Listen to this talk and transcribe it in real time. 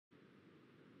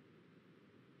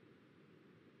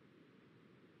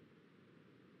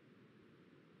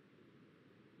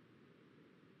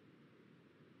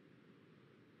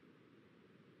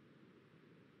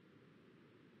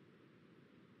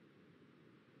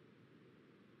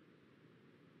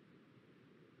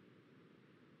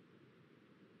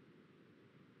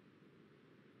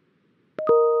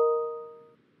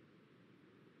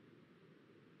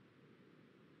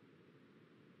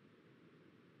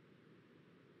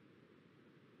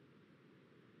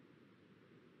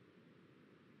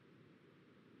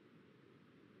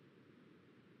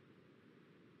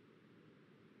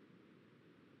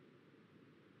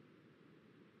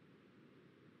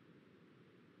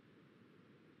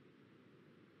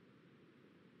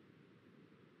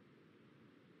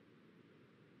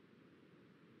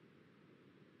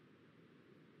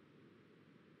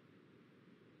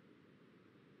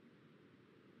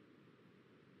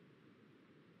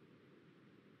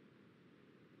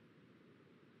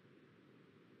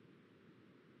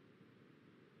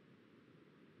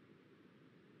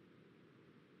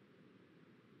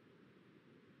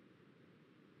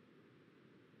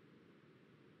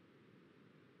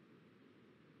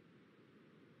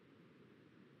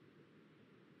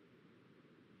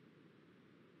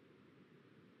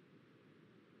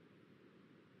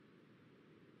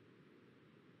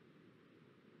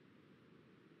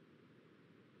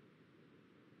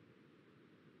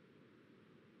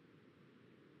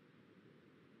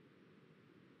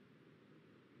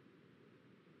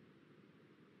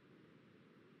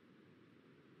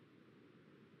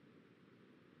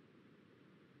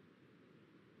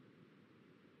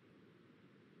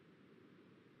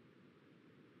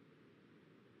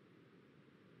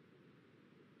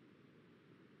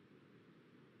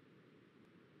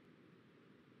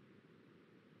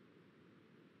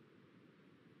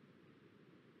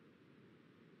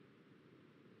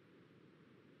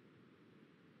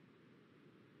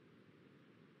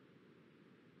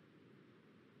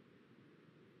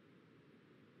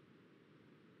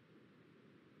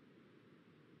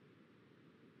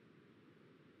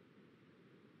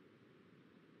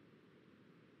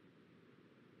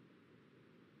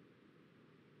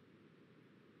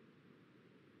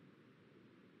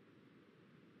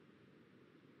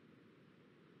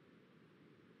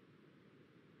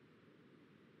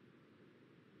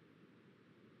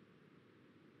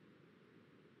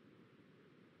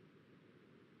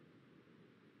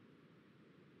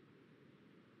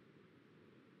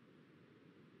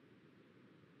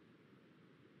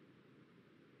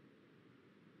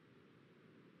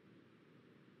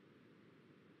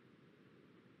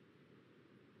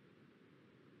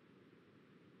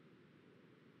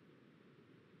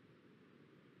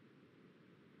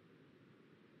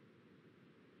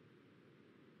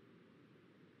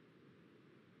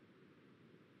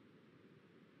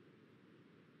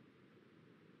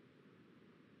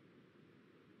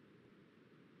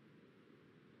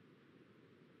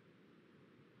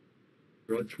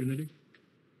Right, Trinity?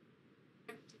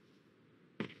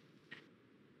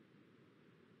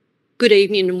 Good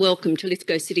evening and welcome to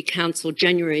Lithgow City Council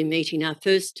January meeting, our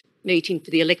first meeting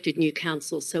for the elected new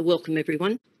council. So welcome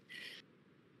everyone.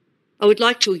 I would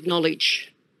like to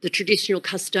acknowledge the traditional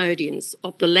custodians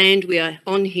of the land we are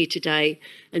on here today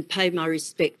and pay my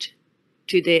respect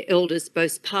to their elders,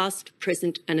 both past,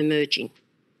 present and emerging.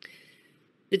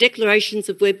 The declarations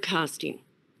of webcasting.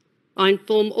 I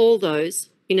inform all those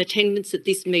in attendance at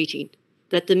this meeting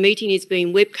that the meeting is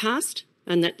being webcast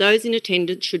and that those in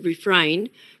attendance should refrain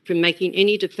from making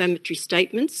any defamatory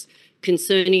statements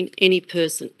concerning any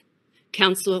person,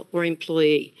 councillor or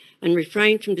employee, and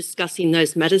refrain from discussing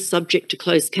those matters subject to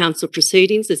closed council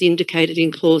proceedings as indicated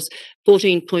in clause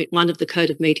 14.1 of the Code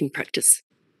of Meeting Practice.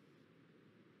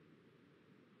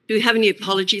 Do we have any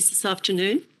apologies this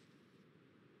afternoon?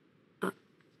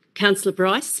 Councillor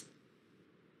Bryce?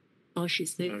 Oh,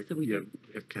 she's there. No, we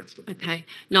have Councillor. Okay,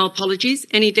 no apologies.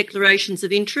 Any declarations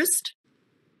of interest?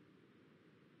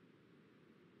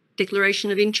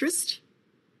 Declaration of interest?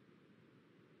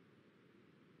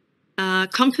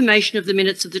 Confirmation of the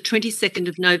minutes of the 22nd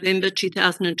of November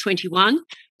 2021.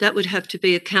 That would have to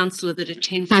be a councillor that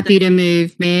attends. Happy to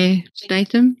move, Mayor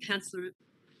Statham. Councillor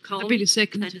Coleman. Happy to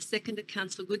second. And a seconder,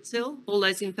 Councillor Goodsell. All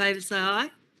those in favour say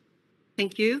aye.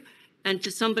 Thank you. And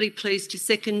to somebody please to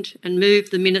second and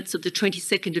move the minutes of the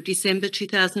 22nd of December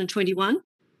 2021.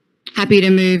 Happy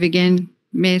to move again,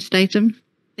 Mayor Statham.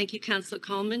 Thank you, Councillor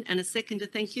Coleman. And a seconder,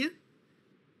 thank you.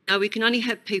 Now, we can only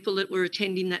have people that were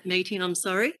attending that meeting, I'm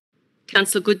sorry.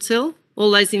 Councillor Goodsell,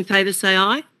 all those in favour say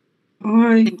aye.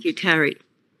 Aye. Thank you, carried.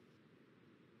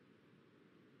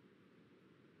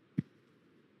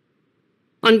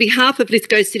 On behalf of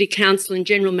Lithgow City Council and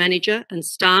General Manager and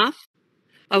staff,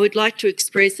 I would like to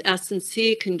express our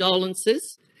sincere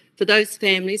condolences for those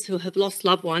families who have lost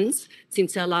loved ones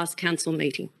since our last council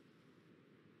meeting.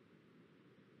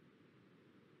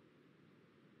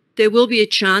 There will be a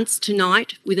chance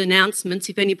tonight with announcements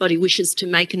if anybody wishes to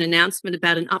make an announcement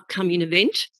about an upcoming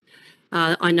event.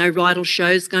 I know Rydal Show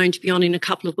is going to be on in a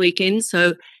couple of weekends,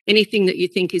 so anything that you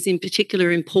think is in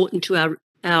particular important to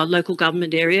our local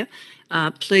government area,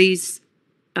 please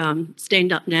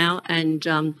stand up now and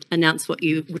announce what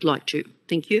you would like to.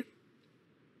 Thank you.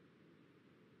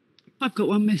 I've got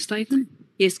one, Mayor Statham.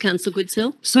 Yes, Councillor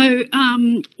Goodsell. So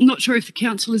I'm not sure if the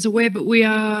council is aware, but we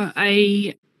are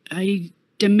a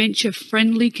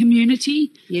dementia-friendly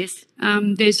community. Yes.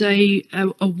 There's a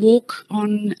walk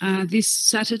on this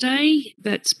Saturday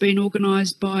that's been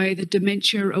organised by the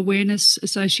Dementia Awareness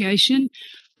Association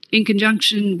in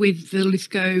conjunction with the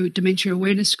Lithgow Dementia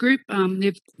Awareness Group.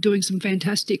 They're doing some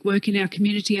fantastic work in our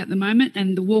community at the moment,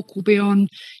 and the walk will be on.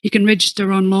 You can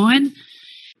register online,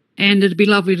 and it'd be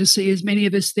lovely to see as many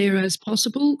of us there as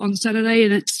possible on Saturday.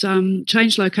 And it's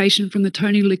changed location from the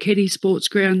Tony Lucchetti Sports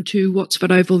Ground to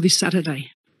Wattsford Oval this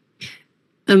Saturday.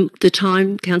 The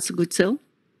time, Councillor Goodsell?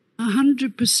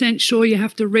 100% sure you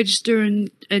have to register, and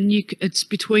it's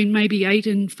between maybe 8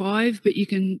 and 5, but you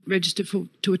can register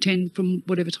to attend from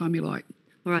whatever time you like.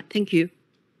 All right, thank you.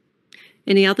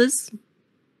 Any others?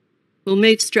 We'll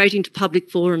move straight into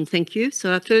public forum, thank you.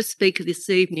 So our first speaker this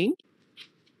evening.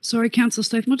 Sorry, Councillor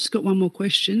Statham, I've just got one more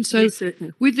question. So Yes,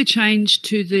 certainly. with the change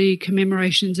to the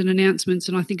commemorations and announcements,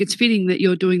 and I think it's fitting that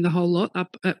you're doing the whole lot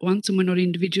up at once and we're not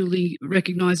individually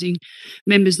recognising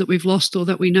members that we've lost or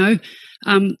that we know,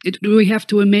 do we have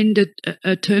to amend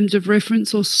a terms of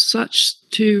reference or such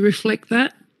to reflect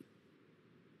that?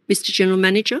 Mr General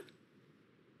Manager?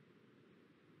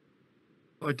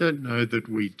 I don't know that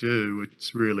we do.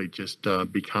 It's really just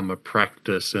become a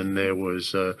practice, and there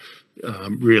was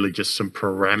really just some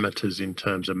parameters in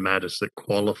terms of matters that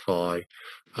qualify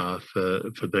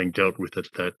for being dealt with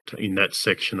in that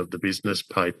section of the business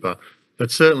paper. But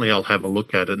certainly I'll have a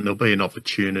look at it, and there'll be an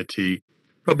opportunity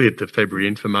probably at the February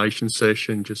information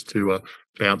session just to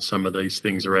bounce some of these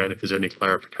things around if there's any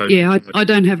clarification. Yeah, I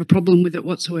don't have a problem with it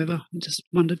whatsoever. I just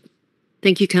wondered.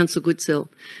 Thank you, Councillor Goodsell.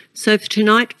 So for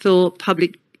tonight, for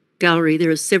public gallery, there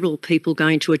are several people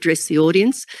going to address the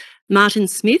audience. Martin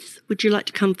Smith, would you like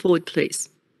to come forward, please?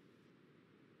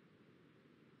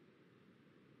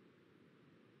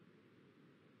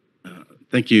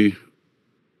 Thank you,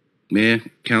 Mayor,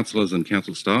 councillors and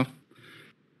council staff.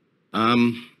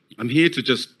 I'm here to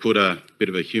just put a bit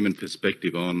of a human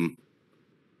perspective on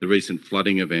the recent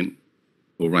flooding event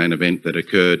or rain event that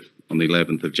occurred on the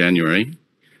 11th of January.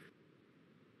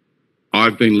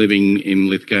 I've been living in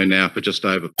Lithgow now for just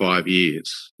over 5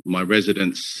 years. My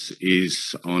residence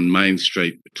is on Main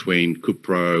Street between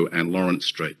Kupro and Lawrence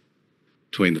Street,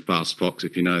 between the Fast Fox,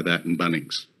 if you know that, and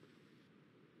Bunnings.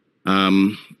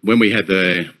 When we had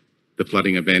the the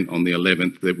flooding event on the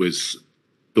 11th, it was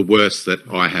the worst that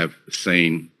I have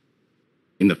seen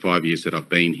in the 5 years that I've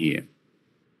been here.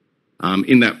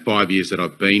 In that 5 years that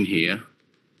I've been here,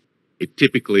 it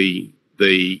typically,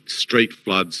 the street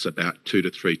floods about 2 to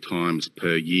 3 times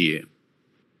per year.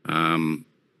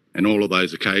 And all of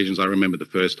those occasions, I remember the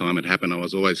first time it happened, I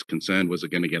was always concerned, was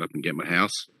it going to get up and get my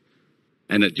house?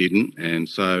 And it didn't. And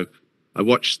so I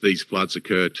watched these floods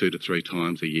occur 2 to 3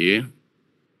 times a year.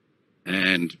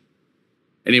 And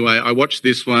anyway, I watched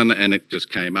this one and it just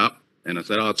came up. And I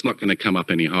said, oh, it's not going to come up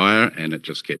any higher. And it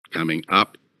just kept coming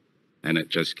up. And it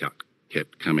just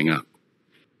kept coming up.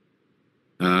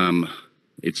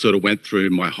 It sort of went through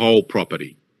my whole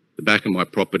property. The back of my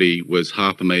property was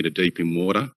 1/2 metre deep in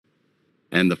water.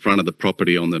 And the front of the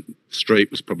property on the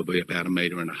street was probably about 1.5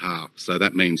 metres. So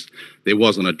that means there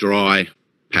wasn't a dry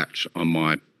patch on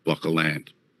my block of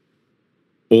land.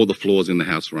 All the floors in the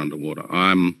house were underwater.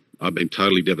 I've been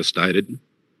totally devastated.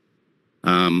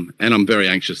 And I'm very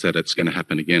anxious that it's going to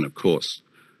happen again, of course.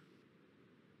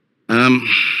 I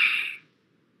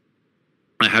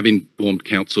have informed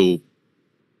council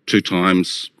 2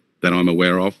 times that I'm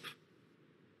aware of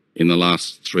in the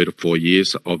last 3 to 4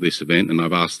 years of this event, and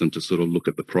I've asked them to sort of look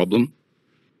at the problem.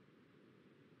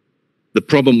 The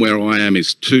problem where I am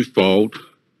is twofold.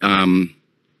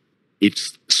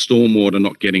 It's stormwater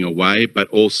not getting away, but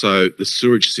also the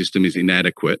sewage system is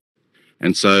inadequate.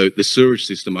 And so the sewage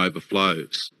system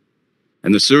overflows.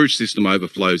 And the sewage system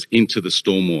overflows into the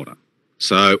stormwater.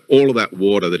 So all of that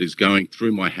water that is going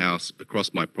through my house,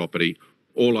 across my property,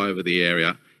 all over the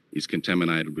area is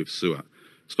contaminated with sewer.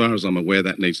 As far as I'm aware,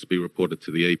 that needs to be reported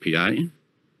to the EPA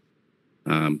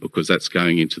because that's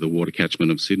going into the water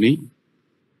catchment of Sydney.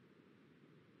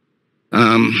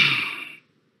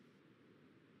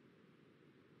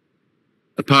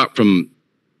 Apart from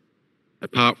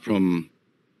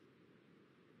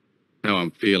how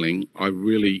I'm feeling, I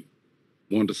really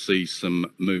want to see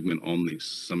some movement on this,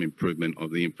 some improvement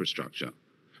of the infrastructure.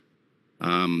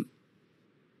 I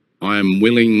am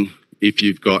willing, if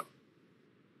you've got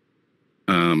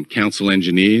council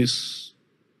engineers,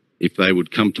 if they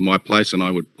would come to my place and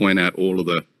I would point out all of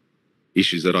the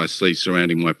issues that I see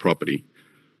surrounding my property.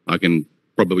 I can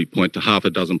probably point to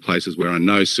 6 places where I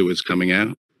know sewer's coming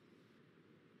out.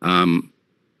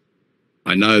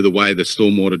 I know the way the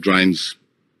stormwater drains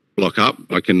block up.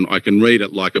 I can read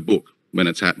it like a book when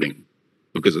it's happening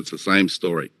because it's the same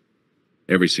story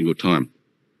every single time.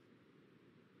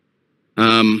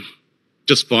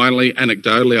 Just finally,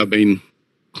 anecdotally, I've been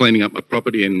cleaning up my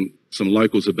property and some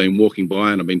locals have been walking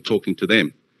by and I've been talking to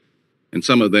them. And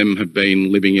some of them have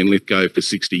been living in Lithgow for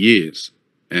 60 years.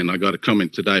 And I got a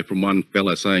comment today from one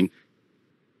fella saying,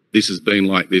 this has been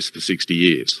like this for 60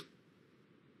 years.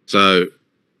 So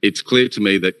it's clear to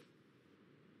me that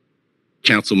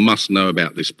council must know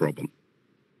about this problem.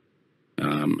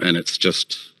 And it's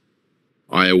just,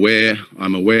 I'm aware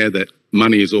that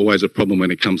money is always a problem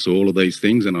when it comes to all of these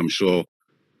things. And I'm sure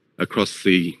across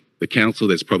the council,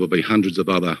 there's probably hundreds of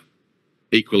other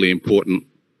equally important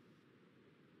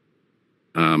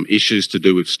issues to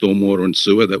do with stormwater and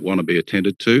sewer that want to be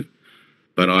attended to.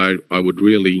 But I would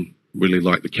really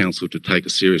like the council to take a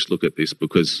serious look at this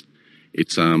because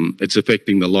it's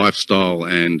affecting the lifestyle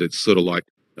and it's sort of like,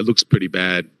 it looks pretty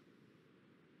bad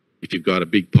if you've got a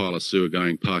big pile of sewer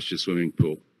going past your swimming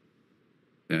pool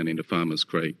down into Farmers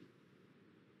Creek.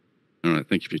 All right,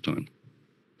 thank you for your time.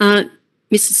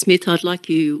 Mr. Smith, I'd like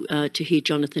you to hear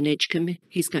Jonathan Edgecombe.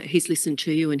 He's listened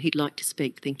to you and he'd like to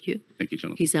speak. Thank you. Thank you,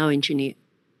 Jonathan. He's our engineer.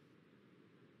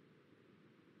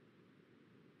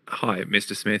 Hi,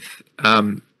 Mr. Smith.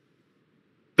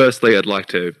 Firstly, I'd like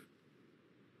to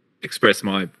express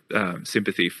my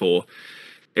sympathy for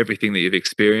everything that you've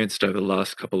experienced over the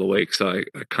last couple of weeks. I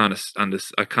can't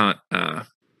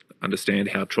understand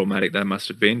how traumatic that must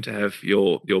have been to have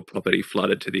your property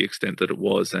flooded to the extent that it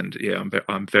was. And yeah,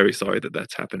 I'm very sorry that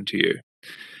that's happened to you.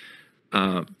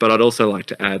 But I'd also like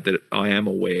to add that I am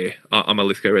aware, I'm a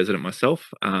Lithgow resident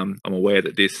myself. I'm aware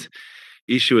that this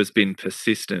issue has been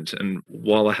persistent. And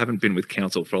while I haven't been with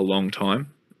council for a long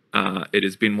time, it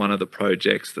has been one of the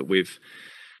projects that we've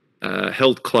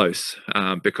held close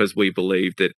because we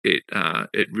believe that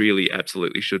it really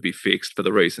absolutely should be fixed for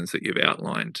the reasons that you've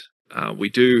outlined. We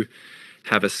do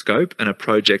have a scope and a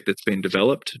project that's been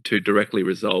developed to directly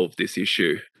resolve this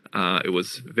issue. It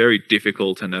was very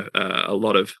difficult and a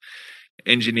lot of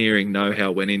engineering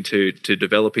know-how went into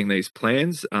developing these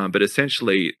plans, but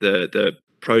essentially the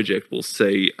project will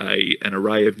see an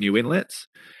array of new inlets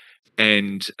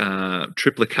and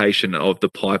triplication of the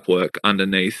pipework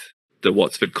underneath the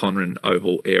Wattsford Conran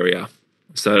Oval area.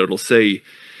 So it'll see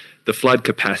the flood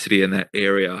capacity in that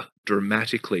area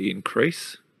dramatically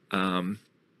increase.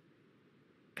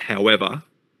 However,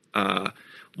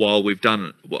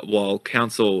 while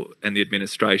council and the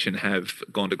administration have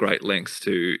gone to great lengths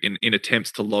in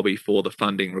attempts to lobby for the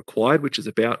funding required, which is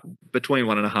about between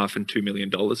 $1.5 and $2 million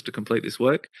to complete this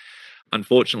work,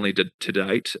 unfortunately to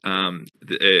date,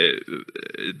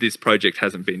 this project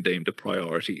hasn't been deemed a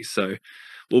priority. So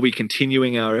we'll be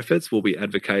continuing our efforts. We'll be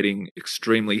advocating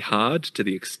extremely hard to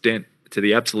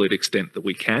the absolute extent that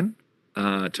we can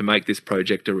to make this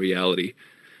project a reality.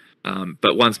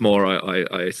 But once more,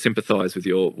 I sympathise with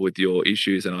your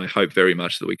issues, and I hope very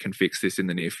much that we can fix this in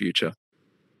the near future.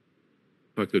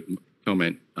 If I could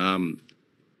comment,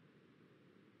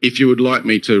 if you would like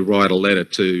me to write a letter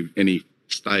to any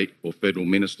state or federal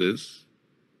ministers,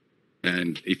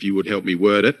 and if you would help me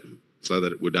word it so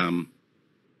that it would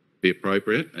be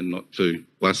appropriate and not too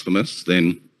blasphemous,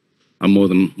 then I'm more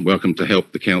than welcome to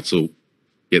help the council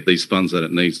get these funds that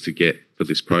it needs to get for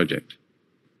this project.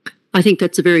 I think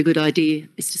that's a very good idea,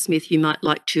 Mr. Smith. You might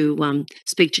like to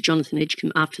speak to Jonathan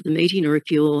Edgecombe after the meeting, or if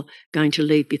you're going to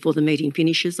leave before the meeting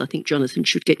finishes, I think Jonathan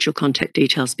should get your contact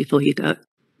details before you go.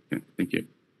 Okay, thank you.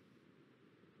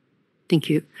 Thank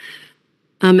you.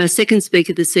 Our second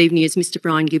speaker this evening is Mr.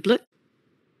 Brian Giblet.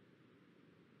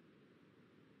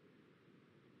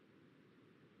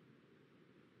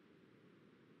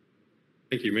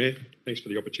 Thank you, Mayor. Thanks for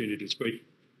the opportunity to speak.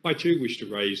 I too wish to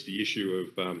raise the issue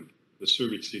of the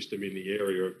sewage system in the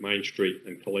area of Main Street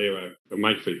and Calero, or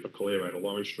Main Street of Calero to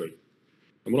Lawrence Street.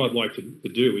 And what I'd like to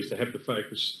do is to have the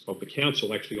focus of the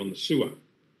council actually on the sewer,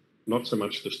 not so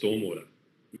much the stormwater.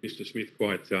 Mr. Smith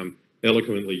quite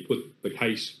eloquently put the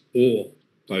case for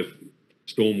both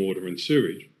stormwater and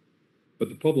sewage. But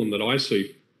the problem that I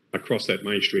see across that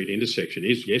Main Street intersection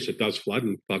is, yes, it does flood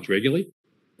and floods regularly.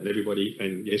 And everybody,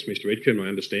 and yes, Mr. Edgecombe, I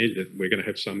understand that we're going to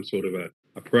have some sort of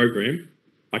a program.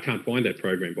 I can't find that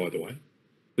program, by the way.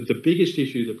 But the biggest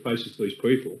issue that faces these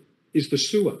people is the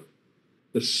sewer.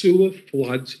 The sewer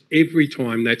floods every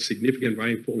time that significant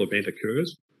rainfall event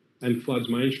occurs and floods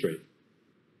Main Street.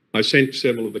 I sent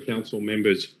several of the council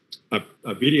members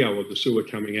a video of the sewer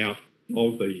coming out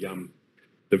of the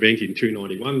vent in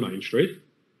 291 Main Street.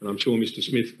 And I'm sure Mr.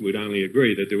 Smith would only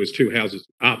agree that there was 2 houses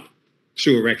up.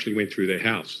 Sewer actually went through their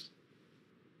house.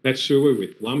 That sewer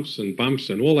with lumps and bumps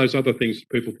and all those other things that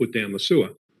people put down the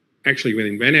sewer actually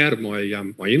ran out of my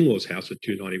in-laws' house at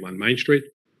 291 Main Street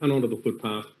and onto the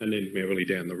footpath and then merrily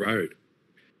down the road.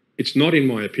 It's not, in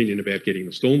my opinion, about getting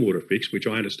the stormwater fixed, which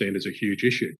I understand is a huge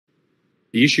issue.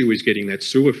 The issue is getting that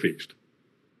sewer fixed.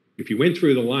 If you went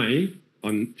through the lane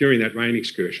during that rain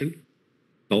excursion,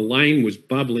 the lane was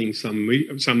bubbling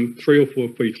some 3 or 4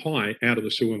 feet high out of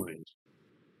the sewer mains.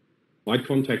 I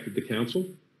contacted the council,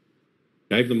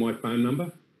 gave them my phone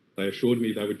number. They assured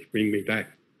me they would bring me back.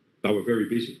 They were very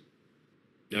busy.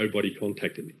 Nobody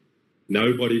contacted me.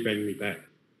 Nobody rang me back.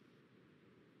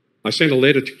 I sent a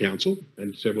letter to council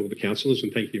and several of the councillors,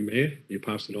 and thank you, Mayor, you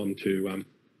passed it on to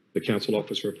the council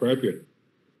officer appropriate.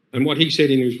 And what he said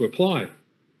in his reply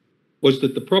was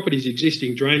that the property's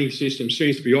existing drainage system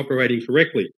seems to be operating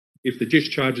correctly if the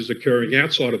discharge is occurring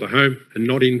outside of the home and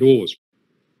not indoors.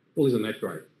 Well, isn't that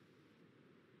great?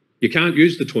 You can't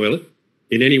use the toilet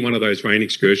in any one of those rain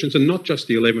excursions, and not just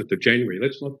the 11th of January.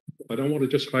 I don't want to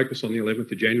just focus on the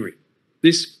 11th of January.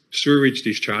 This sewerage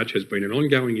discharge has been an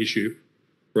ongoing issue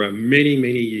for many,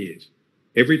 many years.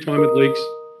 Every time it leaks,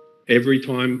 every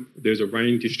time there's a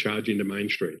rain discharge into Main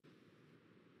Street.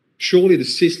 Surely the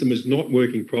system is not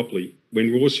working properly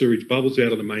when raw sewage bubbles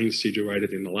out of the mains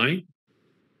situated in the lane.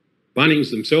 Bunnings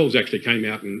themselves actually came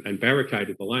out and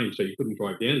barricaded the lane so you couldn't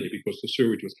drive down there because the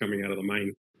sewage was coming out of the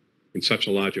main in such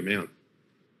a large amount.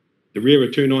 The rear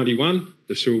of 291,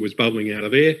 the sewer was bubbling out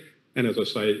of there. And as I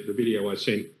say, the video I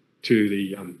sent to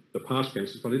the past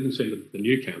councillors, but I didn't send it to the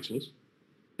new councillors.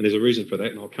 And there's a reason for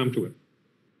that, and I'll come to it.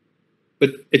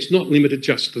 But it's not limited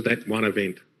just to that one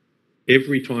event.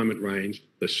 Every time it rains,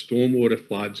 the stormwater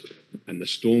floods, and the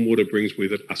stormwater brings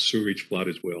with it a sewage flood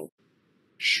as well.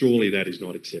 Surely that is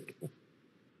not acceptable.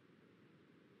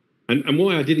 And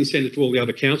why I didn't send it to all the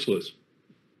other councillors.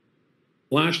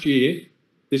 Last year,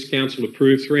 this council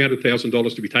approved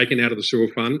 $300,000 to be taken out of the sewer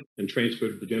fund and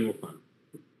transferred to the general fund,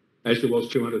 as there was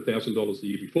 $200,000 the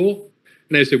year before,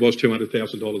 and as there was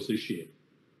 $200,000 this year.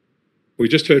 We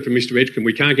just heard from Mr. Edgecombe,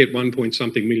 we can't get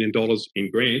 $1.something million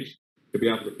in grants to be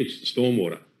able to fix the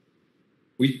stormwater.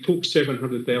 We took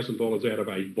 $700,000 out of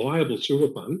a viable sewer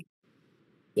fund.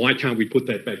 Why can't we put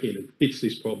that back in and fix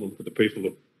this problem for the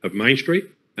people of Main Street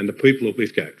and the people of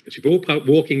Lithgow? Because if you're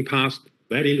walking past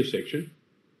that intersection,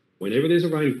 whenever there's a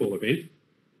rainfall event,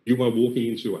 you are walking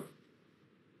in sewer.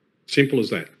 Simple as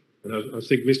that. And I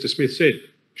think Mr. Smith said,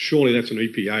 surely that's an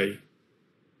EPA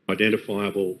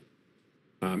identifiable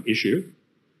issue,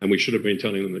 and we should have been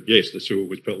telling them that, yes, the sewer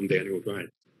was pelting down your drain.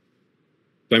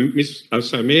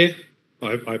 So, Mayor,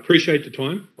 I appreciate the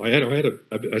time. I had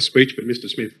a speech, but Mr.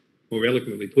 Smith more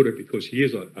eloquently put it, because he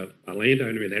is a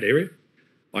landowner in that area.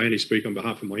 I only speak on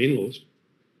behalf of my in-laws,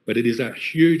 but it is a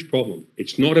huge problem.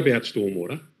 It's not about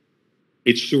stormwater,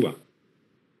 it's sewer.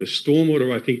 The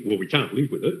stormwater, I think, well, we can't live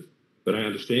with it, but I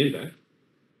understand that.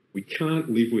 We can't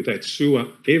live with that sewer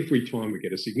every time we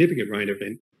get a significant rain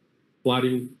event,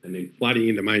 flooding and then flooding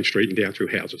into Main Street and down through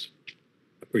houses. I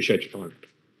appreciate your time.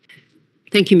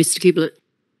 Thank you, Mr. Giblett.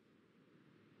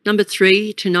 Number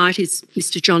 3 tonight is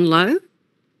Mr. John Lowe.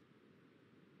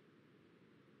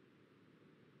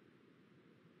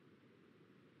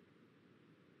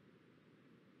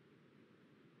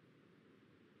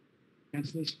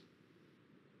 Councillors,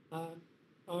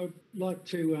 I'd like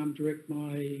to direct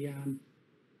my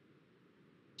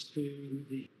to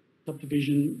the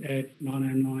subdivision at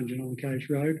 909 Genolan Cage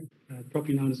Road,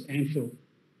 property known as Anfield.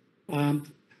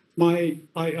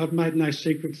 I've made no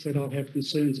secrets that I have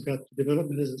concerns about the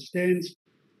development as it stands,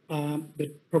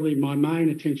 but probably my main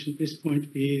attention at this point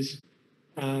is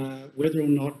whether or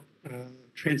not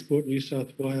Transport New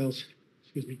South Wales,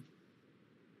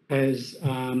 has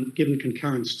given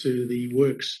concurrence to the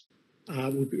works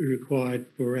would be required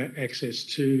for access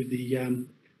to the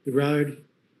road,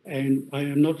 and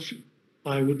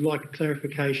I would like a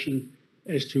clarification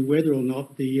as to whether or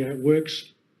not the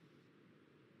works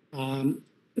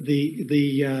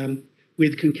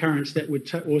with concurrence that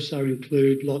would also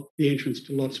include the entrance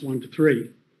to lots 1 to 3,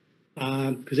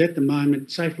 because at the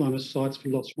moment safe line of sights for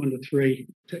lots 1 to 3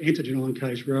 to enter Genolan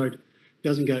Cage Road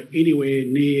doesn't go anywhere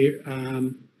near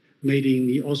meeting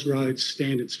the Ausroads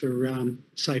standards for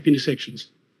safe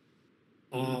intersections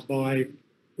by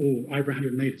over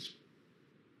 100 metres.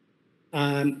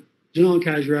 Genolan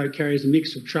Cage Road carries a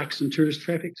mix of trucks and tourist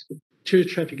traffic. Tourist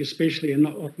traffic especially are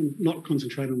often not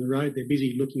concentrated on the road. They're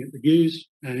busy looking at the views,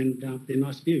 and they're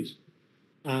nice views.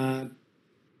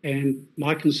 And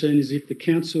my concern is if the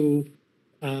council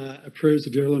approves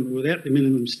the development without the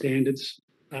minimum standards,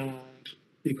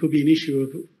 there could be an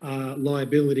issue of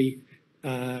liability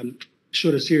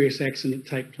should a serious accident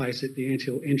take place at the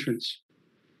anthill entrance.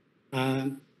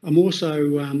 I'm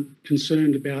also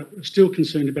still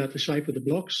concerned about the shape of the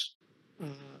blocks.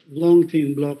 Long,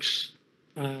 thin blocks,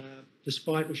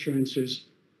 despite assurances,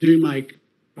 do make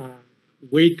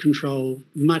weed control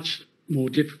much more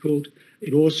difficult.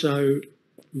 It also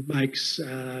makes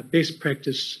best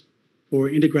practice for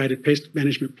integrated pest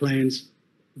management plans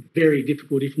very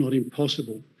difficult, if not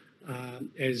impossible.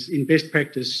 As in best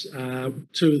practice, 2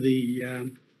 of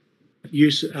the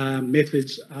use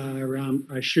methods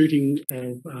are shooting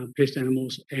of pest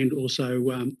animals and also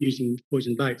using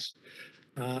poison baits.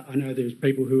 I know there's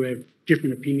people who have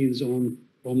different opinions on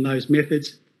those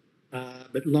methods,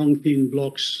 but long, thin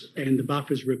blocks and the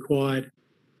buffers required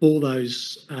for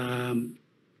those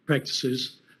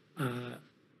practices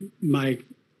make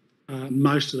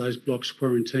most of those blocks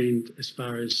quarantined as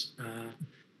far as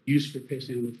useful pest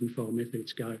animal control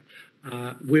methods go.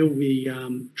 We'll be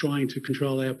trying to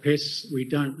control our pests. We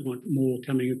don't want more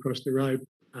coming across the road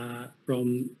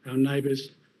from our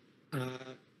neighbours,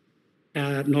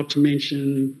 not to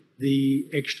mention the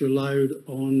extra load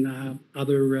on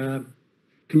other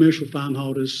commercial farm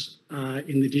holders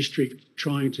in the district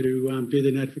trying to do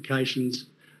their notifications.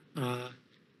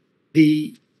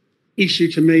 The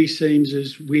issue to me seems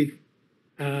as with,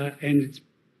 and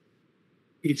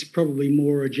it's probably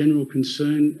more a general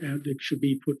concern that should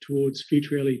be put towards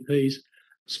future LEPs.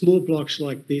 Small blocks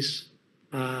like this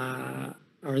are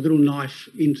a little knife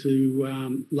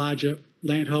into larger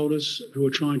landholders who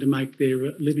are trying to make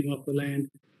their living off the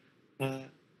land,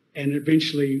 and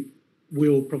eventually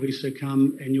will probably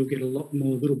succumb, and you'll get a lot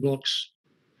more little blocks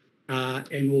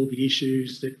and all the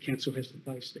issues that council has to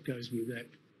face that goes with that.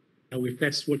 If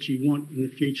that's what you want in the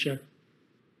future,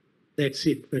 that's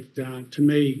it. But to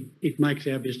me, it makes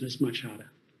our business much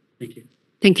harder. Thank you.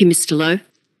 Thank you, Mr. Lowe.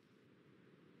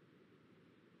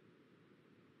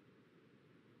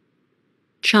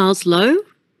 Charles Lowe,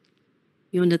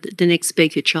 you're the next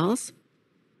speaker, Charles.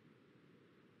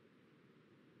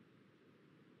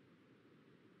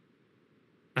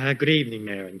 Good evening,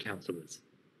 Mayor and councillors.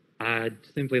 I'd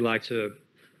simply like to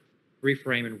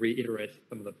reframe and reiterate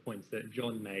some of the points that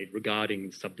John made regarding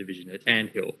the subdivision at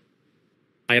Anthill.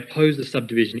 I oppose the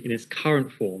subdivision in its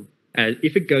current form, as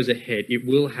if it goes ahead, it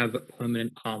will have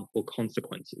permanent harmful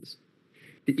consequences.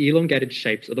 The elongated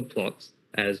shapes of the plots,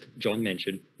 as John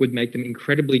mentioned, would make them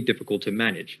incredibly difficult to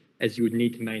manage, as you would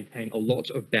need to maintain a lot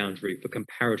of boundary for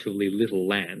comparatively little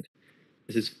land.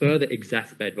 This is further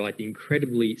exacerbated by the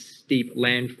incredibly steep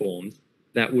landforms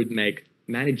that would make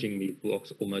managing these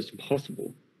blocks almost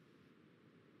impossible.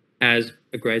 As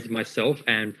a grazer myself,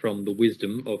 and from the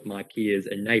wisdom of my peers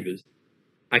and neighbours,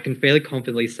 I can fairly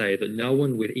confidently say that no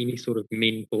one with any sort of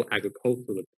meaningful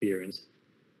agricultural experience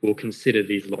will consider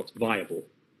these lots viable.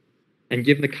 And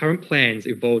given the current plans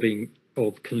evolving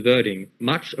of converting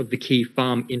much of the key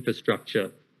farm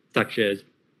infrastructure, such as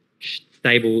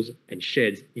stables and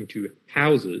sheds, into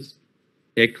houses,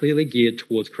 they're clearly geared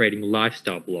towards creating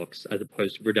lifestyle blocks as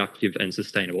opposed to productive and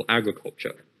sustainable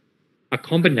agriculture. A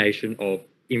combination of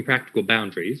impractical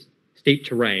boundaries, steep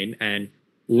terrain, and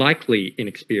likely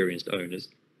inexperienced owners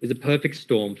is a perfect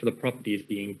storm for the properties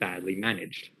being badly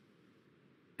managed.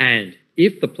 And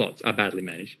if the plots are badly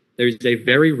managed, there is a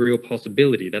very real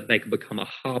possibility that they could become a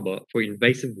harbour for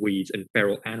invasive weeds and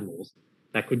feral animals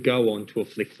that could go on to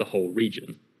afflict the whole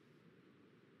region.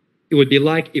 It would be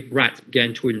like if rats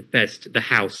began to infest the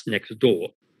house next door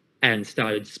and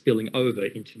started spilling over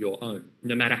into your own.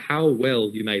 No matter how well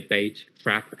you may bait,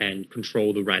 trap, and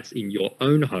control the rats in your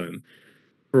own home,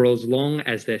 for as long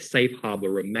as their safe harbour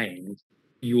remains,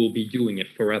 you will be doing it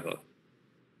forever.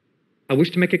 I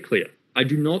wish to make it clear, I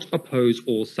do not oppose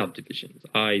all subdivisions.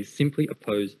 I simply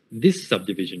oppose this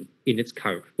subdivision in its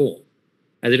current form,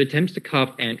 as it attempts to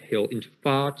carve Ant Hill into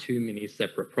far too many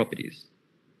separate properties.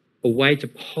 A way to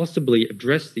possibly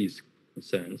address these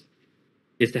concerns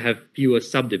is to have fewer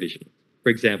subdivisions, for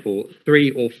example,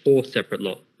 3 or 4 separate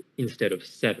lots instead of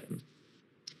 7.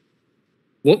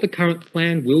 What the current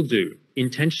plan will do,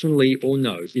 intentionally or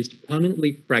no, is to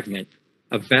permanently fragment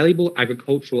a valuable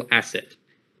agricultural asset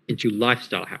into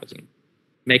lifestyle housing,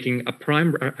 making a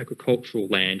prime agricultural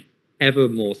land ever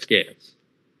more scarce.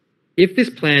 If this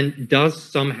plan does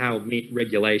somehow meet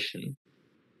regulation,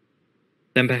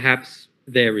 then perhaps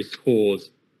there is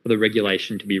cause for the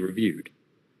regulation to be reviewed.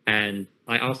 And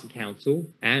I ask the Council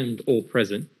and all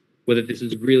present whether this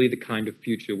is really the kind of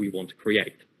future we want to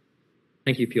create.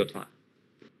 Thank you for your time.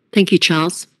 Thank you,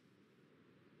 Charles.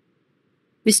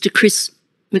 Mr. Chris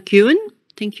McEwen,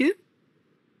 thank you.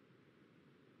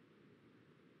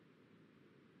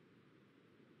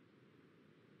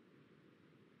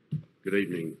 Good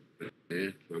evening,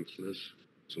 Mayor, councillors,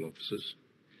 council officers.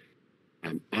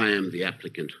 I am the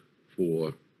applicant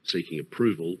for seeking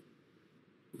approval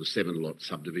of the 7-lot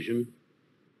subdivision.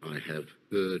 I have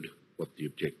heard what the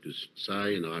objectors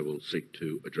say, and I will seek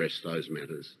to address those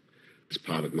matters as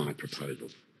part of my proposal.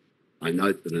 I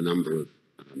note that a number of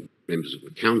members of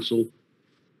the council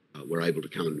were able to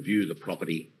come and view the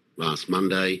property last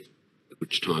Monday, at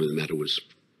which time the matter was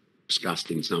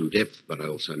discussed in some depth, but I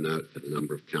also note that a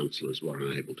number of councillors were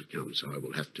unable to come, so I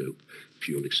will have to, if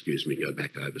you'll excuse me, go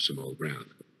back over some old ground.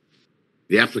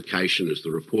 The application, as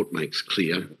the report makes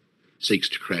clear, seeks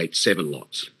to create 7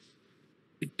 lots.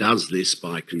 It does this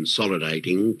by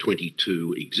consolidating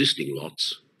 22 existing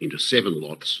lots into 7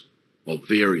 lots of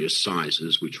various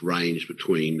sizes, which range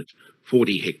between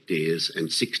 40 hectares and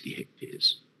 60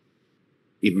 hectares.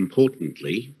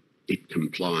 Importantly, it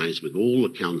complies with all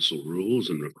the council rules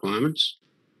and requirements.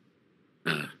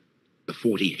 The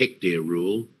 40 hectare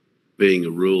rule being a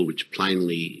rule which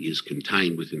plainly is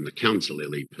contained within the council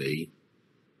LEP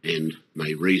and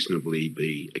may reasonably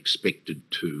be expected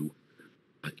to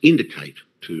indicate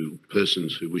to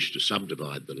persons who wish to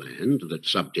subdivide the land that,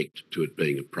 subject to it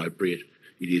being appropriate,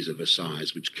 it is of a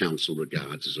size which council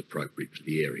regards as appropriate for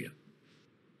the area.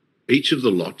 Each of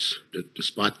the lots,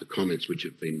 despite the comments which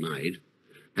have been made,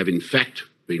 have in fact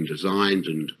been designed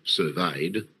and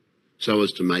surveyed so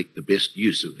as to make the best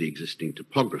use of the existing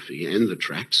topography and the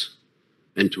tracks,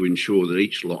 and to ensure that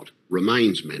each lot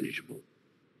remains manageable,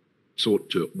 sought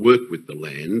to work with the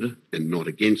land and not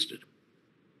against it.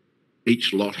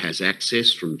 Each lot has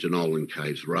access from Jenolan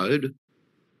Caves Road.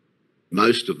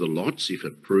 Most of the lots, if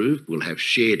approved, will have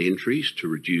shared entries to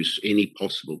reduce any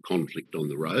possible conflict on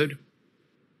the road.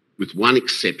 With one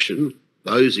exception,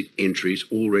 those entries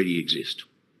already exist.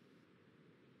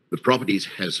 The property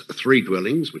has 3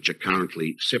 dwellings which are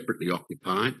currently separately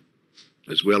occupied,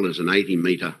 as well as an 80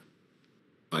 metre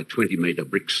by 20 metre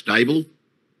brick stable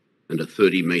and a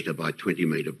 30 metre by 20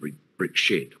 metre brick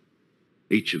shed.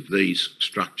 Each of these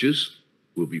structures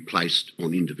will be placed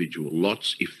on individual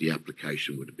lots if the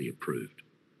application were to be approved.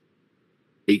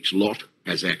 Each lot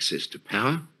has access to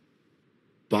power.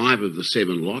 5 of the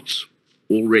 7 lots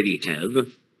already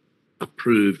have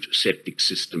approved septic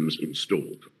systems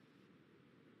installed.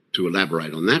 To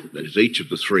elaborate on that, that is each of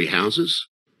the 3 houses,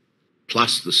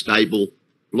 plus the stable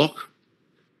block,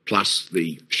 plus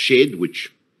the shed,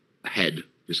 which had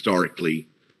historically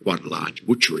quite a large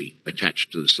butchery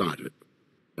attached to the side of it.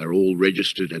 They're all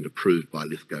registered and approved by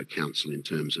Lithgow Council in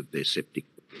terms of their septic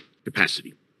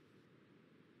capacity.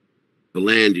 The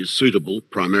land is suitable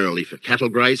primarily for cattle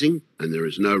grazing, and there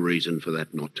is no reason for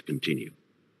that not to continue.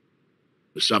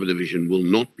 The subdivision will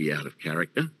not be out of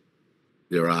character.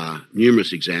 There are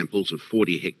numerous examples of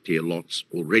 40-hectare lots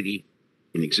already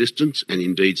in existence, and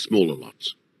indeed smaller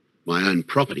lots. My own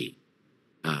property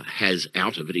has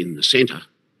out of it in the centre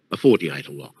a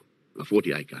 40-acre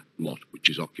lot, which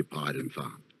is occupied and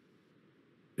farmed.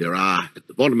 There are, at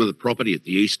the bottom of the property at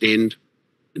the east end,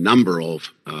 a number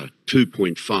of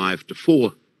 2.5 to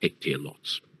 4 hectare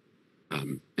lots,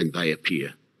 and they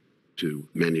appear to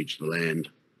manage the land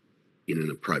in an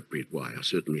appropriate way. I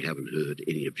certainly haven't heard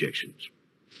any objections.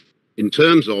 In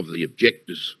terms of the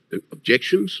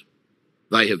objections,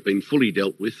 they have been fully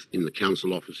dealt with in the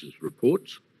council officer's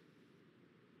reports.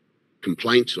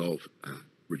 Complaints of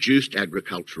reduced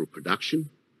agricultural production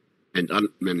and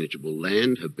unmanageable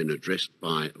land have been addressed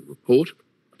by a report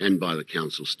and by the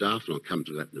council staff, and I'll come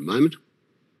to that in a moment.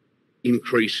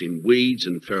 Increase in weeds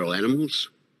and feral animals,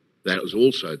 that has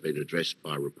also been addressed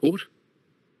by a report.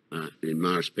 In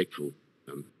my respectful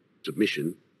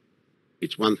submission,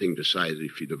 it's one thing to say that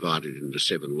if you divide it into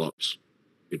 7 lots,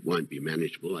 it won't be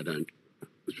manageable. I don't,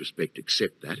 with respect,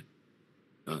 accept that.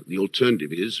 The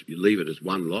alternative is you leave it as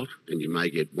 1 lot and you may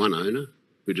get one owner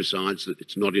who decides that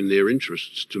it's not in their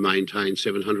interests to maintain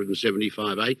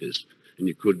 775 acres, and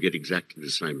you could get exactly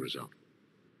the same result.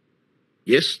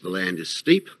 Yes, the land is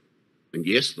steep, and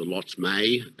yes, the lots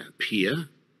may appear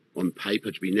on paper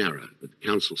to be narrow, but the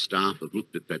council staff have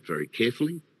looked at that very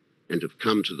carefully and have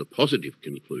come to the positive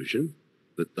conclusion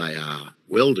that they are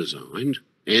well designed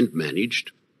and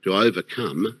managed to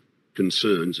overcome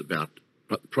concerns about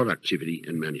productivity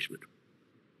and management.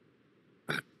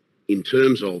 In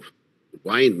terms of the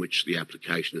way in which the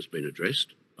application has been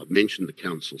addressed, I've mentioned the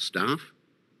council staff.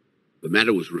 The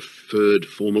matter was referred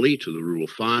formally to the Rural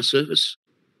Fire Service.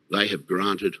 They have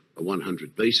granted a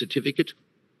 100B certificate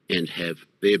and have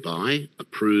thereby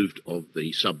approved of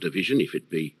the subdivision, if it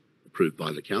be approved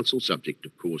by the council, subject,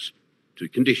 of course, to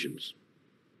conditions,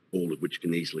 all of which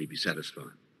can easily be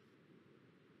satisfied.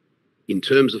 In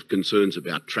terms of concerns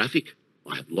about traffic,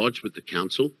 I have lodged with the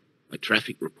council a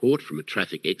traffic report from a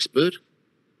traffic expert.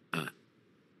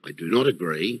 I do not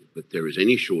agree that there is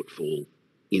any shortfall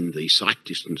in the sight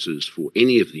distances for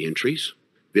any of the entries,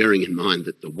 bearing in mind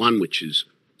that the one which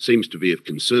seems to be of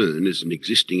concern is an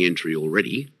existing entry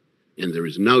already, and there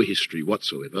is no history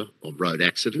whatsoever of road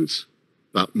accidents,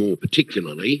 but more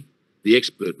particularly, the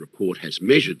expert report has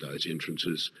measured those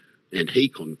entrances, and he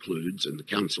concludes, and the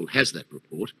council has that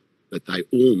report, that they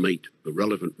all meet the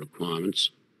relevant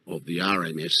requirements of the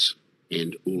RMS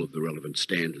and all of the relevant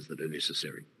standards that are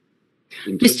necessary.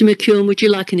 Mr McEwen, would you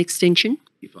like an extension?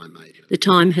 If I may. The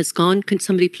time has gone. Can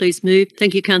somebody please move?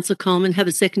 Thank you, Councillor Coleman. Have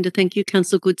a second to thank you.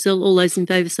 Councillor Goodsell. All those in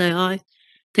favour say aye.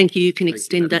 Thank you. You can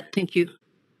extend that. Thank you.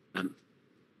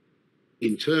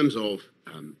 In terms of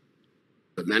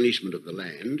the management of the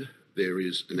land, there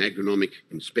is an agronomic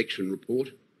inspection report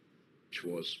which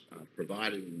was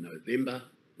provided in November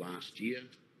last year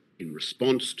in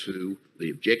response to the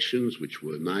objections which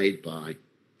were made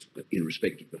in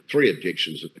respect of the 3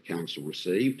 objections that the council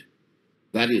received.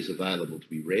 That is available to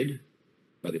be read,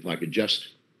 but if I could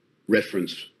just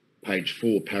reference page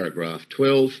 4, paragraph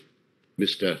 12,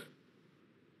 Mr.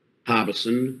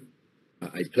 Harbison,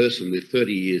 a person with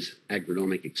 30 years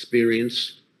agronomic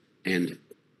experience and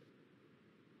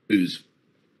whose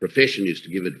profession is to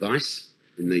give advice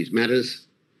in these matters,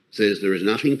 says there is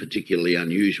nothing particularly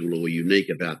unusual or unique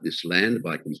about this land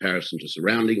by comparison to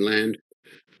surrounding land,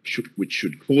 which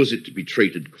should cause it to be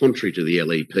treated contrary to the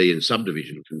LEP and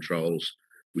subdivision controls,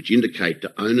 which indicate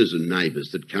to owners and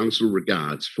neighbours that council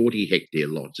regards 40-hectare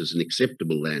lots as an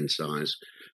acceptable land size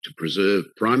to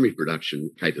preserve primary production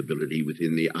capability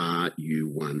within the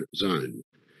RU1 zone.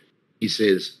 He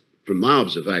says, from my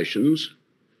observations,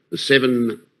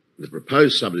 the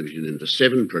proposed subdivision into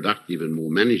 7 productive and more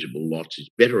manageable lots is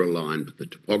better aligned with the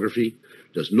topography,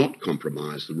 does not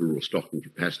compromise the rural stocking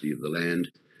capacity of the land.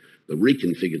 The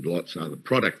reconfigured lots are the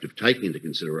product of taking into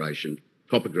consideration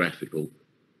topographical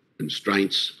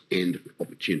constraints and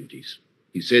opportunities.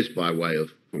 He says, by way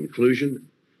of conclusion,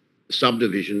 the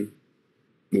subdivision,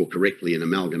 more correctly an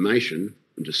amalgamation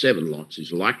into 7 lots,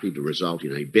 is likely to result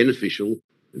in a beneficial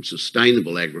and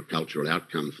sustainable agricultural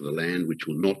outcome for the land, which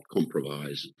will not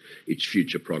compromise its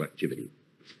future productivity.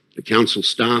 The council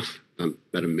staff,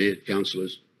 Madam Mayor,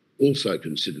 councillors, also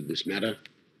considered this matter,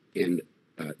 and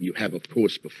you have, of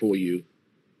course, before you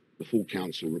the full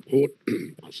council report.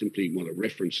 I simply want to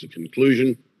reference the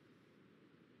conclusion.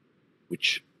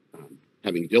 which,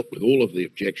 having dealt with all of the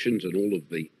objections and all of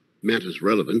the matters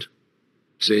relevant,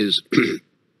 says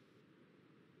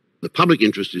the public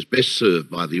interest is best served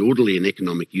by the orderly and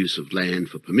economic use of land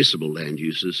for permissible land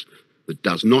uses that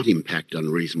does not impact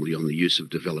unreasonably on the use of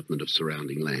development of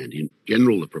surrounding land. In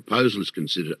general, the proposal is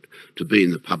considered to be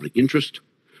in the public interest.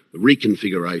 The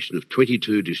reconfiguration of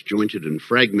 22 disjointed and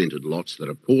fragmented lots that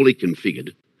are poorly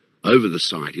configured over the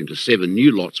site into 7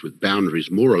 new lots with boundaries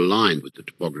more aligned with the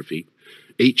topography,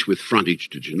 each with frontage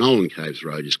to Jenolan Caves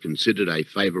Road, is considered a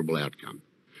favourable outcome.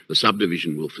 The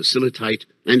subdivision will facilitate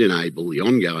and enable the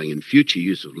ongoing and future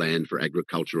use of land for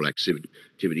agricultural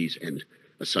activities and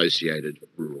associated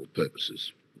rural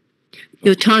purposes.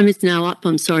 Your time is now up.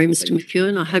 I'm sorry, Mr.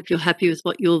 McEwen. I hope you're happy with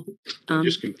what you're I'll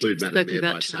just conclude, Madam spoken Mayor,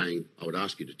 about by tonight. saying I would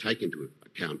ask you to take into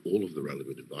account all of the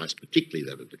relevant advice, particularly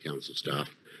that of the council staff,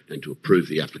 and to approve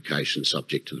the application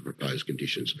subject to the proposed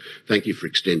conditions. Thank you for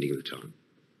extending the time.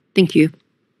 Thank you.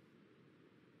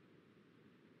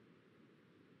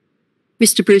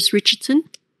 Mr. Bruce Richardson.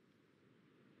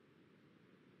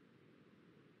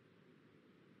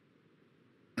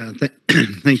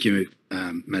 Thank you,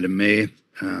 Madam Mayor,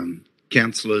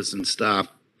 councillors and staff.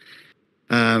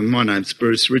 My name's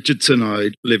Bruce Richardson. I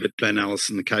live at Glen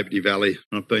Alice in the Kapiti Valley.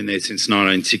 I've been there since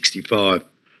 1965.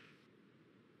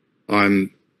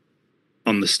 I'm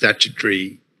on the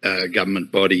statutory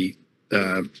government body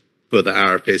for the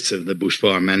RFS of the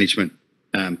Bushfire Management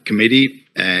Committee,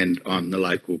 and I'm the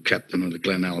local captain of the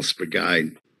Glen Alice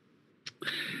Brigade.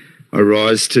 I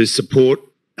rise to support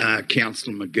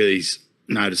Councillor McGee's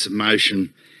notice of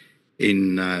motion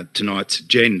in tonight's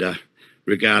agenda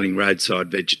regarding roadside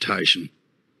vegetation.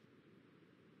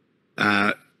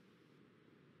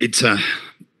 It's a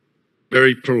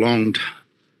very prolonged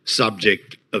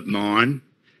subject of mine,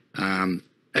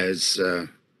 as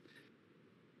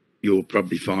you'll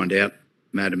probably find out,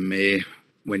 Madam Mayor,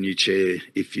 when you chair,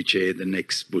 if you chair the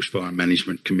next Bushfire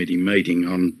Management Committee meeting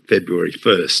on February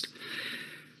 1st.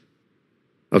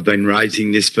 I've been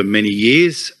raising this for many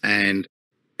years, and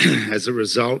as a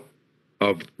result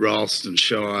of Ralston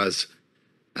Shires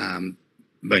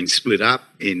being split up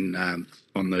in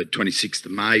on the 26th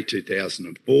of May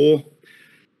 2004,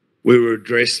 we were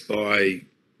addressed by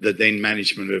the then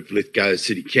management of Lithgow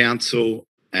City Council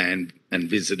and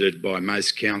visited by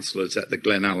most councillors at the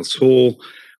Glen Alice Hall,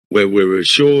 where we were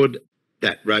assured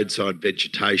that roadside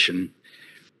vegetation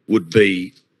would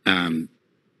be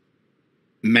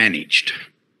managed.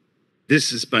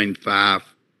 This has been far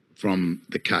from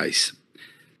the case.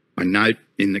 I note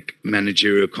in the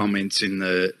managerial comments in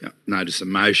the notice of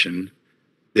motion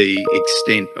the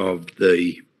extent of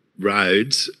the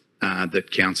roads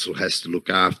that council has to look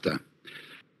after.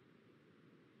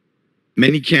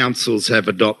 Many councils have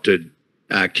adopted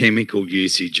chemical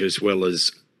usage as well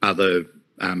as other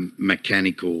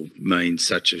mechanical means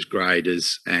such as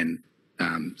graders and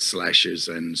slashers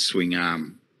and swing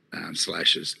arm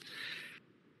slashers.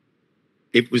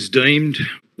 It was deemed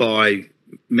by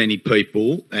many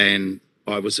people, and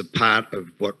I was a part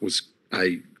of what was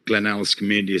a Glen Alice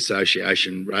Community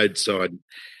Association roadside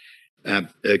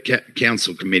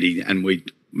council committee, and we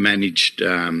managed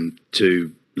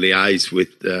to liaise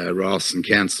with Ralston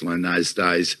Council in those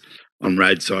days on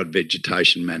roadside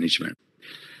vegetation management.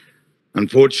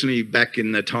 Unfortunately, back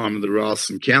in the time of the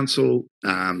Ralston Council,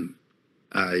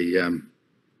 a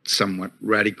somewhat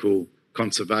radical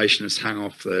conservationist hung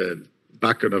off the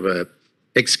bucket of an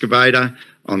excavator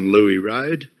on Louis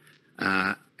Road,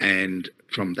 and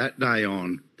from that day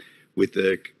on, with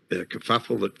the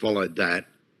kerfuffle that followed that,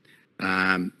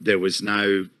 there was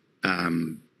no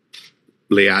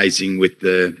liaising with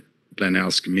the Glen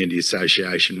Alice Community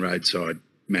Association Roadside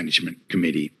Management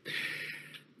Committee.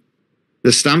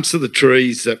 The stumps of the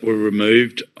trees that were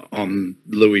removed on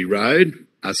Louis Road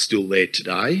are still there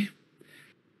today,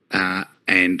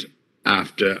 and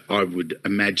after, I would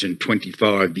imagine,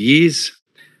 25 years,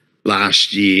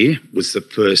 last year was the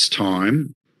first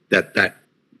time that that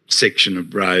section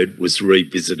of road was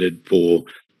revisited for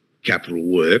capital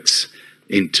works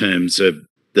in terms of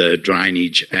the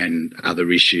drainage and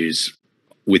other issues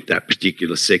with that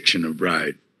particular section of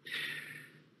road.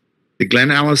 The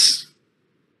Glen Alice,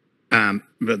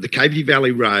 the Kapiti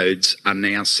Valley roads are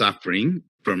now suffering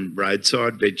from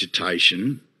roadside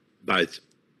vegetation, both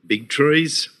big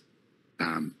trees,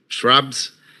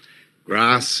 shrubs,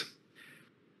 grass,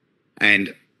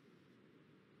 and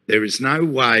there is no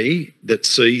way that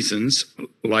seasons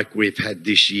like we've had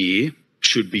this year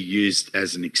should be used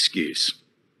as an excuse.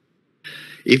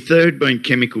 If there had been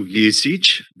chemical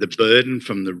usage, the burden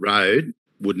from the road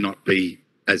would not be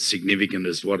as significant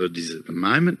as what it is at the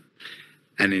moment,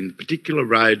 and in the particular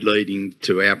road leading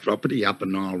to our property, Upper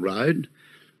Nile Road,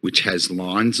 which has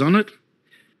lines on it,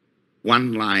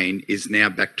 one lane is now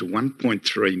back to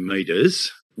 1.3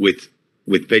 metres with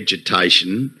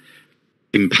vegetation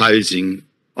imposing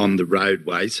on the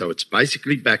roadway. So it's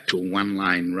basically back to a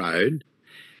one-lane road,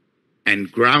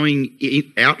 and growing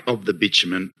out of the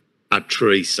bitumen are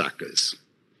tree suckers.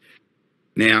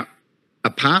 Now,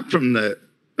 apart from the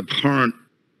abhorrent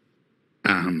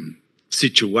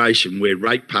situation where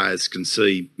ratepayers can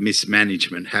see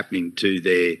mismanagement happening to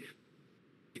their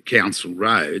council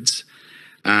roads,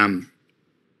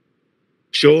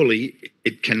 surely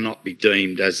it cannot be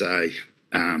deemed as a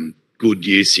good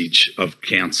usage of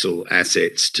council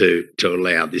assets to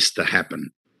allow this to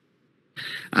happen.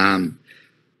 I'm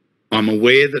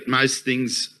aware that most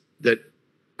things that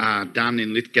are done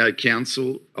in Lithgow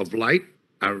Council of late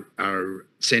are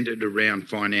centred around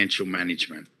financial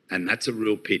management, and that's a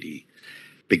real pity,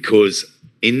 because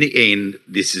in the end,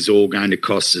 this is all going to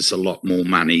cost us a lot more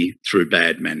money through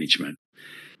bad management.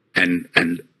 And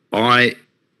I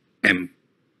am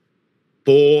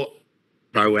for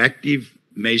proactive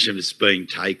measures being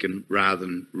taken rather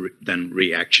than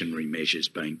reactionary measures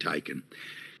being taken.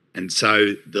 And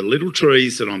so the little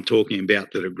trees that I'm talking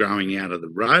about that are growing out of the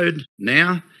road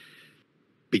now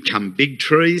become big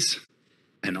trees,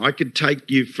 and I could take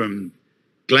you from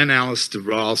Glen Alice to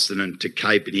Rylstone and to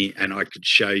Capity, and I could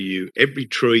show you every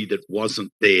tree that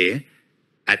wasn't there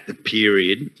at the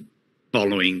period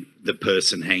following the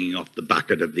person hanging off the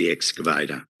bucket of the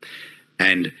excavator.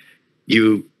 And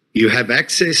you have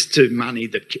access to money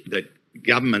that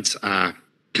governments are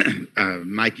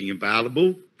making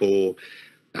available for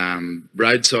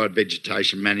roadside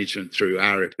vegetation management through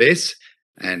RFS,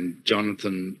 and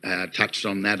Jonathan touched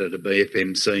on that at a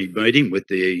BFMC meeting with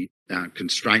the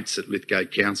constraints that Lithgow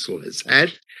Council has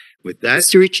had with that.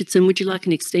 Mr Richardson, would you like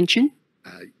an extension?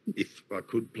 If I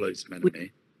could, please, Madam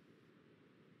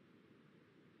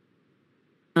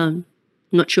Mayor.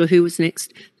 Not sure who was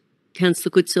next.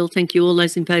 Councillor Goodsell, thank you. All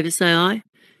those in favour say aye.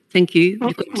 Thank you.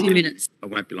 You've got 2 minutes. I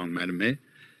won't be long, Madam Mayor.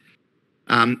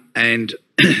 And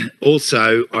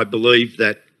also, I believe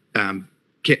that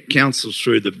councils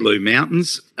through the Blue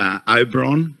Mountains,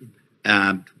 Oberon,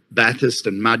 Bathurst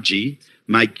and Mudgee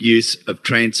make use of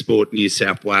Transport New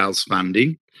South Wales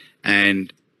funding,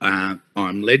 and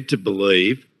I'm led to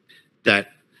believe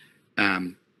that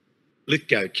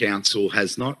Lithgow Council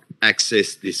has not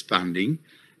accessed this funding,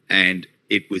 and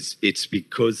it's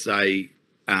because they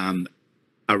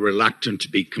are reluctant to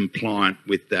be compliant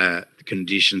with the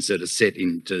conditions that are set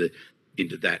into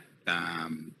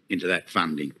that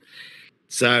funding.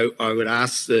 So I would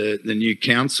ask the new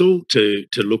council to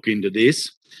look into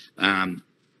this.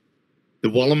 The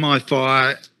Wallamai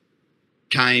fire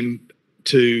came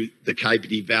to the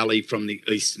Capity Valley from the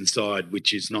eastern side,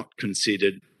 which is not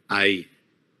considered a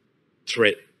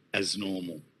threat as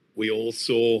normal. We all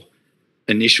saw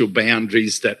initial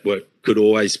boundaries that could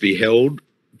always be held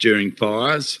during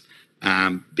fires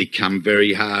become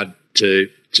very hard to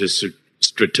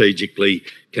strategically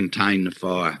contain the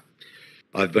fire.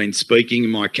 I've been speaking in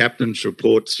my captain's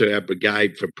reports to our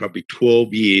brigade for probably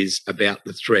 12 years about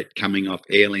the threat coming off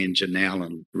Airlie and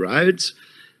Janowlan roads,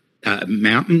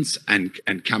 mountains,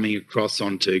 and coming across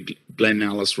onto Glen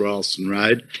Alice Rylstone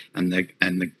Road and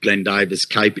the Glen Davis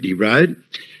Capity Road.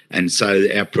 And so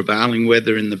our prevailing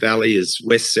weather in the valley is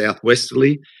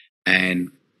west-southwesterly, and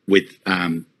with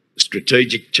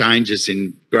strategic changes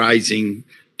in grazing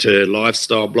to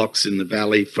lifestyle blocks in the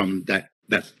valley from that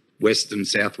western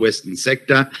southwestern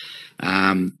sector,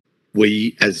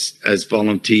 we as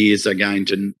volunteers are going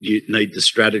to need the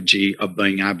strategy of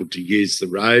being able to use the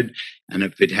road, and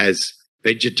if it has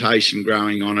vegetation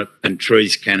growing on it and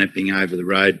trees canopying over the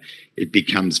road, it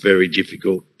becomes very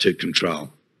difficult to control.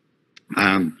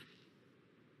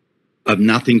 I've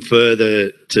nothing further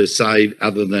to say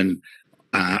other than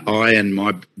I and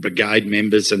my brigade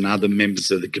members and other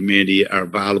members of the community are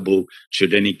available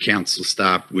should any council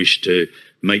staff wish to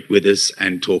meet with us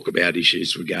and talk about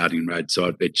issues regarding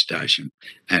roadside vegetation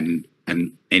and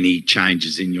any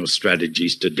changes in your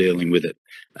strategies to dealing with it.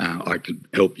 I could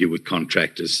help you with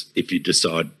contractors if you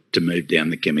decide to move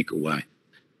down the chemical way.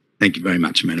 Thank you very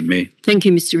much, Madam Mayor. Thank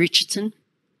you, Mr Richardson.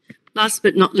 Last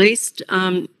but not least,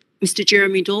 Mr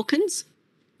Jeremy Dawkins.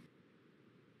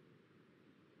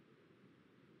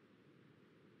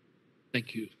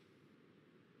 Thank you.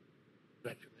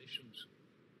 Congratulations,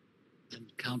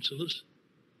 and councillors,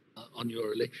 on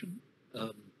your election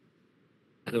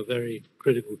at a very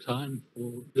critical time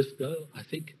for Lithgow. I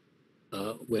think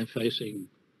we're facing,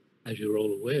 as you're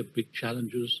all aware, big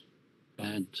challenges,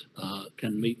 and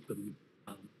can meet them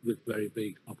with very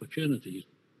big opportunities.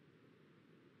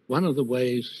 One of the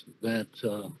ways that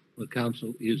the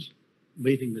council is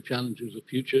meeting the challenges of the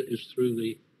future is through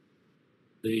the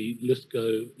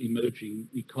Lithgow Emerging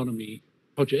Economy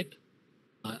project.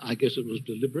 I guess it was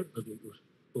deliberate that it was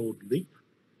called LEAP.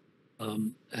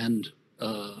 And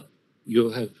you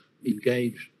have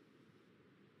engaged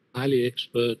highly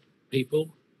expert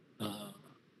people,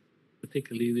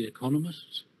 particularly the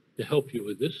economists, to help you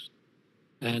with this.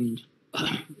 And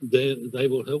they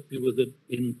will help you with it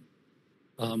in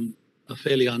a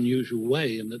fairly unusual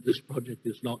way, in that this project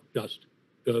is not just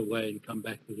go away and come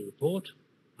back with a report,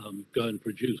 go and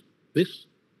produce this.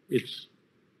 It's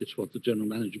what the general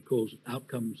manager calls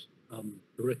outcomes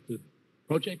directed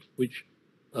project, which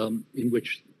in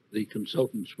which the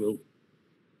consultants will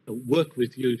work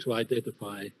with you to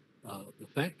identify the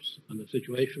facts and the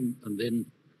situation, and then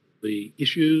the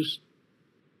issues,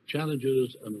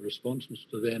 challenges, and the responses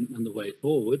to them, and the way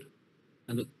forward.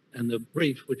 And the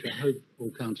brief, which I hope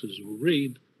all councillors will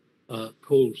read,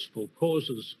 calls for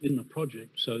pauses in the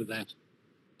project so that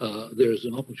there is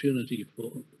an opportunity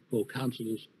for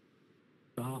councillors,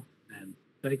 staff, and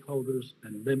stakeholders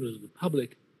and members of the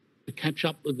public to catch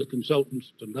up with the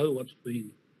consultants, to know what's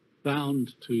been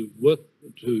found, to work,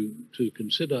 to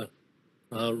consider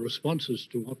responses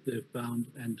to what they've found,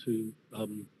 and to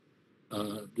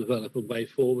develop a way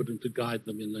forward and to guide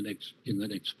them in the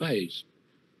next phase.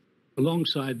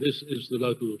 Alongside this is the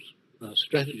local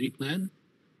strategy plan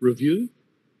review,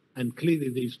 and clearly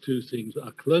these two things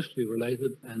are closely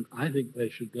related, and I think they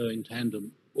should go in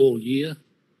tandem all year,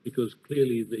 because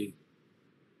clearly the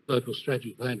local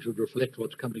strategy plan should reflect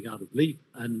what's coming out of LEAP,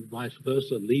 and vice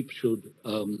versa. LEAP should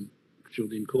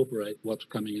incorporate what's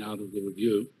coming out of the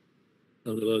review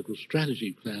of the local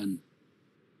strategy plan.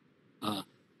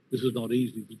 This is not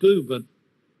easy to do, but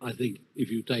I think if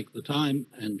you take the time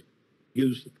and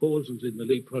use the pauses in the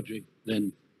LEAP project,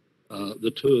 then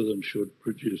the two of them should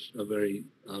produce a very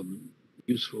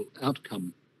useful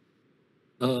outcome.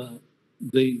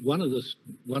 One of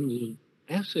the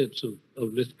assets of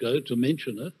Lithgow, to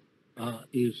mention it,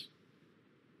 is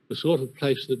the sort of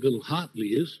place that Little Hartley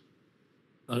is,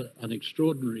 an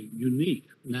extraordinary, unique,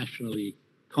 nationally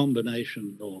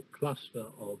combination or cluster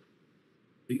of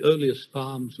the earliest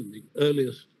farms and the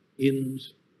earliest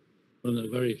inns, from the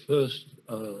very first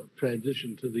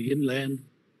transition to the inland.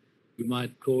 You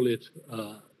might call it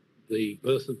the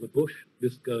birth of the bush.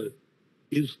 Lithgow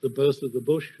is the birth of the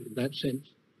bush in that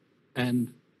sense.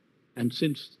 And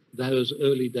since those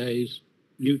early days,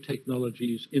 new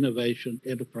technologies, innovation,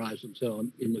 enterprise, and so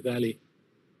on in the valley,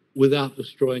 without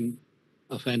destroying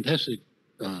a fantastic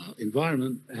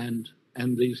environment and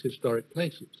these historic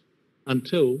places,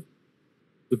 until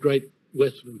the Great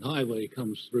Western Highway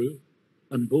comes through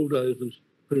and bulldozes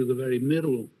through the very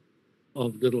middle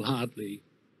of Little Hartley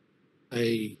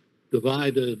a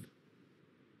divided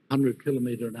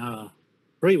 100-kilometre-an-hour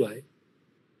freeway.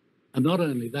 And not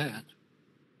only that,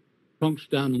 plonks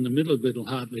down in the middle of Little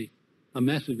Hartley a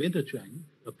massive interchange,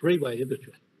 a freeway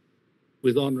interchange,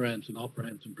 with on-ramps and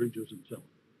off-ramps and bridges and so on.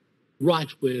 Right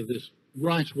where the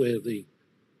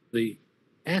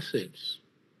assets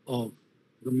of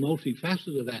the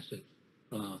multifaceted assets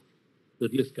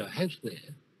that Lithgow has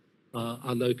there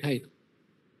are located,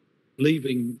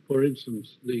 leaving, for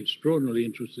instance, the extraordinarily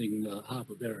interesting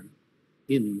Harper Baron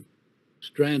Inn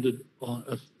stranded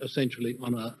essentially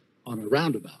on a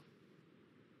roundabout.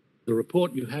 The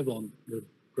report you have on the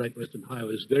Great Western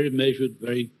Highway is very measured,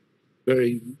 very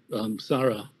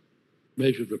thorough,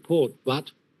 measured report,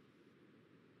 but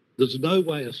there's no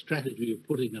way a strategy of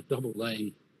putting a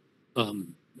double-lane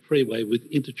freeway with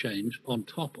interchange on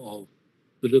top of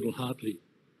the Little Hartley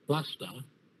cluster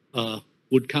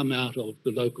would come out of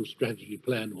the local strategy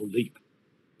plan or LEAP.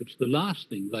 It's the last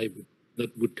thing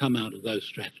that would come out of those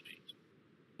strategies.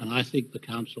 And I think the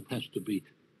council has to be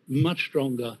much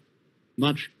stronger,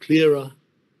 much clearer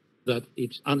that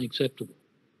it's unacceptable.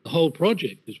 The whole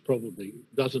project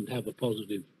doesn't have a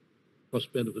positive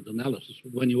cost-benefit analysis.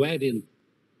 But when you add in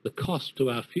the cost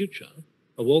to our future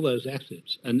of all those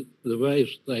assets and the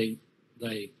ways they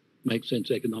make sense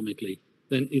economically,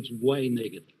 then it's way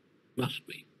negative, must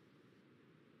be.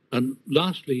 And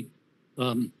lastly,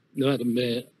 Madam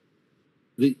Mayor,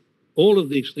 all of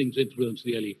these things influence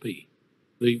the LEP.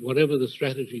 Whatever the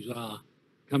strategies are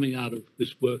coming out of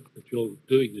this work that you're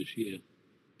doing this year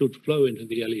should flow into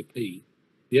the LEP.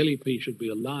 The LEP should be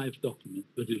a live document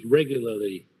that is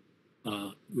regularly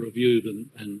reviewed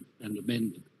and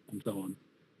amended and so on.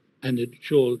 And it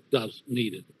sure does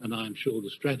need it. And I'm sure the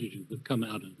strategies that come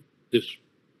out of this,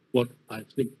 what I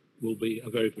think will be a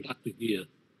very productive year,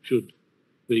 should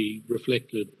be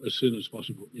reflected as soon as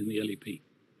possible in the LEP.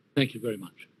 Thank you very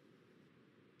much.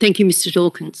 Thank you, Mr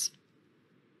Dawkins.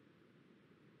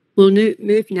 We'll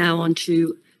move now on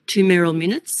to 2 mayoral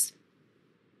minutes.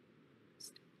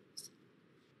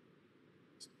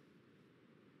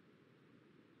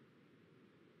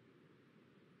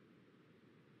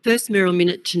 First mayoral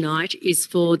minute tonight is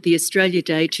for the Australia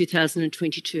Day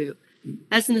 2022.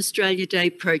 As an Australia Day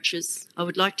approaches, I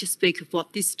would like to speak of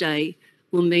what this day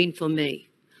will mean for me.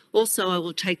 Also, I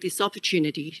will take this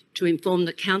opportunity to inform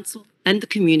the Council and the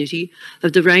community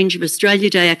of the range of Australia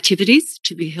Day activities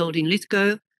to be held in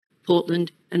Lithgow,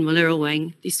 Portland and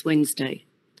Wallerawang this Wednesday.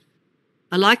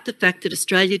 I like the fact that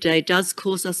Australia Day does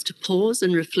cause us to pause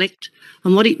and reflect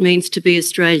on what it means to be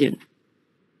Australian.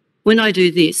 When I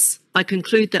do this, I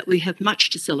conclude that we have much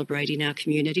to celebrate in our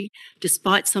community,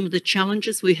 despite some of the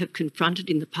challenges we have confronted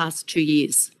in the past 2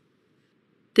 years.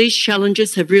 These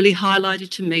challenges have really highlighted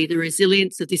to me the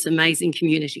resilience of this amazing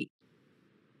community.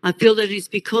 I feel that it is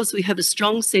because we have a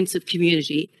strong sense of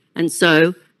community, and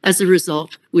so, as a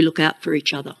result, we look out for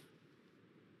each other.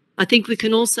 I think we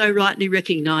can also rightly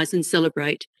recognise and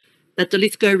celebrate that the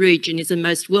Lithgow region is a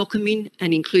most welcoming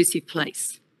and inclusive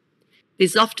place. It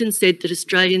is often said that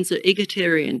Australians are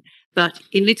egalitarian, but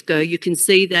in Lithgow you can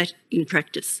see that in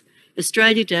practice.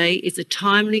 Australia Day is a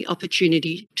timely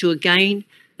opportunity to again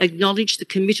acknowledge the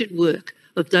committed work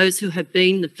of those who have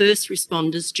been the first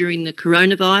responders during the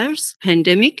coronavirus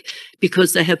pandemic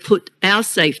because they have put our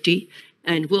safety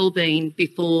and well-being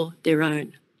before their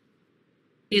own.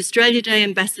 The Australia Day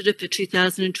Ambassador for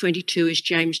 2022 is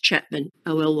James Chapman,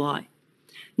 OLY.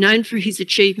 Known for his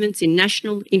achievements in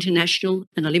national, international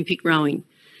and Olympic rowing,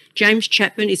 James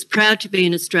Chapman is proud to be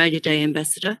an Australia Day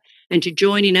Ambassador and to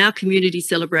join in our community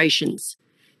celebrations.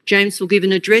 James will give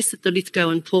an address at the Lithgow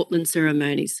and Portland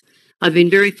ceremonies. I've been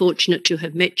very fortunate to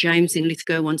have met James in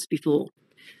Lithgow once before.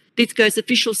 Lithgow's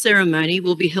official ceremony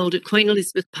will be held at Queen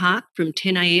Elizabeth Park from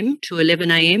 10 a.m. to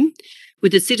 11 a.m.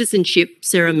 with the citizenship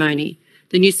ceremony,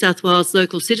 the New South Wales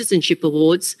Local Citizenship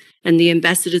Awards and the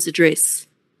Ambassador's Address.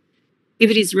 If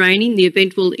it is raining, the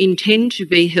event will intend to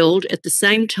be held at the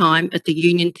same time at the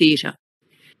Union Theatre.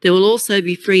 There will also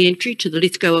be free entry to the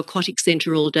Lithgow Aquatic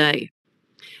Centre all day.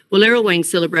 Wallerawang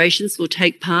celebrations will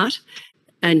take part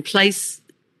and place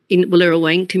in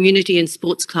Wallerawang Community and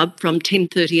Sports Club from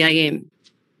 10:30 a.m.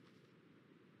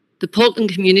 The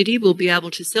Portland community will be able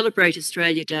to celebrate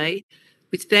Australia Day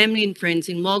with family and friends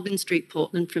in Walgan Street,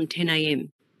 Portland from 10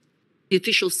 a.m. The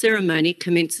official ceremony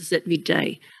commences at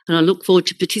midday, and I look forward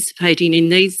to participating in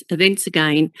these events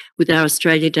again with our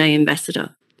Australia Day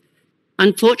Ambassador.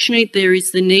 Unfortunately, there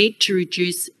is the need to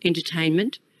reduce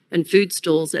entertainment and food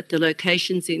stalls at the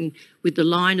locations with the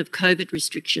line of COVID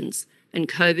restrictions and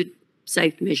COVID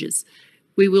safe measures.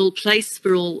 We will place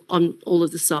for all on all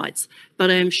of the sites,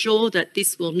 but I am sure that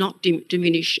this will not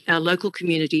diminish our local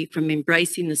community from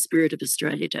embracing the spirit of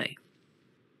Australia Day.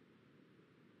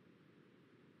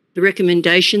 The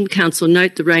recommendation, Council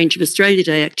note the range of Australia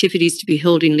Day activities to be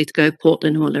held in Lithgow,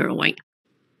 Portland and Wallerawang.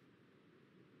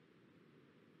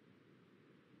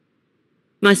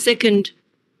 My second...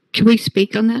 Can we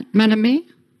speak on that, Madam Mayor?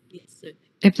 Yes, certainly.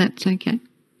 If that's okay.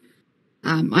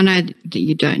 I know that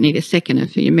you don't need a seconder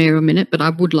for your mayoral minute, but I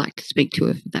would like to speak to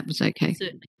it if that was okay.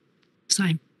 Certainly.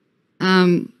 Same.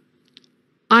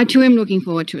 I too am looking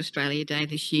forward to Australia Day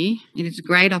this year. It is a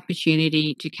great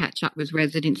opportunity to catch up with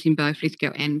residents in both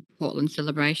Lithgow and Portland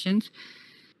celebrations.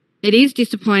 It is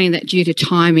disappointing that due to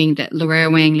timing that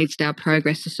Wallerawang Lidsdale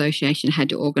Progress Association had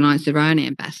to organise their own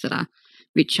ambassador,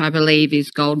 which I believe is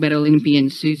gold medal Olympian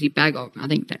Susie Bagog. I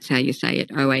think that's how you say it,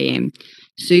 OAM.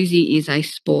 Susie is a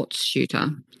sports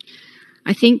shooter.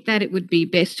 I think that it would be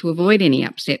best to avoid any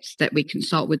upsets that we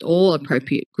consult with all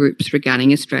appropriate groups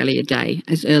regarding Australia Day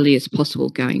as early as possible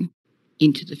going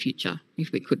into the future,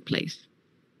 if we could please.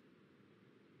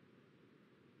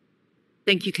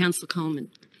 Thank you, Councillor Coleman.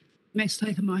 Mayor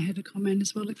Statham, I had a comment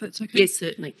as well, if that's okay. Yes,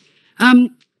 certainly.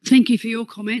 Thank you for your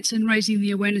comments and raising the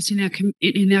awareness in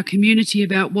our community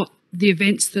about what the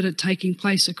events that are taking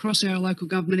place across our local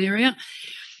government area.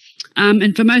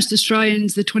 And for most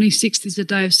Australians, the 26th is a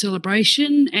day of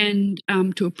celebration and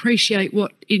to appreciate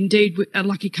what indeed a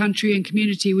lucky country and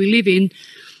community we live in.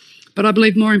 But I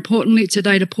believe more importantly, it's a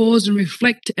day to pause and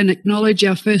reflect and acknowledge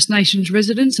our First Nations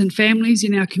residents and families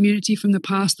in our community from the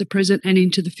past, the present and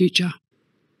into the future.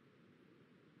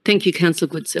 Thank you,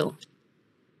 Councillor Goodsell.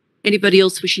 Anybody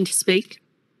else wishing to speak?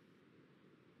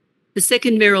 The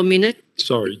second mayoral minute.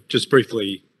 Sorry, just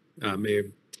briefly, Mayor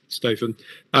Statham,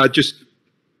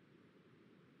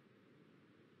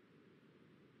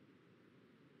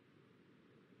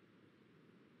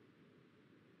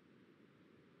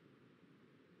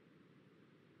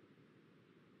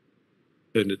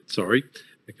 Sorry.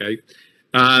 Okay.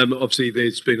 Obviously,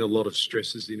 there's been a lot of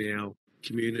stresses in our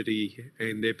community,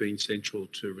 and they've been central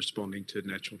to responding to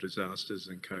natural disasters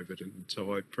and COVID. And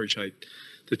so I appreciate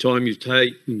the time you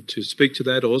take to speak to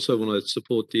that. I also want to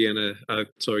support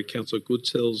Councillor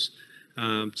Goodsell's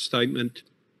statement.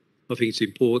 I think it's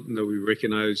important that we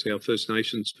recognise our First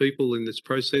Nations people in this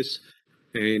process,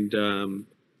 and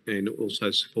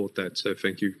also support that. So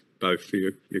thank you both for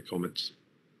your comments.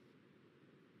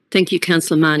 Thank you,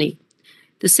 Councillor Marnie.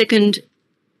 The second.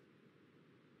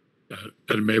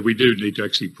 Madam Mayor, we do need to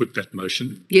actually put that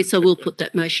motion. Yes, I will put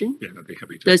that motion. Yeah, I'd be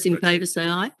happy to. Those in favour say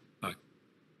aye. Aye.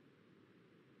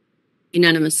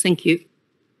 Unanimous, thank you.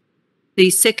 The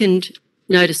second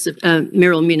notice of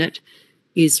Merrill Minute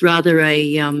is rather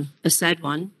a sad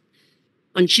one.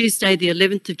 On Tuesday, the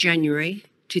 11th of January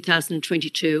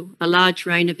 2022, a large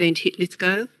rain event hit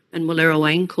Lithgow and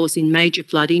Wallerawang, causing major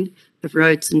flooding of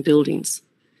roads and buildings.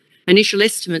 Initial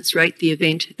estimates rate the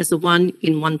event as a 1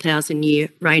 in 1,000 year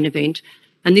rain event,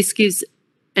 and this gives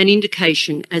an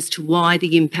indication as to why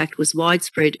the impact was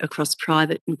widespread across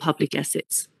private and public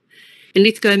assets. In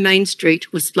Lithgow, Main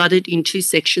Street was flooded in two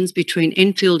sections between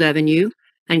Enfield Avenue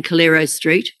and Calero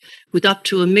Street, with up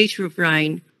to a metre of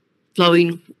rain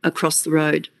flowing across the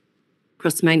road,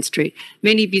 across Main Street.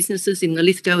 Many businesses in the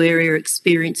Lithgow area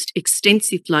experienced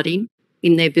extensive flooding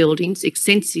in their buildings,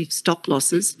 extensive stock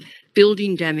losses,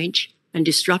 building damage and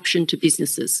disruption to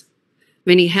businesses.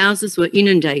 Many houses were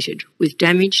inundated with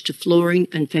damage to flooring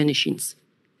and furnishings.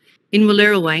 In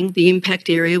Wallerawang, the impact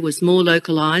area was more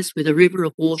localised, with a river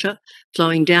of water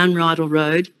flowing down Rydal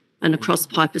Road and across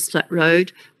Pipers Flat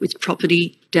Road, with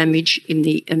property damage in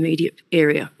the immediate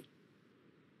area.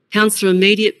 Council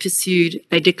immediate pursued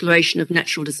a declaration of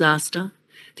natural disaster.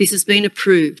 This has been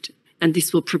approved, and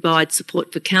this will provide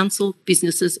support for council,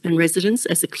 businesses and residents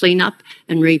as a clean-up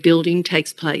and rebuilding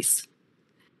takes place.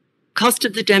 Cost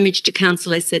of the damage to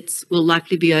council assets will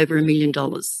likely be over $1 million.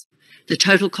 The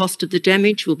total cost of the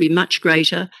damage will be much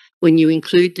greater when you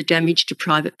include the damage to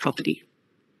private property.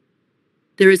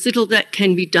 There is little that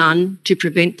can be done to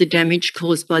prevent the damage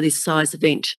caused by this size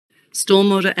event.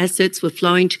 Stormwater assets were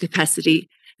flowing to capacity,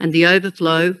 and the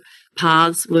overflow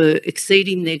paths were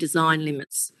exceeding their design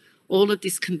limits. All of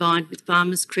this, combined with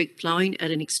Farmers Creek flowing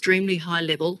at an extremely high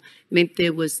level, meant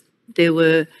there was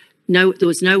nowhere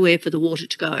for the water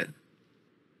to go.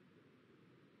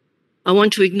 I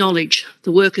want to acknowledge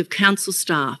the work of council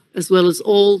staff, as well as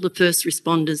all the first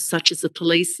responders, such as the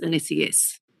police and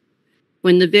SES.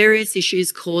 When the various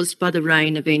issues caused by the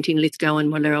rain event in Lithgow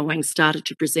and Wallerawang started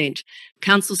to present,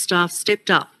 council staff stepped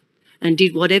up and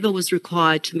did whatever was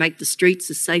required to make the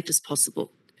streets as safe as possible.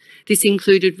 This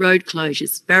included road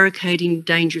closures, barricading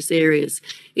dangerous areas,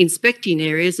 inspecting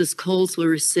areas as calls were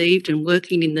received, and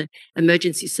working in the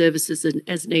emergency services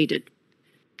as needed.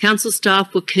 Council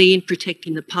staff were key in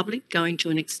protecting the public, going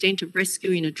to an extent of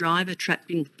rescuing a driver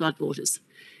trapped in floodwaters.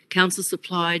 Council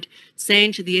supplied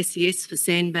sand to the SES for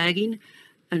sandbagging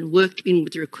and worked in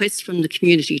with requests from the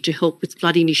community to help with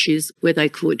flooding issues where they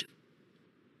could.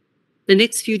 The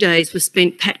next few days were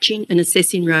spent patching and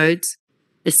assessing roads,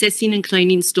 assessing and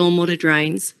cleaning stormwater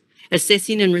drains,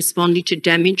 assessing and responding to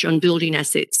damage on building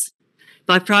assets.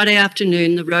 By Friday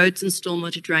afternoon, the roads and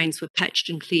stormwater drains were patched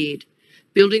and cleared.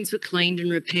 Buildings were cleaned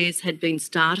and repairs had been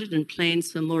started, and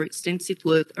plans for more extensive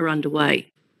work are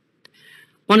underway.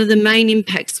 One of the main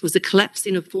impacts was a collapse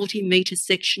in a 40-metre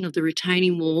section of the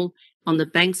retaining wall on the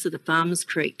banks of the Farmers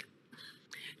Creek.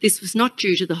 This was not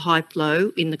due to the high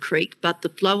flow in the creek, but the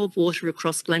flow of water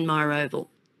across Glenmire Oval.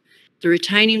 The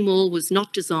retaining wall was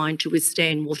not designed to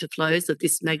withstand water flows of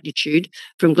this magnitude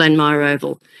from Glenmire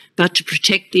Oval, but to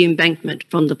protect the embankment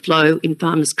from the flow in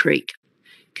Farmers Creek.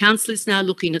 Council is now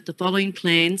looking at the following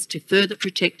plans to further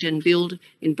protect and build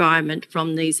environment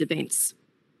from these events.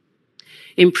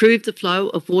 Improve the flow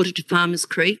of water to Farmers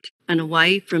Creek and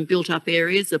away from built-up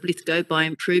areas of Lithgow by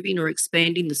improving or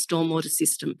expanding the stormwater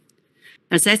system.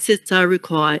 As assets are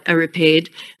repaired,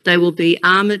 they will be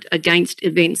armoured against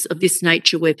events of this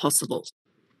nature where possible.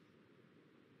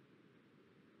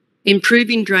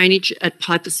 Improving drainage at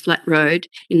Pipers Flat Road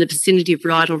in the vicinity of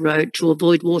Rydal Road to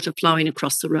avoid water flowing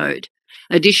across the road.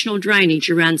 Additional drainage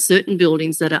around certain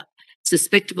buildings that are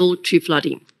susceptible to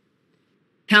flooding.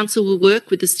 Council will work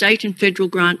with the state and federal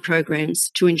grant programs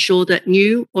to ensure that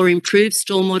new or improved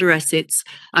stormwater assets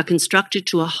are constructed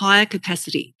to a higher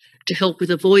capacity to help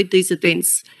with avoid these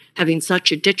events having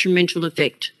such a detrimental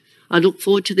effect. I look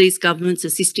forward to these governments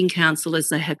assisting council as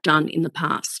they have done in the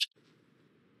past.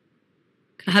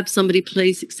 Can I have somebody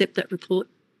please accept that report?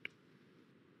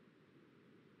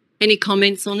 Any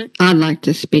comments on it? I'd like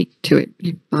to speak to it,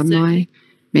 if I may,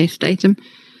 Mayor Statham.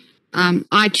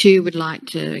 I too would like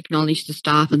to acknowledge the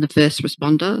staff and the first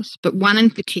responders, but one in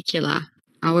particular,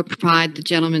 I will provide the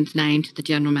gentleman's name to the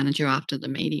General Manager after the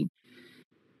meeting.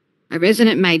 A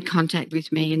resident made contact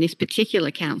with me, and this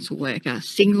particular council worker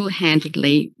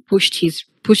single-handedly pushed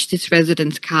this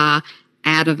resident's car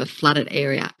out of a flooded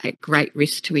area at great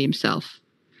risk to himself.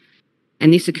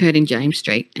 And this occurred in James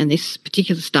Street, and this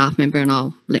particular staff member, and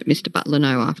I'll let Mr. Butler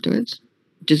know afterwards,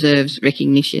 deserves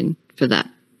recognition for that.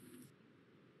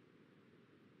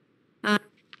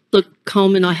 Look,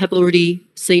 Coleman, I have already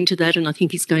seen to that, and I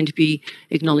think he's going to be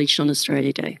acknowledged on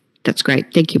Australia Day. That's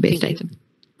great. Thank you, Mayor Statham.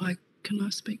 Can I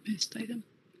speak, Mayor Statham?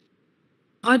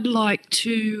 I'd like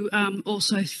to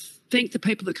also thank the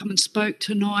people that come and spoke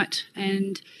tonight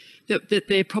and that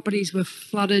their properties were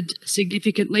flooded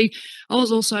significantly. I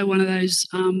was also one of those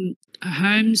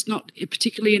homes, not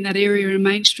particularly in that area in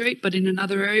Main Street, but in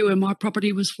another area where my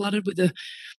property was flooded with a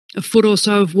foot or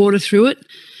so of water through it.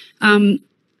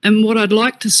 And what I'd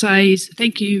like to say is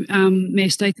thank you,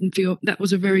 Mayor Statham, that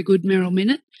was a very good mayoral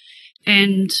minute.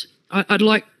 And I'd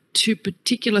like to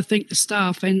particularly thank the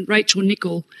staff and Rachel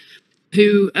Nicol,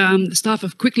 who the staff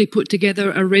have quickly put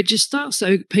together a register.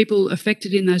 So people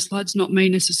affected in those floods, not me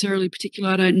necessarily particular,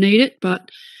 I don't need it, but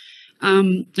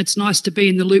it's nice to be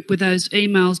in the loop with those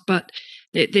emails. But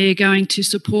they're going to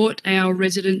support our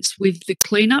residents with the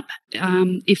cleanup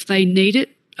if they need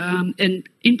it. And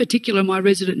in particular, my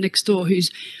resident next door, who's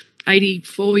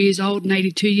 84 years old and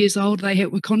 82 years old, they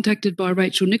were contacted by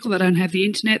Rachel Nicol. They don't have the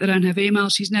internet, they don't have email.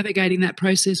 She's navigating that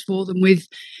process for them with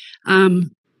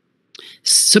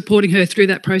supporting her through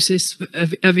that process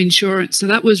of insurance. So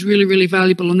that was really, really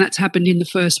valuable, and that's happened in the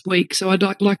first week. So I'd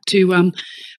like to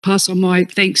pass on my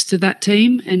thanks to that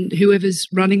team and whoever's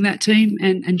running that team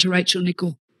and to Rachel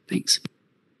Nicol. Thanks.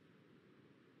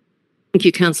 Thank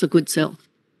you, Councillor Goodsell.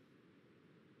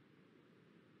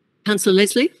 Councillor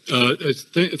Leslie?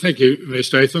 Thank you, Mayor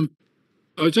Statham.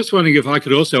 I was just wondering if I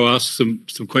could also ask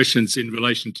some questions in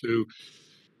relation to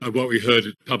what we heard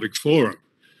at Public Forum.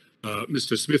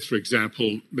 Mr. Smith, for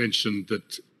example, mentioned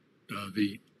that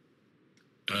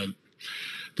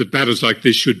that matters like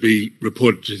this should be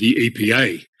reported to the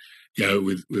EPA. You know,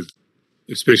 with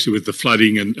especially with the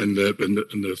flooding and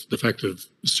the fact of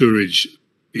sewerage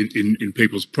in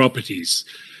people's properties.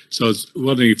 So I was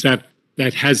wondering if that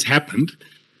has happened.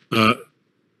 And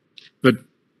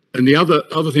the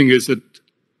other thing is that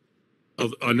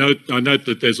I note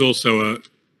that there's also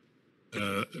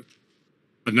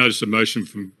I noticed a motion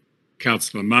from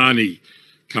Councillor Marnie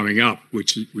coming up,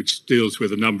 which deals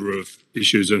with a number of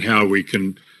issues and how we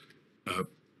can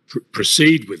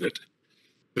proceed with it.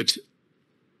 But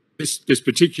this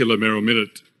particular mayoral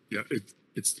minute, yeah,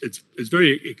 it's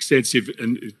very extensive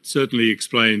and it certainly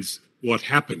explains what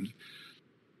happened.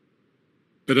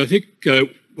 But I think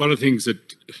one of the things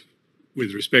that,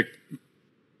 with respect,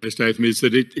 Mr. Statham, is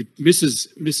that it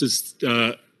misses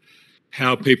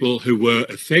how people who were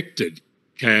affected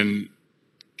can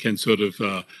sort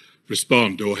of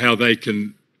respond, or how they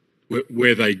can,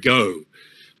 where they go.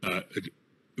 It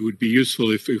would be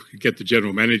useful if we could get the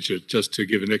General Manager just to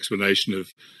give an explanation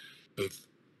of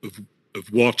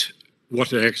what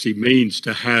it actually means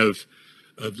to have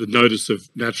the Notice of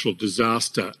Natural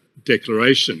Disaster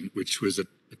Declaration, which was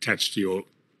attached to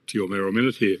your mayoral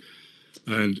minute here,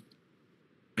 and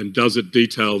does it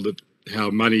detail that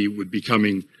how money would be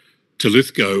coming to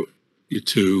Lithgow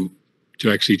to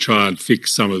actually try and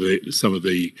fix some of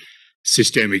the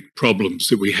systemic problems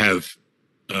that we have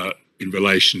in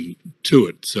relation to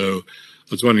it. So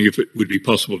I was wondering if it would be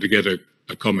possible to get a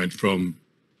comment from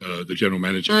the General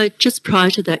Manager. Just prior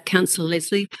to that, Councillor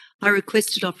Leslie, I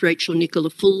requested of Rachel Nicol a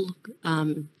full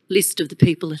list of the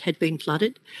people that had been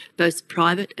flooded, both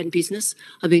private and business.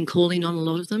 I've been calling on a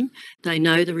lot of them. They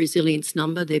know the resilience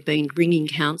number. They've been ringing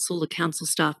council. The council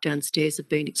staff downstairs have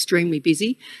been extremely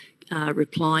busy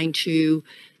replying to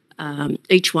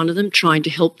each one of them, trying to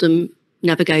help them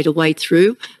navigate a way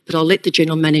through. But I'll let the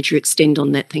General Manager extend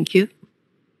on that. Thank you.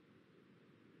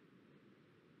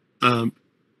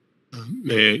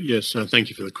 Mayor, yes, thank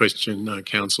you for the question,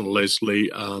 Councillor Leslie.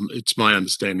 It's my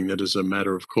understanding that as a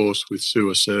matter of course with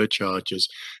sewer surcharges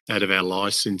out of our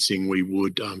licensing, we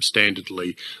would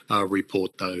standardly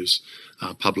report those,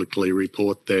 publicly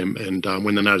report them, and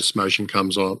when the notice motion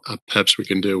comes on, perhaps we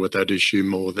can deal with that issue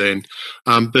more then.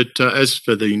 But as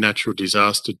for the natural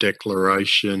disaster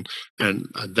declaration and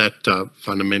that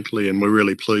fundamentally, and we're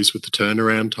really pleased with the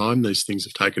turnaround time. These things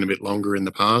have taken a bit longer in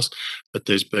the past, but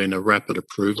there's been a rapid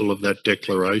approval of that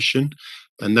declaration,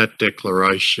 and that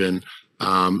declaration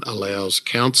allows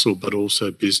council, but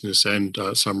also business and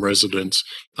some residents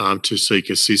to seek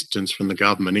assistance from the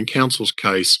government. In council's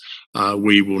case,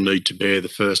 we will need to bear the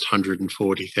first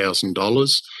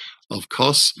 $140,000 of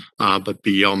costs, but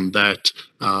beyond that,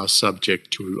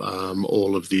 subject to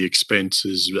all of the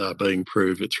expenses being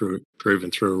proven through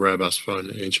a robust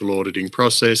financial auditing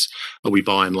process, we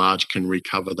by and large can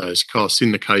recover those costs.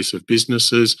 In the case of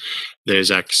businesses,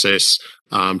 there's access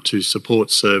to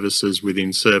support services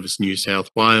within Service New South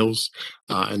Wales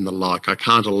and the like. I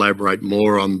can't elaborate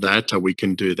more on that. We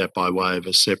can do that by way of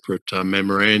a separate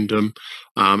memorandum.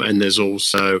 And there's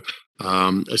also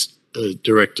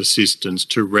direct assistance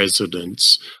to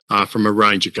residents from a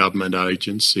range of government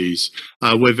agencies.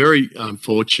 We're very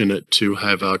fortunate to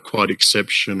have a quite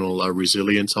exceptional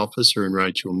resilience officer in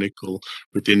Rachel Nicol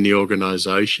within the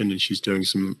organisation, and she's doing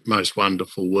some most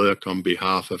wonderful work on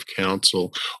behalf of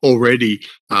council. Already,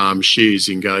 she is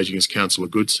engaging, as Councillor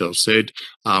Goodself said,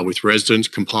 with residents,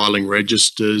 compiling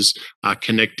registers,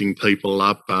 connecting people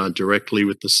up directly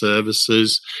with the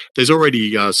services. There's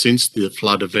already, since the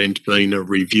flood event, been a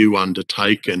review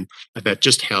undertaken about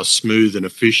just how smooth and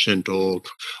efficient or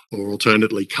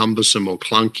alternately cumbersome or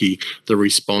clunky the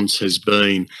response has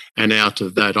been. And out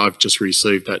of that, I've just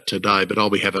received that today, but I'll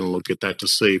be having a look at that to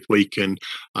see if we can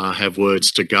have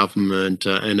words to government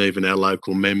and even our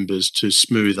local members to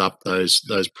smooth up those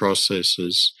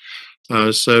processes.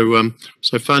 So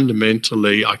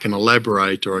fundamentally, I can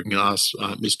elaborate, or I can ask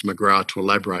Mr. McGrath to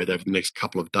elaborate over the next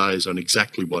couple of days on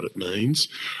exactly what it means.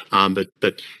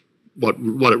 But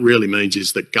what it really means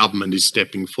is that government is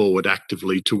stepping forward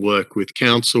actively to work with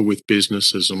council, with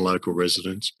businesses and local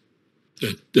residents.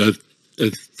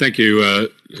 Thank you,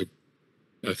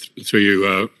 through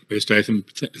you, Mr. Statham.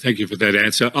 Thank you for that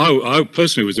answer. I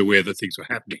personally was aware that things were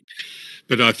happening,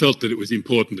 but I felt that it was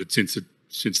important that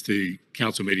since the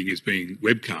council meeting is being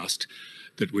webcast,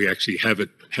 that we actually have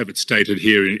it stated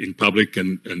here in public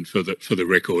and for the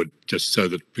record, just so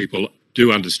that people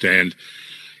do understand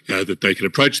that they can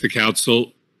approach the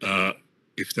council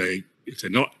if they're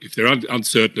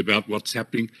uncertain about what's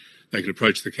happening. They can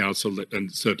approach the council,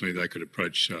 and certainly they could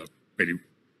approach and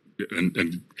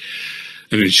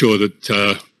ensure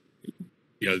that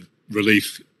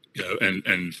relief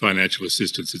and financial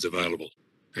assistance is available.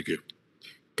 Thank you.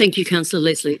 Thank you, Councillor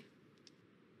Leslie.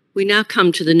 We now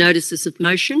come to the notices of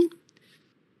motion.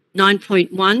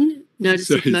 9.1, notice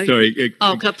of motion. Sorry.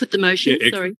 Oh, can I put the motion? Yeah,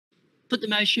 Sorry. Put the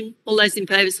motion. All those in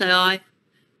favour say aye.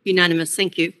 Unanimous.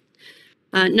 Thank you.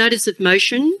 Notice of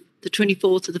motion, the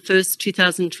 24th of the 1st,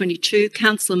 2022.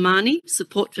 Councillor Marnie,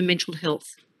 support for mental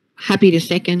health. Happy to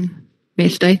second, Mayor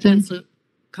Statham. Councillor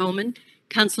Coleman.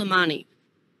 Councillor Marnie.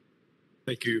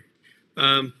 Thank you.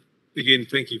 Again,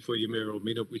 thank you for your mayoral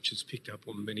minute, which has picked up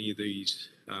on many of these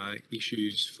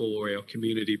issues for our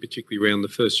community, particularly around the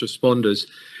first responders.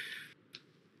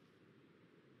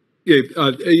 Yeah,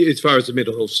 as far as the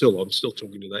mental health I'm still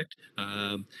talking to that.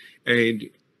 And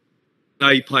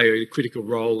they play a critical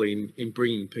role in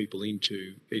bringing people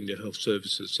into health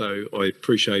services. So I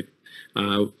appreciate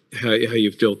how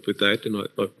you've dealt with that,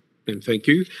 and thank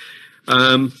you.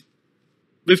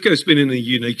 Lithgow's been in a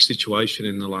unique situation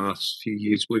in the last few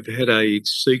years. We've had a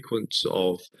sequence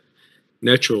of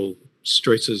natural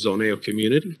stresses on our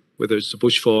community, whether it's the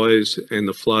bushfires and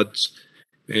the floods,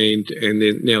 and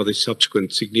then now the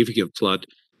subsequent significant flood.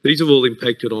 These have all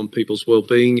impacted on people's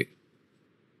well-being.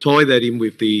 Tie that in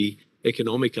with the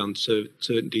economic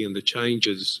uncertainty and the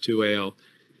changes to our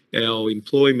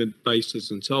employment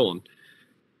bases and so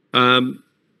on.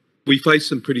 We face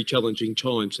some pretty challenging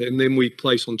times, and then we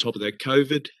place on top of that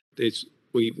COVID.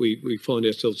 We find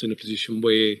ourselves in a position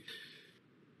where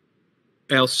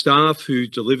our staff who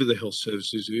deliver the health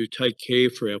services, who take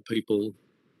care for our people,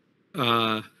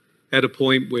 are at a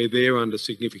point where they're under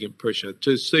significant pressure.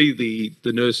 To see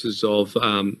the nurses of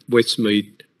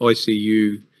Westmead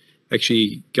ICU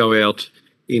actually go out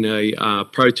in a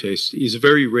protest is a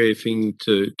very rare thing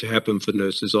to happen for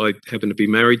nurses. I happen to be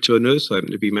married to a nurse. I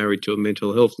happen to be married to a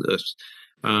mental health nurse.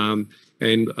 And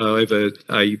I have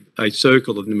a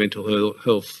circle of the mental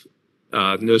health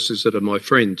nurses that are my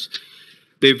friends.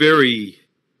 They're very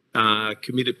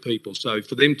committed people. So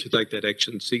for them to take that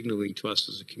action, signalling to us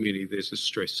as a community, there's a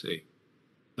stress there.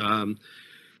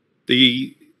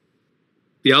 The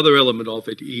other element of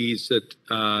it is that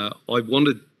I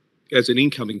wanted, as an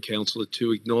incoming councillor,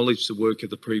 to acknowledge the work of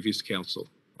the previous council.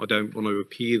 I don't want to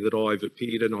appear that I've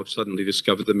appeared and I've suddenly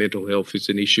discovered that mental health is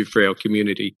an issue for our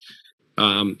community.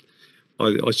 I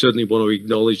certainly want to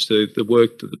acknowledge the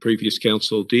work that the previous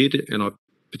council did, and I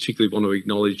particularly want to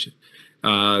acknowledge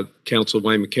Councillor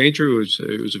Wayne McAndrew,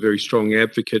 who was a very strong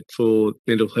advocate for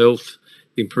mental health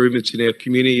improvements in our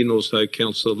community, and also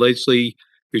Councillor Leslie,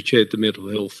 who chaired the mental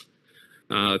health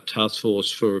task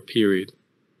force for a period.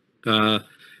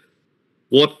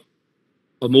 What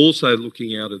I'm also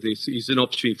looking out of this is an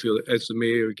opportunity for, as the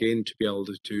Mayor again, to be able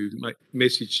to make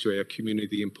message to our community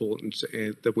the importance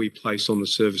that we place on the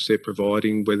service they're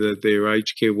providing, whether they're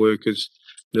aged care workers,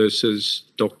 nurses,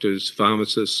 doctors,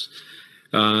 pharmacists,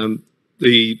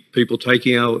 the people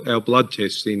taking our blood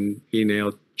tests in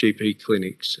our GP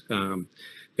clinics,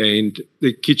 and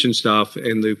the kitchen staff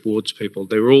and the wards people.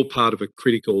 They're all part of a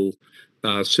critical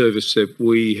service that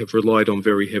we have relied on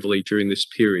very heavily during this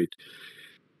period.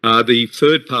 The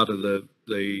third part of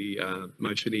the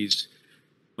motion is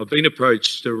I've been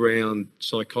approached around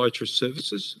psychiatrist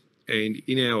services, and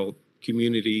in our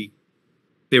community,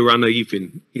 they're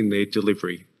uneven in their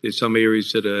delivery. There's some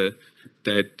areas that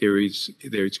there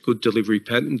is good delivery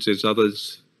patterns. There's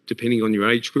others, depending on your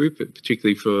age group,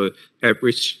 particularly for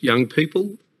at-risk young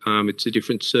people. It's a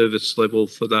different service level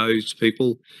for those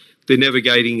people. They're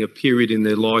navigating a period in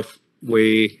their life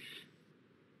where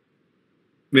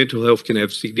mental health can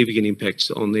have significant impacts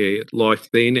on their life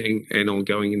then and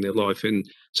ongoing in their life. And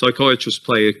psychiatrists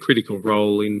play a critical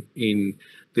role in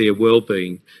their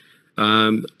wellbeing.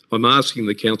 I'm asking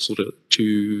the council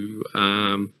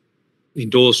to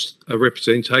endorse a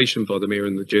representation by the Mayor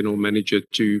and the General Manager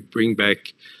to bring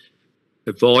back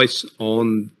advice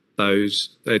on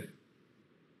that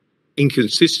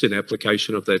inconsistent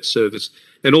application of that service.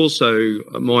 And also,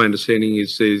 my understanding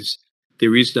is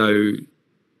there is no,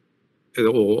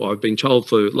 or I've been told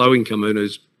for low-income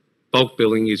earners, bulk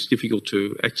billing is difficult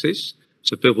to access.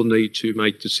 So people need to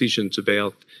make decisions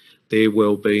about their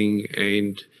wellbeing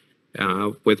and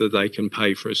whether they can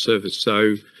pay for a service.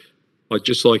 So I'd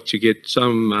just like to get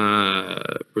some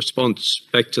response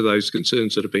back to those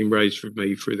concerns that have been raised for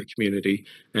me through the community,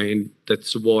 and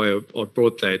that's why I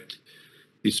brought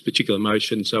this particular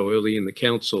motion so early in the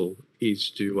council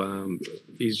is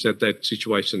that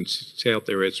situation sits out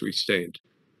there as we stand.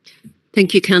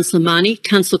 Thank you, Councillor Marnie.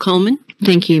 Councillor Coleman.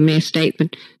 Thank you, Mayor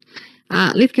Statement.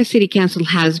 Lithgow City Council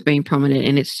has been prominent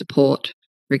in its support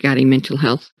regarding mental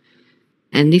health,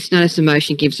 and this notice of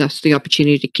motion gives us the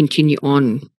opportunity to continue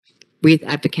on with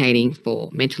advocating for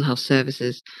mental health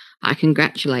services. I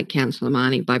congratulate Councillor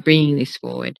Marnie by bringing this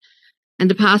forward. And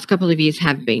the past couple of years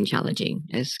have been challenging,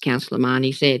 as Councillor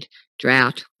Marnie said: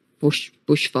 drought,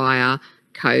 bushfire,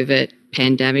 COVID,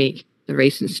 pandemic, the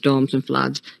recent storms and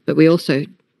floods. But we also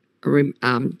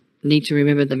need to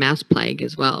remember the mouse plague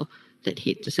as well that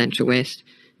hit the Central West.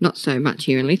 Not so much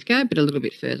here in Lithgow, but a little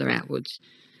bit further outwards.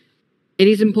 It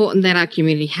is important that our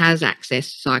community has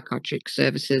access to psychiatric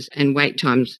services, and wait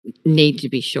times need to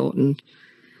be shortened.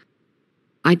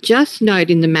 I just note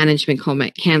in the management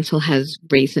comment, Council has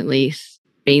recently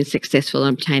been successful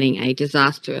in obtaining a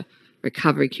disaster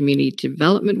recovery community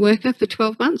development worker for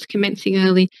 12 months, commencing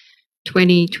early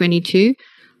 2022.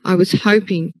 I was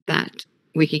hoping that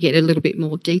we could get a little bit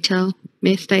more detail,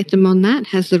 Mayor Statham, on that.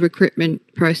 Has the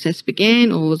recruitment process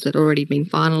began, or has it already been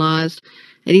finalised?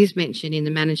 It is mentioned in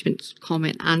the management's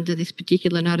comment under this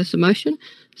particular notice of motion.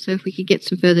 So if we could get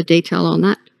some further detail on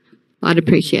that, I'd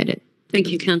appreciate it. Thank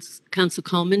you, Councillor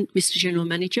Coleman. Mr General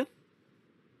Manager.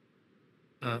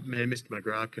 Mayor, Mr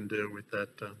McGrath can deal with that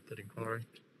inquiry.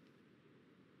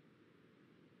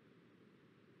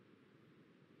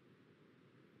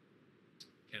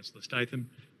 Councillor Statham.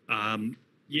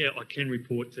 Yeah, I can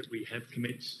report that we have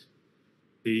commenced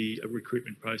the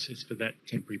recruitment process for that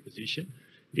temporary position.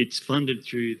 It's funded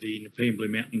through the Nepean Blue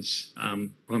Mountains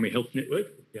Primary Health Network,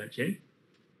 PHN.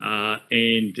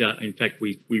 And in fact,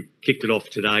 we kicked it off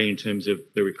today in terms of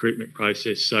the recruitment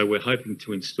process. So we're hoping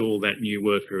to install that new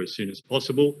worker as soon as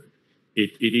possible.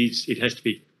 It has to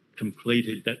be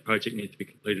completed. That project needs to be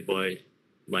completed by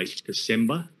late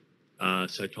December.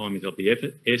 So time is of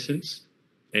the essence.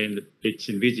 And it's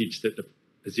envisaged that the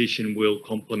position will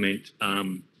complement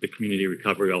the community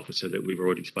recovery officer that we've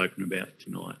already spoken about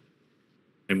tonight,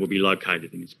 and will be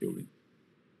located in this building.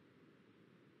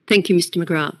 Thank you, Mr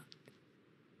McGrath.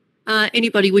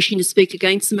 Anybody wishing to speak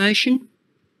against the motion?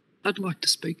 I'd like to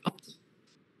speak.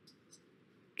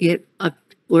 Yeah,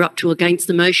 we're up to against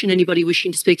the motion. Anybody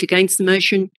wishing to speak against the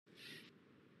motion?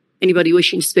 Anybody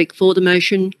wishing to speak for the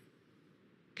motion?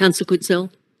 Councillor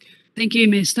Goodsell. Thank you,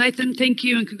 Mayor Statham. Thank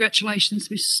you and congratulations,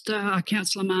 Mr.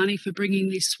 Councillor Marnie, for bringing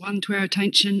this one to our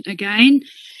attention again.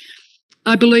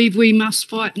 I believe we must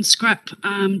fight and scrap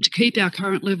to keep our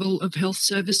current level of health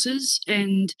services,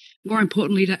 and more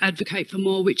importantly to advocate for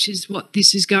more, which is what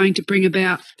this is going to bring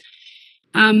about.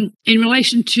 In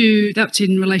relation to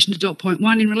dot point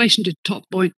 1. In relation to top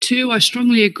point 2, I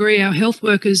strongly agree our health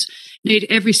workers need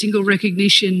every single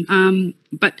recognition,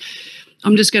 but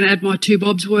I'm just going to add my 2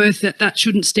 bobs worth that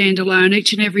shouldn't stand alone.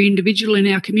 Each and every individual in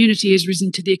our community has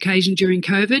risen to the occasion during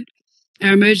COVID.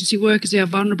 Our emergency workers, our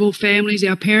vulnerable families,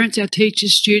 our parents, our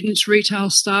teachers, students, retail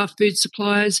staff, food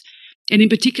suppliers, and in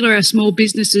particular our small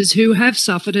businesses who have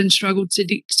suffered and struggled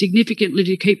significantly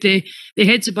to keep their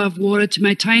heads above water, to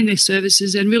maintain their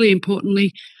services, and really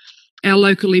importantly, our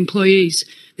local employees.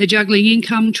 They're juggling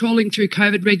income, trawling through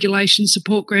COVID regulations,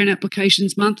 support grant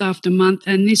applications month after month,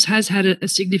 and this has had a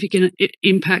significant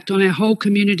impact on our whole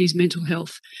community's mental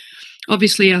health.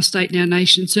 Obviously, our state and our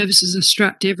nation services are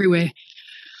strapped everywhere.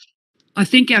 I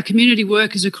think our community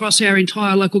workers across our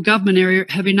entire local government area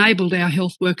have enabled our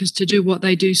health workers to do what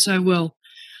they do so well.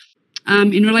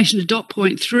 In relation to dot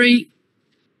point 3,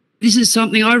 this is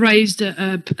something I raised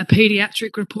a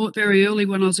paediatric report very early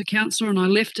when I was a councillor, and I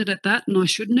left it at that, and I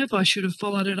shouldn't have. I should have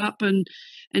followed it up and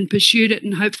pursued it,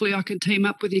 and hopefully I can team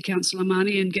up with you, Councillor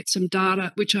Marnie, and get some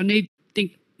data, which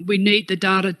think we need the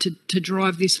data to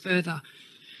drive this further.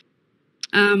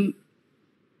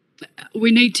 We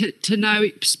need to know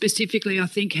specifically, I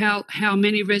think, how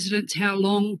many residents, how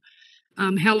long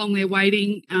they're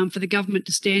waiting for the government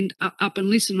to stand up and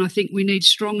listen. I think we need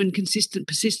strong and consistent,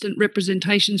 persistent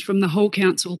representations from the whole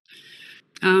council,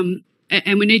 and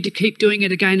we need to keep doing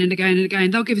it again and again and again.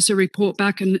 They'll give us a report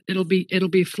back, and it'll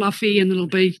be fluffy and it'll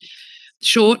be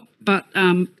short, but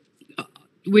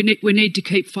we need to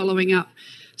keep following up.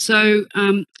 So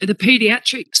the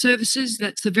paediatric services,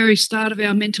 that's the very start of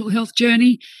our mental health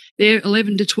journey. They're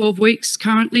 11 to 12 weeks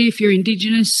currently. If you're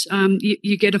Indigenous,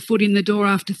 you get a foot in the door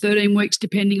after 13 weeks,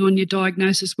 depending on your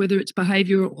diagnosis, whether it's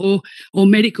behavioural or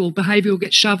medical. Behavioural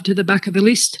gets shoved to the back of the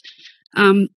list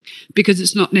because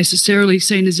it's not necessarily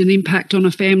seen as an impact on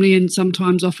a family, and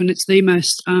sometimes often it's the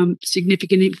most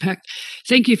significant impact.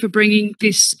 Thank you for bringing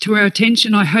this to our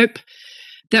attention. I hope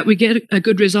that we get a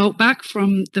good result back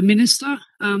from the Minister,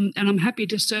 and I'm happy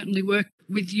to certainly work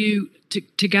with you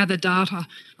to gather data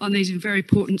on these very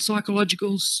important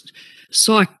psychological,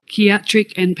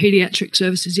 psychiatric and paediatric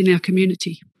services in our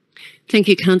community. Thank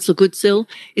you, Councillor Goodsell.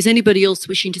 Is anybody else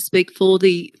wishing to speak for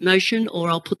the motion, or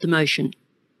I'll put the motion?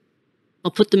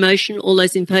 I'll put the motion. All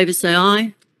those in favour say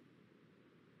aye.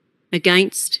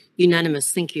 Against?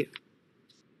 Unanimous. Thank you.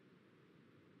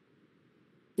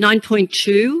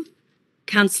 9.2,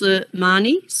 Councillor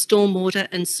Marnie, Stormwater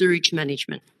and Sewerage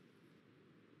Management.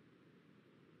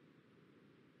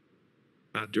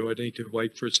 Do I need to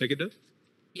wait for a seconder?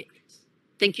 Yes.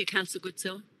 Thank you, Councillor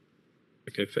Goodsell.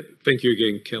 Okay, thank you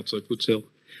again, Councillor Goodsell.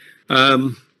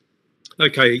 I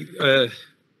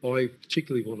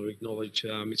particularly want to acknowledge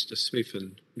Mr. Smith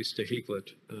and Mr.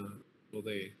 Higlet for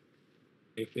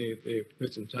their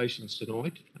presentations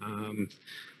tonight.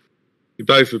 You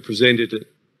both have presented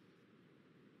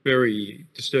very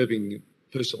disturbing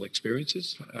personal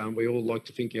experiences. We all like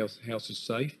to think our house is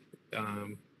safe,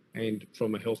 and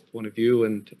from a health point of view,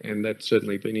 and that's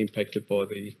certainly been impacted by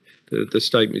the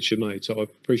statements you made. So I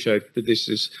appreciate that this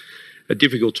is a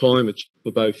difficult time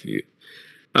for both of you.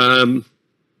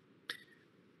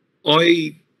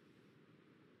 I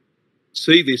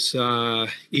see this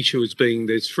issue as being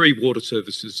there's 3 water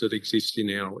services that exist in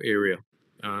our area.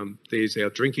 There's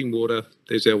our drinking water,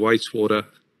 there's our wastewater,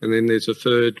 and then there's a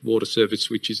third water service,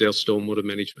 which is our stormwater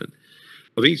management.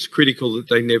 I think it's critical that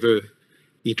they never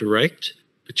interact,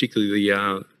 particularly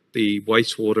the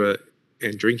wastewater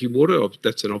and drinking water.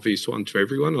 That's an obvious one to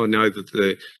everyone. I know that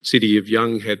the City of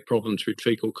Young had problems with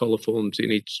fecal coliforms in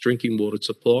its drinking water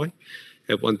supply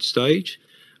at one stage.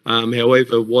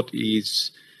 However, what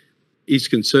is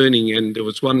concerning, and there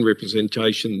was one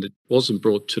representation that wasn't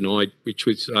brought tonight, which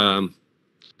was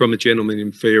from a gentleman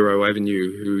in Faro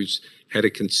Avenue who's had a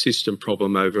consistent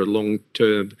problem over a long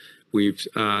term with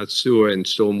sewer and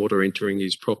stormwater entering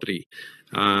his property.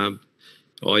 A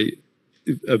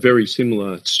very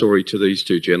similar story to these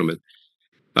 2 gentlemen.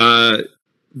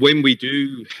 When we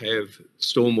do have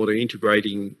stormwater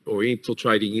integrating or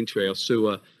infiltrating into our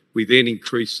sewer, we then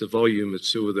increase the volume of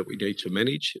sewer that we need to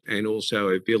manage, and also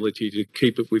our ability to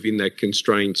keep it within that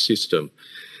constrained system.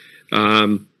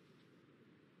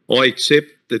 I accept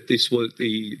that this was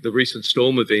the recent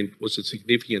storm event was a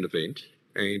significant event,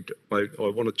 and I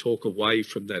want to talk away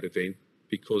from that event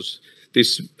because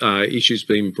this issue's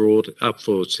been brought up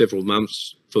for several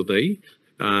months for me.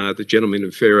 The gentleman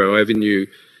in Faro Avenue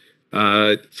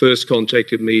first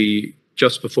contacted me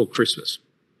just before Christmas,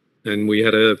 and we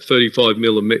had a 35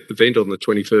 mil event on the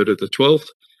 23rd of the 12th,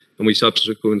 and we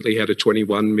subsequently had a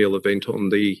 21 mil event on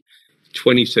the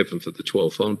 27th of the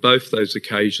 12th. On both those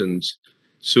occasions,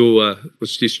 sewer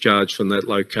was discharged from that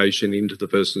location into the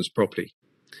person's property.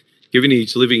 Given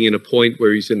he's living in a point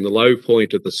where he's in the low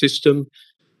point of the system,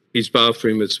 his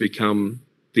bathroom has become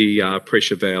the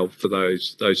pressure valve for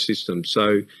those systems.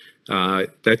 So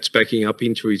that's backing up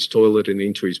into his toilet and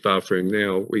into his bathroom.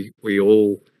 Now we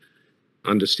all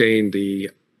understand the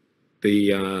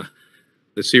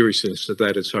seriousness of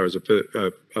that as far as a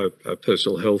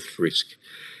personal health risk.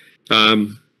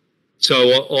 So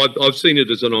I've seen it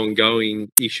as an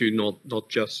ongoing issue, not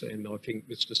just, and I think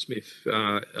Mr. Smith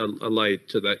allayed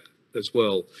to that as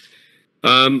well.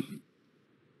 For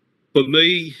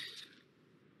me,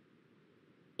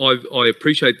 I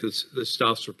appreciate the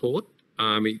staff's report.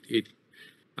 It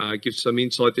gives some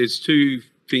insight. There's two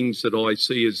things that I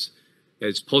see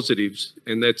as positives,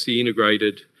 and that's the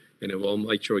integrated, and I'll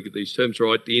make sure I get these terms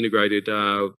right, the integrated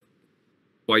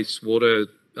wastewater,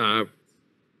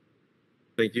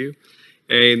 thank you,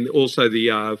 and also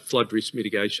the flood risk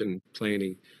mitigation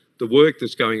planning. The work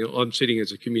that's going on, I'm sitting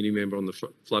as a community member on the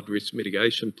flood risk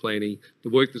mitigation planning. The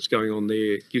work that's going on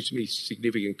there gives me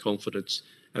significant confidence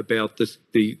about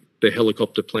the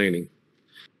helicopter planning.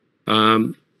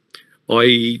 I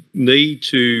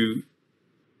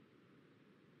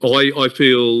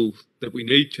feel that we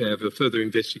need to have a further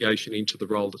investigation into the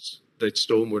role that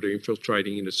stormwater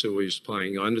infiltrating into sewer is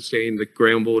playing. I understand that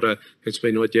groundwater has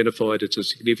been identified as a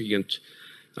significant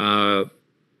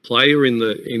player in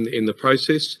the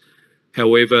process.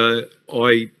 However,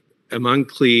 I am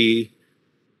unclear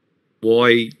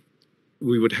why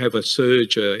we would have a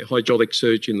surge, a hydraulic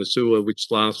surge in the sewer, which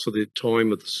lasts for the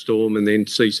time of the storm and then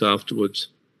cease afterwards.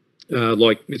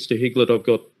 Like Mr. Higlet, I've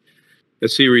got a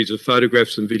series of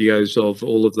photographs and videos of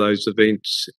all of those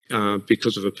events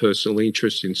because of a personal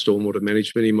interest in stormwater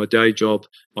management. In my day job,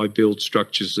 I build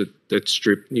structures that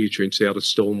strip nutrients out of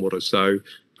stormwater. So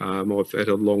I've had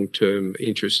a long-term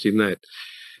interest in that.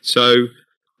 So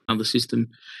the system,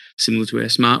 similar to our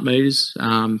smart meters,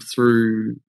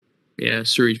 through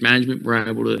sewage management, we're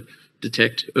able to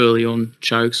detect early on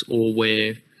chokes or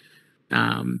where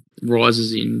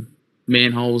rises in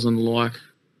manholes and the like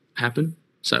happen,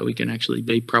 so we can actually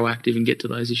be proactive and get to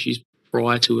those issues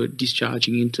prior to it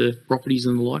discharging into properties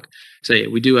and the like. So yeah,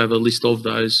 we do have a list of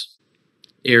those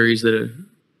areas that are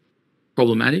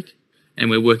problematic, and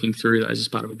we're working through those as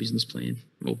part of a business plan,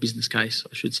 or business case,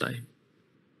 I should say.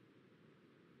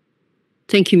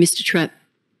 Thank you, Mr. Trapp.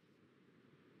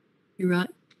 You're right.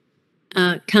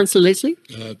 Councillor Leslie?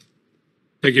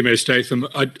 Thank you, Mayor Statham.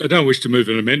 I don't wish to move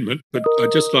an amendment, but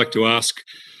I'd just like to ask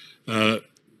the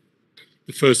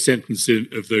first sentence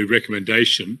of the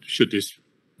recommendation, should this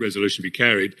resolution be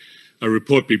carried, a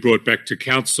report be brought back to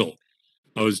council.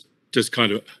 I was just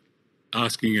kind of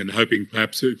asking and hoping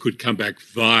perhaps it could come back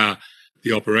via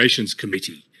the Operations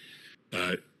Committee.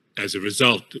 As a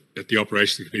result, at the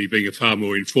Operations Committee being a far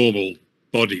more informal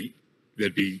body,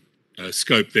 there'd be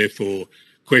scope there for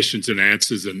questions and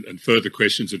answers and further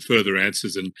questions and further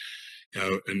answers and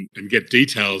get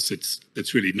details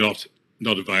that's really not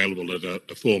available at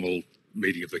a formal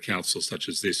meeting of the council such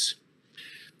as this.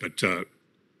 But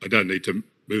I don't need to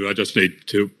move. I just need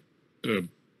to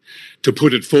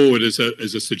put it forward as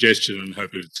a suggestion and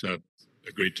hope it's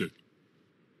agreed to.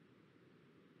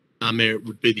 Mayor, it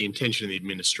would be the intention of the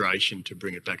administration to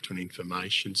bring it back to an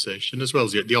information session, as well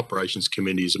as the Operations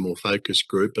Committee is a more focused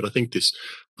group. But I think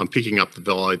I'm picking up the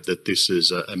vibe that this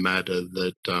is a matter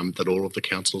that all of the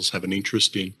councillors have an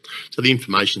interest in. So the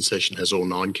information session has all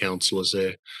 9 councillors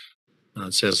there.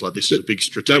 It sounds like this is a big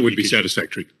strategic That would be issue.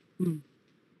 satisfactory.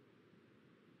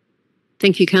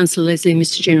 Thank you, Councillor Leslie.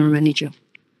 Mr. General Manager.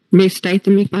 Mayor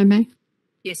Statham, if I may.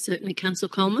 Yes, certainly. Councillor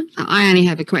Coleman? I only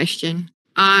have a question.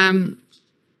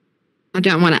 I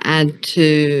don't want to add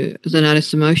to the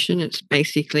notice of motion. It's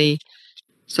basically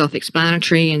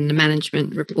self-explanatory in the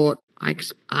management report. I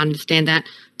understand that.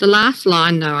 The last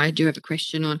line, though, I do have a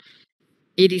question on.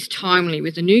 It is timely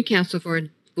with the new council for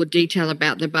detail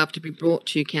about the above to be brought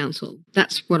to council.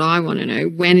 That's what I want to know.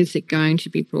 When is it going to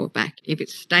be brought back? If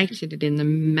it's stated in the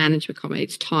management comment,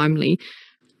 it's timely.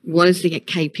 What is the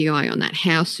KPI on that?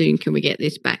 How soon can we get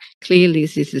this back? Clearly,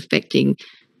 this is affecting,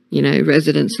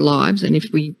 residents' lives. And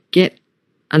if we get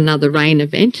another rain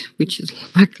event, which is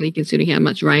likely considering how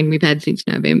much rain we've had since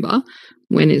November,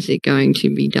 when is it going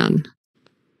to be done?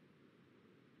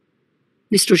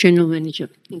 Mr. General Manager.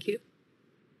 Thank you.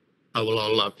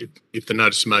 Well, if the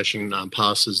notice of motion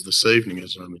passes this evening,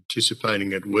 as I'm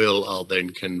anticipating it will, I'll then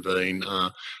convene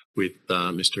with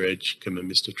Mr Edgecombe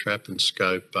and Mr Trapp and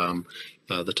scope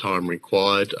the time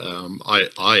required.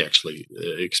 I actually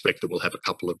expect that we'll have a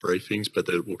couple of briefings, but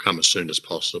that it will come as soon as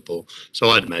possible. So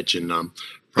I'd imagine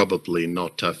probably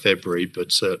not February,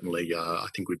 but certainly I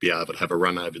think we'd be able to have a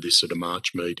run over this at a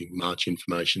March meeting, March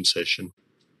information session.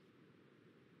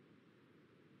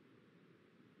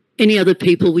 Any other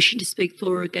people wishing to speak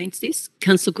for or against this?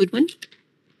 Councillor Goodwin.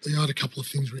 I had a couple of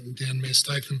things written down, Mayor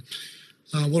Statham.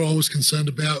 What I was concerned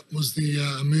about was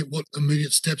what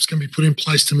immediate steps can be put in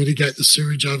place to mitigate the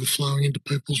sewage overflowing into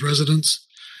people's residence.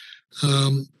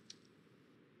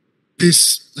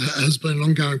 This has been an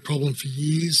ongoing problem for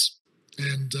years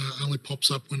and only pops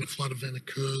up when a flood event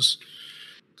occurs.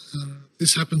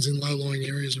 This happens in low-lying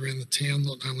areas around the town,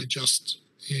 not only just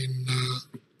in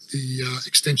the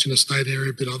extension estate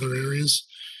area, but other areas.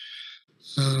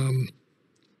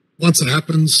 Once it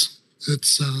happens,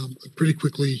 it's pretty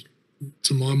quickly,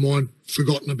 to my mind,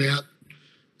 forgotten about.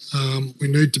 We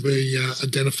need to be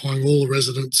identifying all the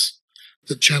residents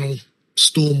that channel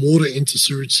storm water into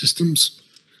sewage systems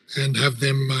and have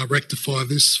them rectify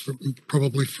this.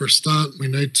 Probably for a start, we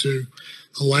need to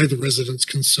allay the residents'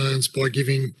 concerns by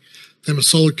giving them a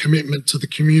solid commitment to the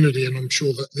community, and I'm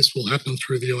sure that this will happen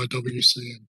through the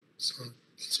IWCN. So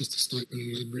it's just a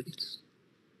statement I've written down.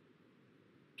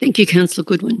 Thank you, Councillor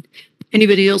Goodwin.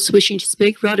 Anybody else wishing to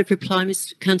speak? Right of reply,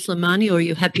 Mr Councillor Marnie, or are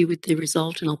you happy with the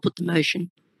result? And I'll put the motion.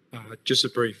 Just a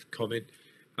brief comment.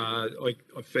 I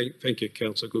thank you,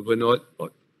 Councillor Goodwin.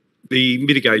 The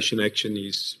mitigation action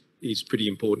is pretty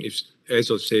important.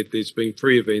 As I said, there's been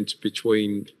 3 events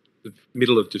between the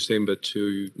middle of December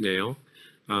to now.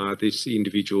 This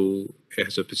individual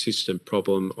has a persistent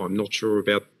problem. I'm not sure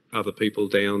about other people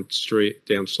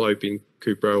downslope in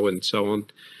Coopero and so on.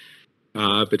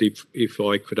 But if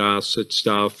I could ask that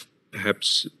staff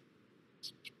perhaps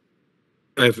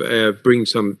bring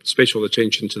some special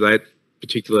attention to that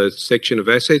particular section of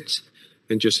assets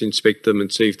and just inspect them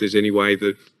and see if there's any way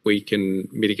that we can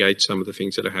mitigate some of the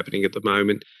things that are happening at the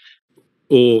moment,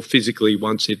 or physically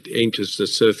once it enters the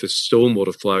surface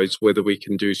stormwater flows, whether we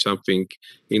can do something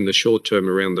in the short term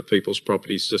around the people's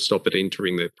properties to stop it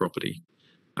entering their property.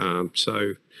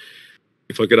 So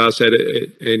if I could ask that,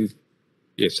 and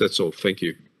yes, that's all. Thank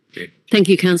you. Yeah. Thank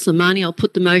you, Councillor Marnie. I'll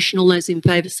put the motion. All those in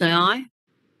favour say aye.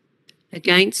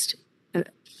 Against?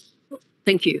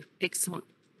 Thank you. Excellent.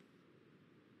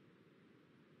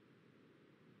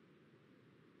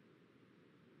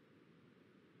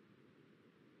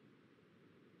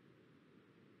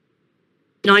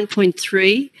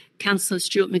 (9.3) Councillor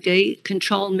Stuart McGee,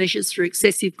 control measures for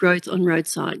excessive growth on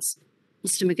roadsides.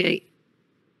 Mr McGee.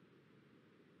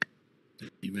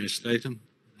 Thank you, Mayor Statham.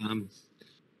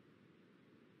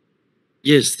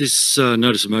 Yes, this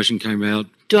notice of motion came out.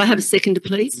 Do I have a seconder,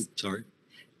 please? Sorry.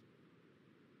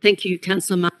 Thank you,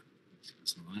 Councillor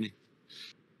Marnie.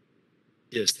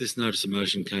 Yes, this notice of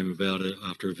motion came about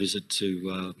after a visit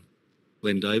to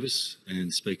Glen Davis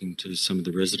and speaking to some of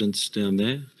the residents down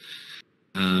there.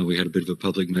 We had a bit of a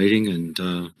public meeting,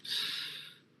 and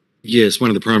yes,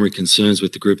 one of the primary concerns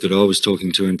with the group that I was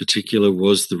talking to in particular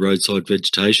was the roadside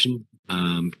vegetation,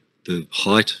 the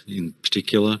height in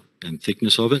particular and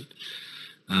thickness of it.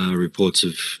 Reports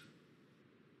of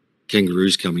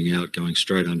kangaroos coming out, going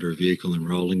straight under a vehicle and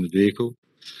rolling the vehicle.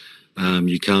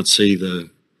 You can't see the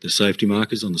safety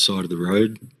markers on the side of the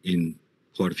road in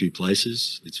quite a few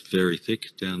places. It's very thick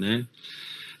down there.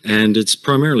 And it's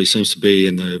primarily seems to be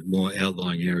in the more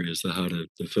outlying areas, the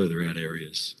further out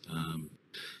areas.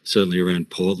 Certainly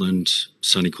around Portland,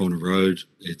 Sunny Corner Road,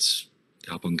 it's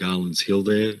up on Garland's Hill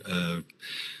there.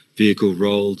 Vehicle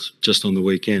rolled just on the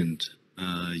weekend.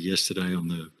 Yesterday on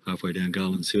the halfway down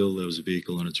Garland's Hill, there was a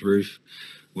vehicle on its roof.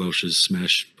 Welsh's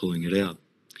smashed, pulling it out.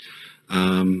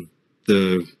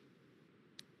 The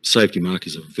safety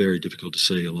markers are very difficult to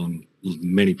see along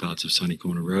many parts of Sunny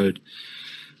Corner Road,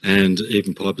 and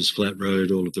even Piper's Flat Road,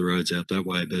 all of the roads out that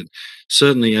way. But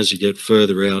certainly as you get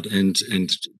further out, and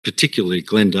particularly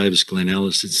Glen Davis, Glen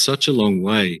Ellis, it's such a long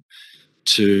way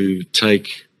to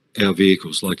take our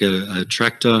vehicles, like a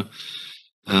tractor.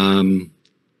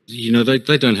 You know,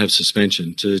 they don't have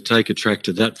suspension. To take a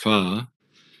tractor that far,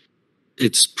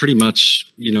 it's pretty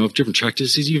much, you know, I've driven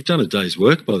tractors. You've done a day's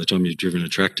work by the time you've driven a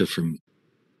tractor from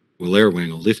Wallerawang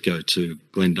or Lithgow to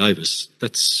Glen Davis.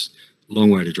 That's a long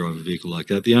way to drive a vehicle like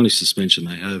that. The only suspension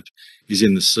they have is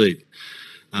in the seat.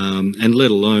 And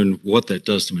let alone what that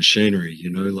does to machinery, you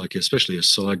know, like especially a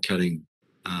side cutting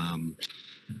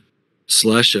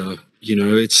slasher, you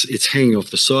know, it's hanging off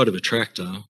the side of a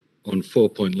tractor on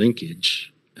 4-point linkage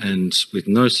and with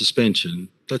no suspension.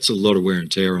 That's a lot of wear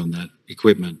and tear on that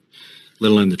equipment,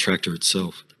 let alone the tractor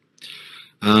itself.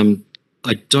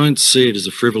 I don't see it as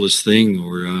a frivolous thing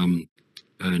or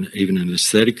even an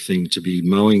aesthetic thing to be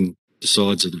mowing the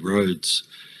sides of the roads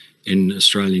in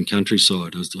Australian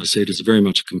countryside. I see it as very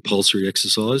much a compulsory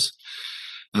exercise,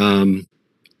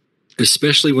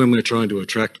 especially when we're trying to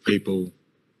attract people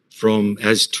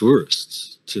as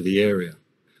tourists to the area.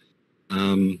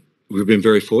 We've been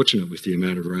very fortunate with the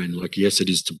amount of rain. Like, yes, it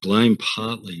is to blame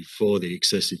partly for the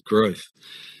excessive growth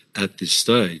at this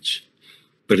stage,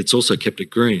 but it's also kept it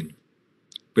green.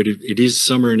 But it is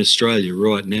summer in Australia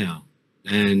right now.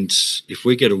 And if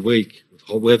we get a week of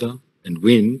hot weather and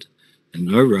wind and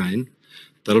no rain,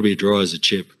 that'll be dry as a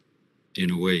chip in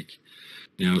a week.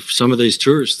 Now, if some of these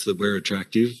tourists that we're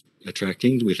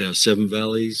attracting with our 7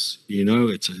 valleys, you know,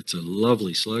 it's a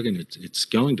lovely slogan. It's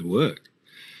going to work.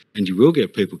 And you will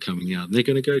get people coming out and they're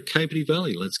going to go, Capity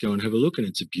Valley, let's go and have a look. And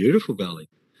it's a beautiful valley.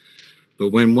 But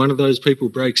when one of those people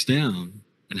breaks down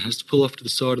and has to pull off to the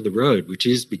side of the road, which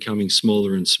is becoming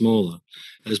smaller and smaller,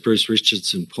 as Bruce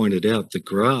Richardson pointed out, the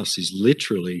grass is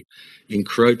literally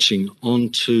encroaching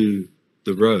onto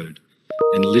the road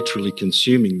and literally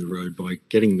consuming the road by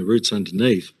getting the roots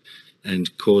underneath and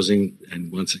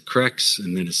and once it cracks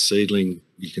and then a seedling,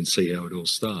 you can see how it all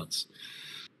starts.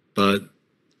 But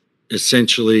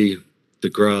essentially, the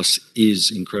grass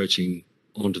is encroaching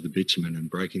onto the bitumen and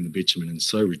breaking the bitumen and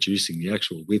so reducing the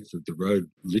actual width of the road,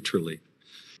 literally.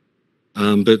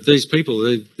 But these people,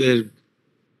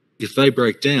 if they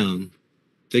break down,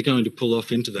 they're going to pull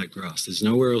off into that grass. There's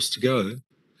nowhere else to go.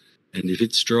 And if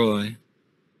it's dry,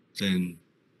 then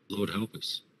Lord help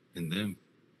us and them.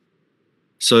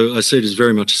 So I see it as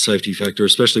very much a safety factor,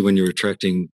 especially when you're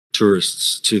attracting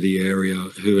tourists to the area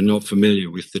who are not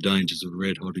familiar with the dangers of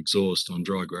red hot exhaust on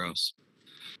dry grass.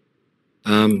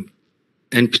 And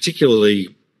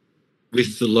particularly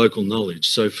with the local knowledge.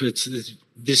 So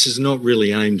this is not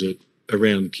really aimed at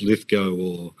around Lithgow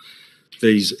or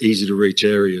these easy to reach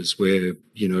areas where,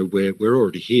 you know, we're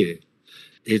already here.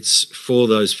 It's for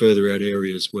those further out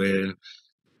areas where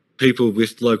people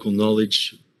with local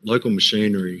knowledge, local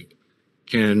machinery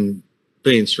can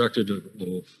be instructed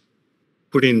or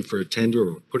put in for a tender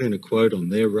or put in a quote on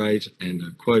their rate and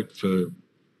a quote for,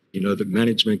 you know, that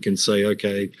management can say,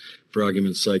 okay, for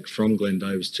argument's sake, from Glen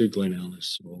Davis to Glen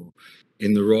Alice or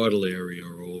in the Rydal area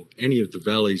or any of the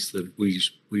valleys that we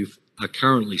are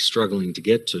currently struggling to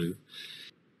get to.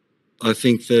 I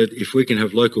think that if we can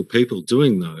have local people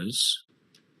doing those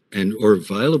or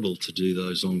available to do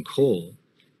those on call,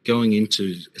 going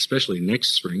into, especially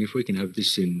next spring, if we can have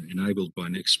this enabled by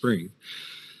next spring,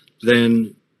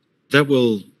 then that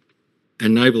will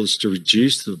enable us to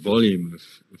reduce the volume of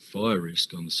fire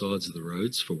risk on the sides of the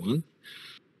roads, for one,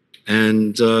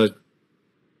 and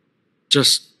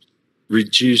just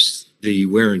reduce the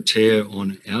wear and tear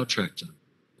on our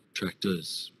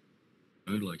tractors.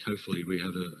 You know, like hopefully we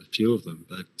have a few of them,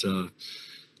 but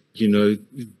you know,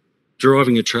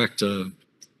 driving a tractor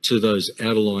to those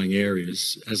outlying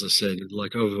areas, as I said,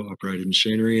 like over-operated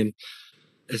machinery, and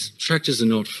tractors are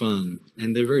not fun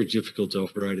and they're very difficult to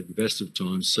operate at the best of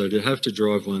times. So to have to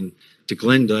drive one to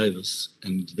Glen Davis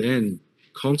and then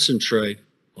concentrate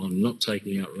on not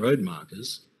taking out road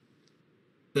markers,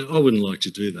 I wouldn't like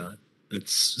to do that.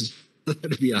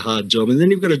 That'd be a hard job. And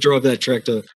then you've got to drive that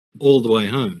tractor all the way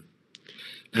home.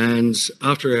 And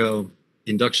after our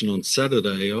induction on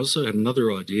Saturday, I also had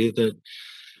another idea that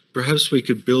perhaps we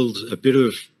could build a bit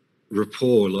of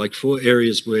rapport, like for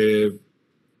areas where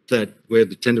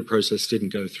the tender process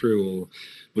didn't go through or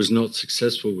was not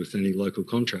successful with any local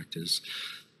contractors,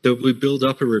 that we build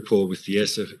up a rapport with the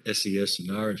SES and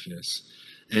RFS.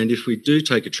 And if we do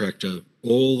take a tractor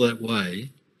all that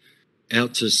way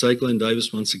out to, say, Glen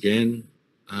Davis once again,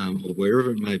 or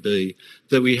wherever it may be,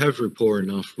 that we have rapport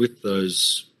enough with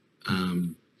those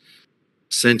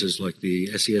centres like the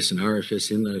SES and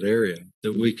RFS in that area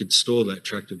that we could store that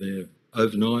tractor there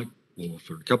overnight or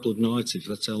for a couple of nights, if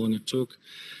that's how long it took,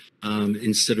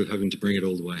 instead of having to bring it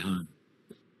all the way home.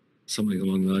 Something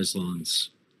along those lines.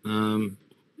 Would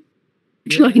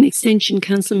you like an extension,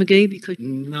 Councillor McGee? Because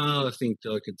no, I think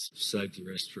I could save the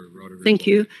rest for a right. Thank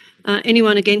you.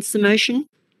 Anyone against the motion?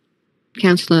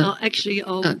 Councillor. Actually,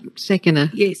 I'll seconder.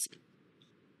 Yes.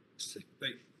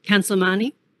 Councillor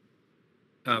Marnie.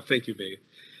 Thank you,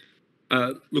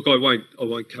 Mayor. Look, I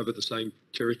won't cover the same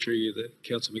territory that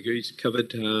Councillor McGee's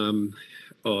covered.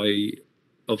 I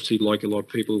obviously, like a lot of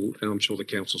people, and I'm sure the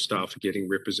council staff are getting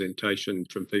representation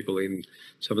from people in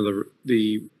some of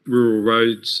the rural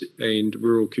roads and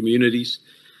rural communities.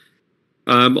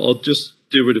 I'll just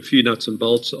do with a few nuts and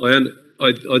bolts. I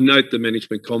I note the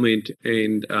management comment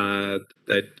and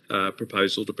that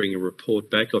proposal to bring a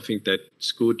report back. I think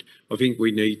that's good. I think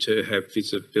we need to have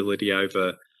visibility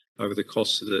over the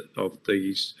costs of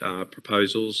these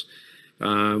proposals.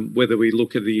 Whether we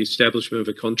look at the establishment of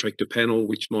a contractor panel,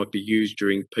 which might be used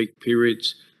during peak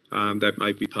periods, that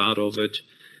may be part of it.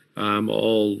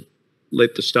 I'll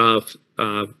let the staff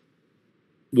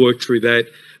work through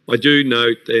that. I do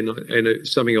note, and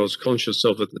it's something I was conscious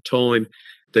of at the time,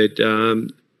 that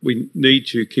we need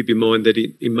to keep in mind that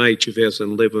in May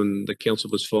 2011, the council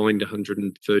was fined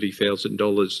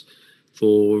 $130,000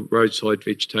 for roadside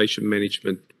vegetation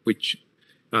management, which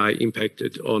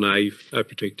impacted on a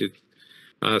protected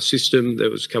system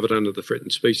that was covered under the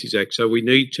Threatened Species Act. So we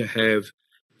need to have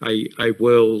a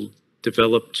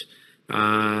well-developed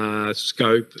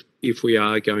scope if we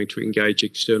are going to engage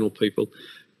external people.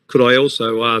 Could I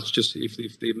also ask, just if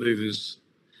the movers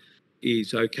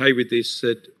is okay with this,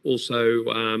 that also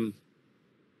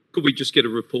could we just get a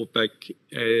report back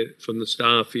from the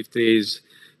staff if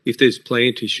there's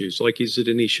plant issues? Like, is it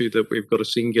an issue that we've got a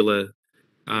singular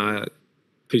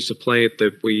piece of plant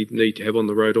that we need to have on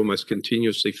the road almost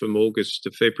continuously from August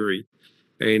to February,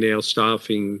 and our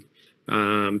staffing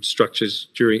structures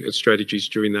strategies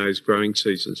during those growing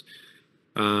seasons?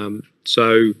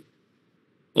 So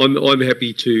I'm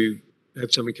happy to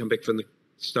have something come back from the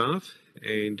staff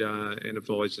and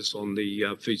advise us on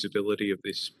the feasibility of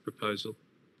this proposal.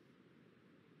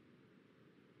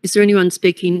 Is there anyone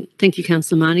speaking? Thank you,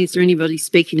 Councillor Marnie. Is there anybody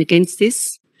speaking against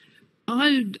this?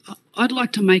 I'd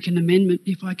like to make an amendment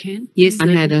if I can. Yes, I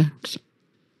had a.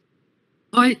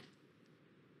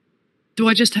 Do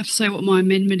I just have to say what my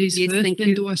amendment is Yes, first? thank Then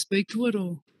you. do I speak to it,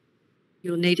 or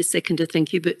You'll need a seconder,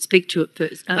 thank you, but speak to it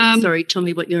first. Sorry, tell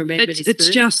me what your amendment is it's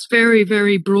first. just very,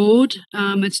 very broad.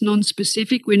 It's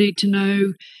non-specific. We need to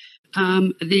know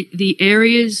the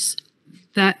areas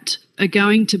that are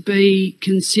going to be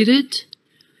considered,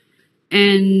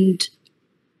 and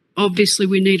obviously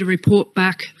we need a report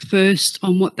back first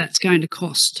on what that's going to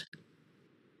cost.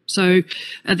 So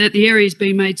that the areas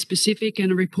be made specific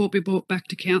and a report be brought back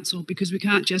to council, because we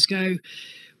can't just go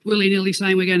willy-nilly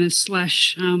saying we're going to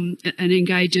slash and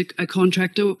engage a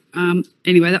contractor.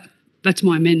 Anyway, that's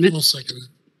my amendment. I'll second it.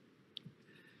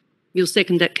 You'll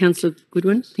second that, Councillor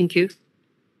Goodwin. Thank you.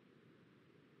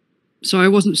 So I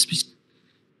wasn't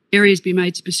areas be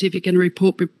made specific and a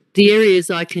report be. The areas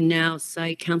I can now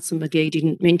say Councillor McGee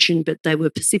didn't mention, but they were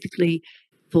specifically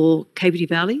for Cavity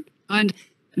Valley. I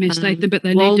state them, but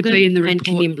they need to be in the report.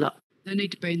 And Kanimbla. They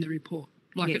need to be in the report.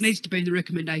 Like, Yes. it needs to be in the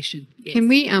recommendation. Can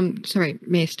we, sorry,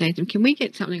 Mayor Statham, can we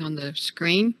get something on the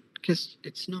screen? Because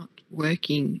it's not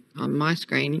working on my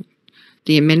screen.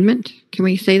 The amendment, can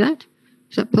we see that?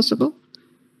 Is that possible?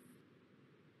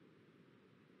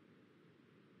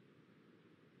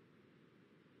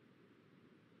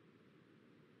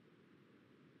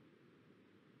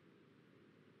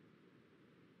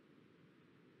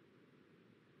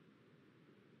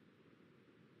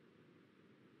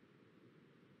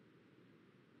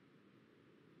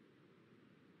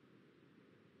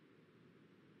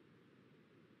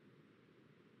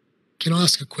 Can I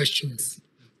ask a question?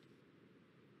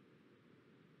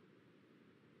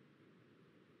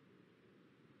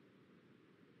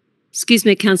 Excuse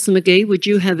me, Councillor McGee, would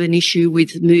you have an issue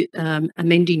with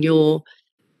amending your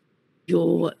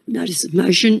notice of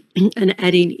motion and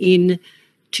adding in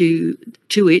to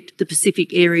it the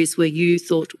specific areas where you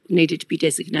thought needed to be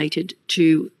designated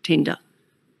to tender?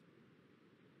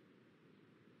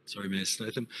 Sorry, Mayor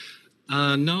Statham.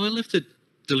 No, I left it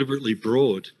deliberately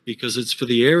broad because it's for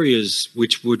the areas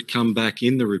which would come back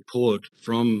in the report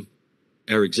from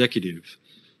our executive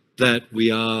that we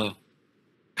are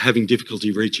having difficulty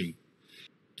reaching.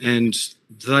 And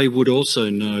they would also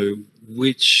know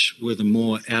which were the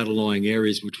more outlying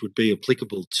areas which would be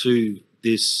applicable to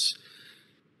this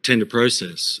tender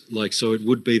process. Like, so it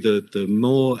would be the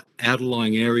more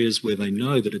outlying areas where they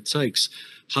know that it takes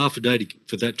half a day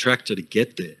for that tractor to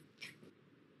get there,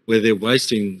 where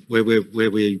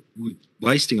we're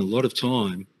wasting a lot of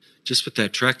time just with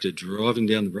that tractor driving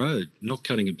down the road, not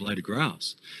cutting a blade of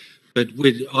grass. But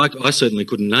I certainly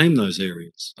couldn't name those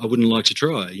areas. I wouldn't like to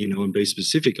try, and be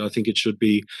specific. I think it should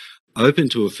be open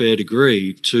to a fair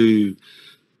degree to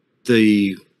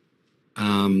the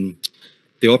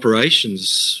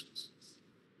operations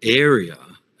area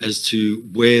as to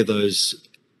where those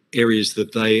areas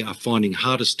that they are finding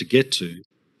hardest to get to,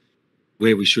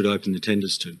 where we should open the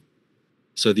tenders to.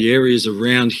 So the areas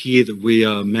around here that we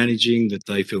are managing, that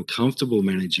they feel comfortable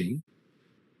managing.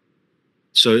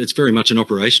 So it's very much an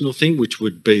operational thing, which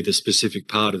would be the specific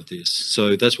part of this.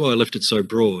 So that's why I left it so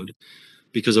broad,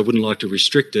 because I wouldn't like to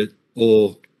restrict it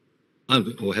or have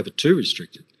it too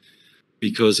restricted.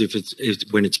 Because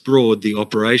when it's broad, the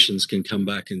operations can come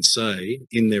back and say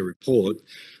in their report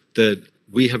that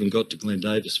we haven't got to Glen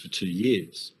Davis for 2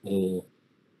 years, or,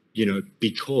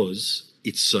 because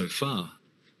it's so far.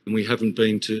 And we haven't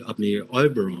been to up near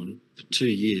Oberon for 2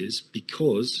 years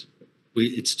because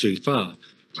it's too far,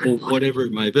 or whatever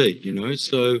it may be,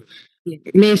 So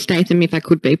Mayor Statham, if I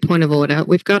could be, point of order.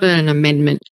 We've got an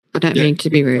amendment. I don't mean to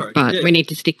be rude, but we need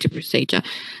to stick to procedure.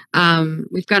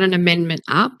 We've got an amendment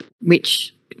up,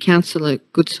 which Councillor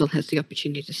Goodsall has the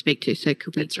opportunity to speak to. So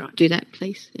could we do that,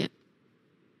 please? Yeah.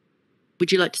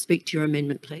 Would you like to speak to your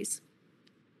amendment, please?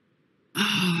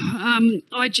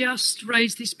 I just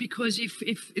raised this because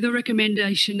if the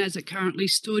recommendation as it currently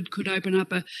stood could open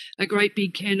up a great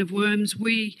big can of worms,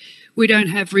 we don't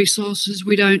have resources,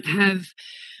 we don't have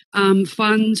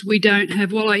funds, we don't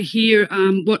have, while I hear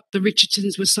what the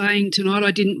Richardsons were saying tonight,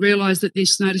 I didn't realise that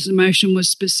this notice of motion was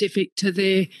specific to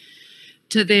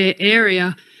their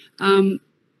area.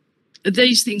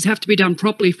 These things have to be done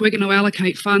properly. If we're going to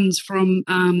allocate funds from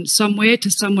somewhere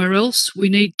to somewhere else, we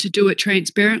need to do it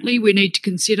transparently. We need to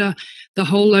consider the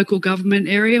whole local government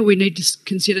area. We need to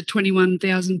consider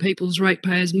 21,000 people's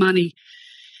ratepayers' money.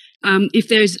 I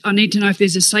need to know if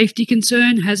there's a safety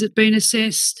concern. Has it been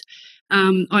assessed?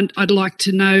 I'd like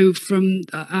to know from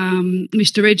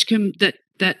Mr. Edgecombe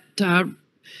that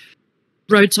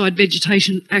roadside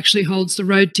vegetation actually holds the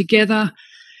road together.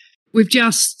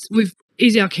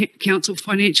 Is our council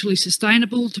financially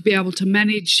sustainable to be able to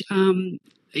manage,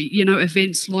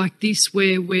 events like this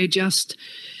where we're just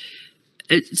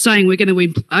saying we're going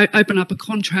to open up a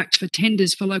contract for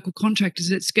tenders for local contractors?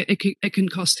 It can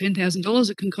cost $10,000.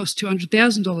 It can cost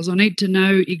 $200,000. I need to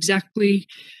know exactly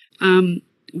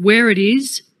where it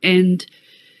is and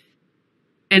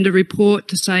a report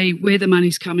to say where the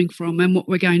money's coming from and what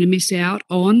we're going to miss out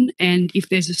on, and if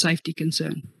there's a safety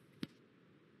concern.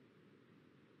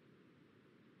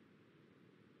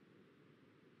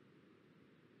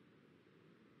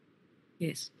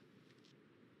 Yes.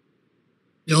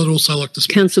 Yeah, I'd also like to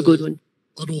speak. Councillor Goodwin.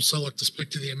 I'd also like to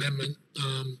speak to the amendment.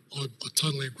 I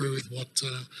totally agree with what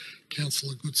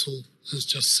Councillor Goodsall has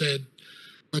just said.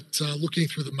 But looking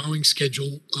through the mowing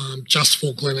schedule, just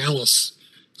for Glen Alice,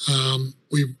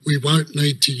 we won't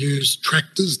need to use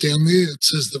tractors down there. It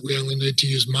says that we only need to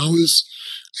use mowers,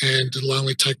 and it'll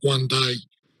only take 1 day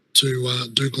to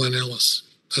do Glen Alice.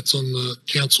 That's on the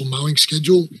council mowing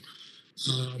schedule.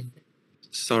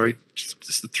 Sorry,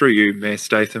 just through you, Mayor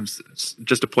Statham,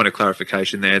 just a point of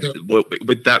clarification there. Yep.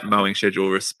 With that mowing schedule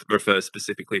refers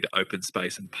specifically to open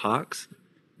space and parks,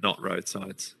 not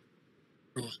roadsides.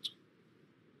 Right.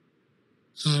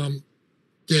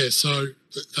 So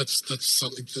that's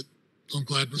something that I'm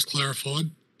glad was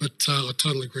clarified. But I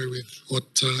totally agree with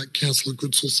what Councillor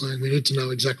Goodsall's saying. We need to know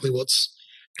exactly what's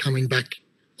coming back.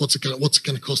 What's it going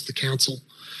to cost the council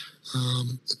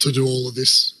to do all of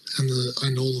this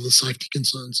and all of the safety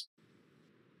concerns.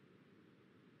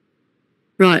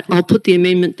 Right, I'll put the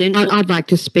amendment then. I'd like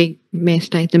to speak, Mayor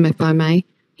Statham, if I may,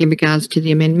 in regards to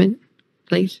the amendment,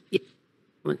 please. Yeah.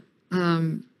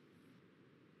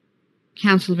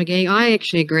 Councillor McGee, I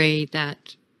actually agree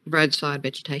that roadside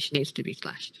vegetation needs to be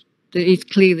slashed. There is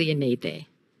clearly a need there.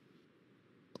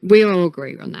 We all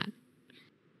agree on that.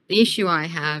 The issue I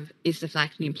have is the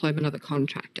fact of the employment of a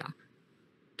contractor.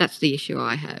 That's the issue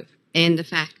I have. And the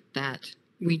fact that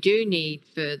we do need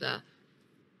further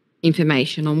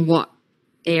information on what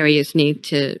areas need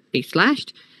to be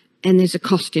slashed, and there's a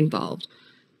cost involved.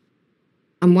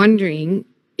 I'm wondering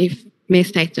if, Mayor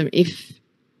Statham, if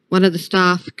one of the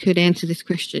staff could answer this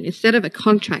question. Instead of a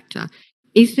contractor,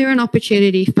 is there an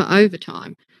opportunity for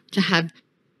overtime to have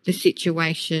the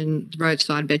situation,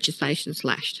 roadside vegetation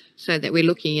slashed, so that we're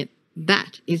looking at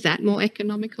that? Is that more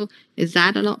economical? Is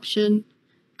that an option?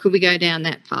 Could we go down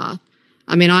that path?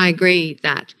 I mean, I agree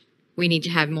that we need to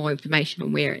have more information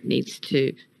on where it needs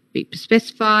to be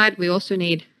specified. We also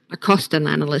need a cost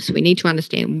analysis. We need to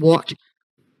understand what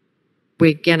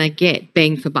we're going to get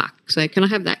bang for buck. So can I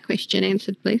have that question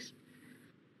answered, please?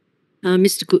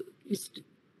 Mr.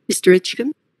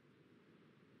 Edgecombe?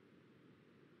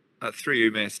 Through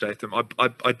you, Mayor Statham,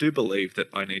 I do believe that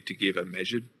I need to give a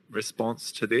measured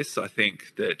response to this. I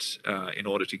think that in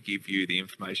order to give you the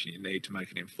information you need to make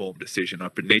an informed decision, I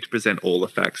need to present all the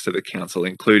facts to the council,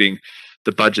 including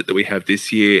the budget that we have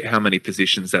this year, how many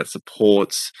positions that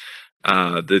supports,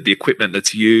 the equipment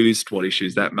that's used, what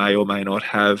issues that may or may not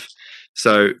have.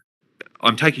 So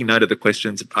I'm taking note of the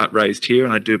questions raised here,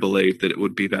 and I do believe that it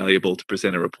would be valuable to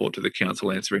present a report to the council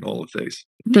answering all of these.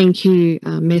 Thank you,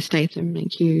 Mayor Statham.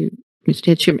 Thank you, Mr.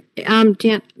 Edgecombe.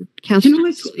 Councillor,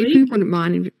 if you wouldn't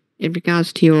mind in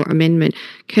regards to your amendment.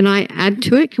 Can I add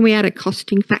to it? Can we add a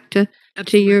costing factor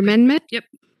to your amendment? Yep.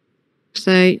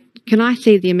 So can I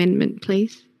see the amendment,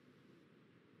 please?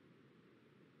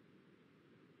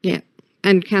 Yeah.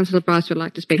 And Councillor Bryce would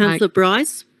like to speak. Councillor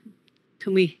Bryce,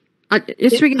 can we?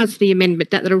 Just regards to the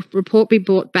amendment, that the report be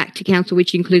brought back to council,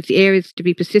 which includes the areas to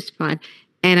be pacified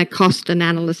and a cost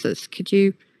analysis.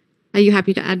 Are you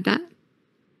happy to add that?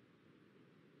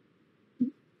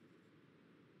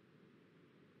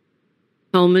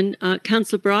 Coleman,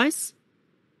 Councillor Bryce.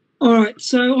 All right,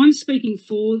 so I'm speaking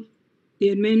for the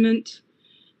amendment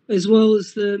as well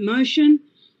as the motion,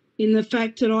 in the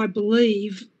fact that I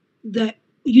believe that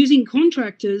using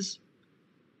contractors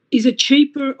is a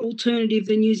cheaper alternative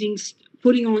than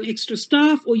putting on extra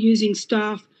staff or using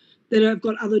staff that have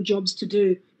got other jobs to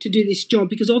do this job,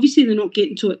 because obviously they're not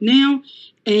getting to it now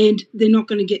and they're not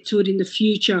going to get to it in the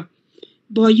future.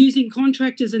 By using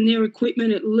contractors and their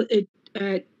equipment,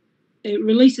 it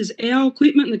releases our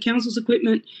equipment and the council's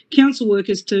equipment, council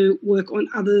workers, to work on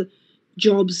other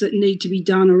jobs that need to be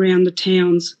done around the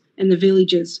towns and the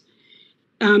villages.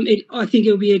 I think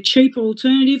it'll be a cheaper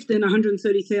alternative than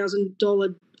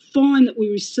 $130,000 fine that we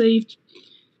received,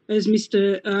 as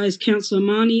Councillor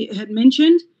Marnie had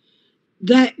mentioned.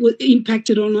 That was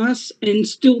impacted on us, and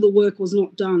still the work was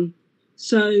not done.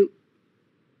 So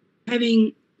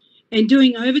doing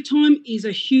overtime is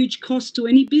a huge cost to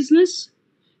any business,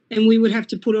 and we would have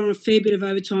to put on a fair bit of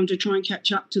overtime to try and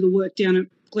catch up to the work down at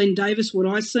Glen Davis, what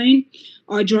I seen.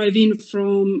 I drove in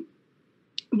from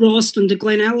Royston to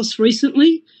Glen Alice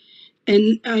recently,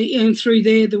 and through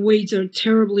there the weeds are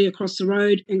terribly across the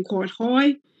road and quite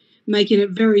high, making it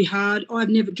very hard. I've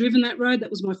never driven that road. That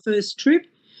was my first trip,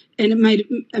 and it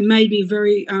made me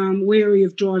very wary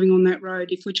of driving on that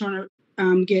road. If we're trying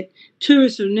to get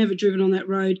tourists who have never driven on that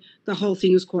road, the whole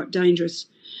thing is quite dangerous.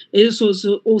 It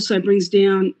also brings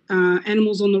down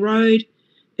animals on the road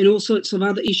and all sorts of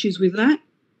other issues with that.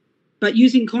 But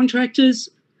using contractors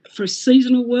for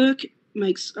seasonal work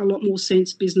makes a lot more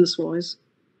sense business-wise.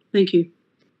 Thank you.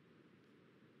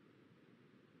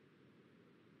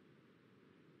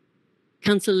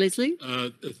 Councillor Leslie.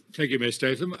 Thank you, Mayor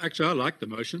Statham. Actually, I like the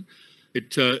motion.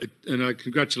 And I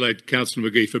congratulate Councillor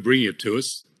McGee for bringing it to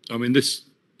us. I mean,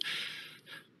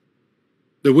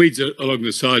 the weeds along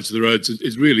the sides of the roads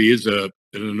really is an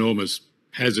enormous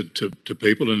hazard to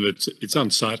people, and it's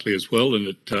unsightly as well.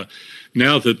 And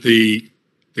now that the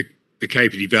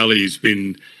Kapiti Valley has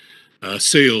been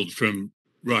sealed from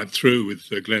right through, with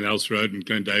Glen Alice Road and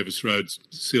Glen Davis Road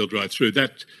sealed right through,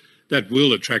 that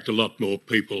will attract a lot more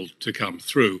people to come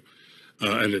through,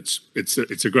 and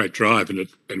it's a great drive,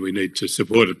 and we need to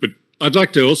support it. But I'd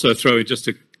like to also throw in just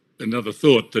another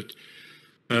thought, that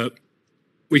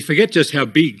we forget just how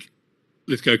big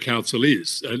Lithgow Council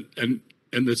is, and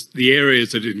the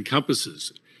areas that it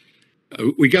encompasses.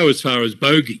 We go as far as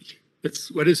Bogey.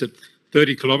 What is it?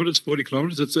 30 kilometres, 40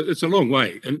 kilometres. It's a long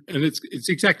way, and it's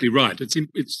exactly right.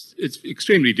 It's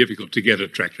extremely difficult to get a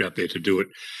tractor out there to do it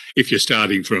if you're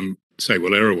starting from, say,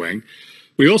 Wallerawang.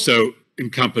 We also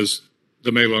encompass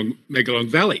the Megalong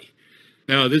Valley.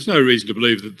 Now, there's no reason to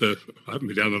believe that I haven't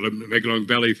been down the Megalong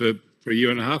Valley for a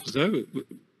year and a half or so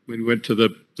when we went to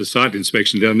the site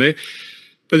inspection down there,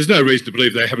 but there's no reason to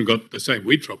believe they haven't got the same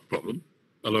weed problem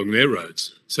along their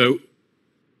roads. So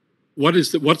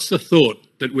what's the thought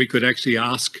that we could actually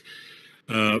ask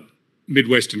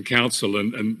Mid-Western Council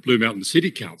and Blue Mountain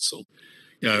City Council?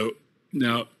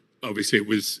 Now obviously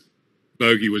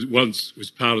Bogey was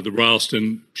part of the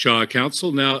Rylstone Shire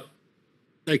Council. Now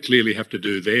they clearly have to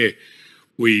do their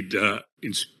weed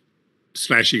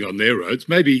slashing on their roads.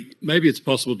 Maybe it's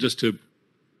possible just to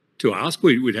ask.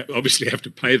 We'd obviously have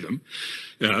to pay them,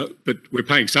 but we're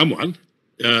paying someone.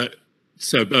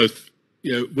 So both,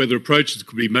 whether approaches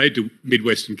could be made to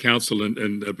Mid-Western Council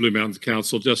and Blue Mountains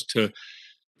Council just to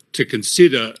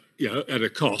consider, at a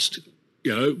cost,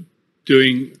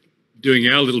 doing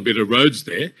our little bit of roads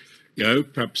there,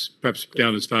 perhaps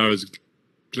down as far as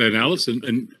Glen Alice,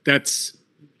 and that's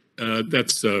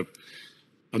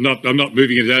I'm not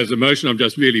moving it as a motion. I'm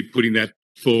just really putting that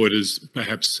forward as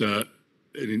perhaps an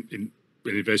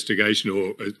investigation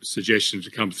or a suggestion to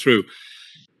come through.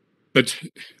 But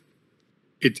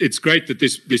it's great that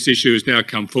this issue has now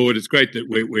come forward. It's great that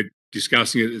we're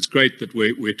discussing it. It's great that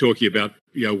we're talking about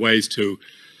ways to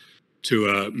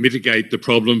mitigate the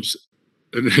problems.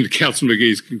 And Councillor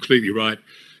McGee is completely right.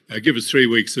 Give us 3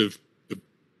 weeks of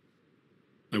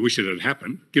I wish it had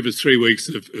happened. Give us 3 weeks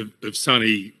of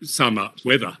sunny summer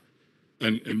weather,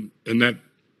 and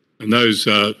those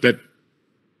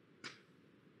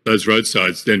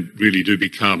roadsides then really do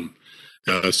become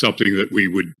something that we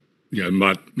would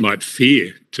might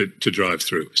fear to drive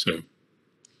through. So,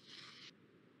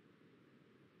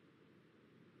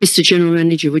 Mr. General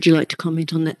Manager, would you like to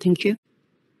comment on that? Thank you.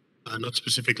 Not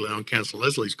specifically on Councillor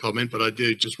Leslie's comment, but I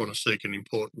do just want to seek an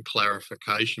important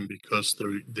clarification because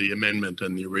the amendment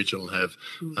and the original have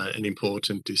an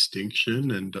important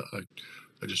distinction, and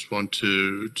I just want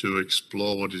to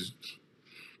explore what is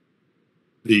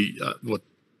what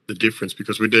the difference,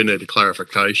 because we do need a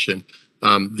clarification.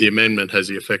 The amendment has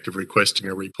the effect of requesting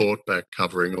a report back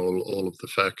covering all of the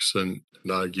facts and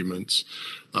arguments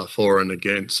for and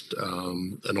against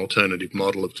an alternative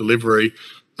model of delivery.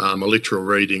 A literal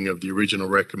reading of the original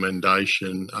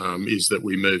recommendation is that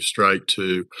we move straight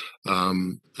to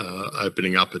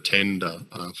opening up a tender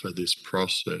for this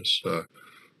process. So,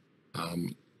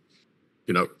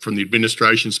 from the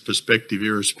administration's perspective,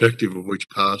 irrespective of which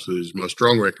passes, my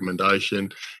strong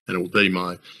recommendation, and it will be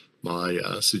my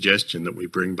suggestion that we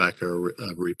bring back a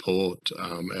report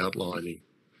outlining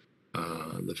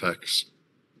the facts.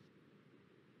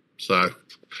 So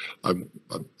I'm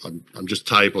just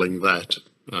tabling that.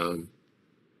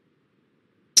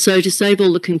 So to save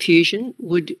all the confusion,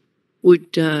 would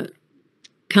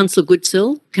Councillor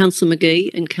Goodsell, Councillor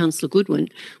McGee and Councillor Goodwin,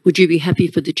 would you be happy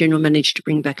for the General Manager to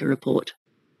bring back a report?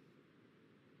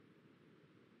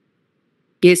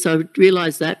 Yes, I would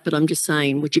realise that, but I'm just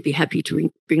saying, would you be happy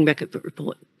to bring back a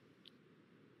report?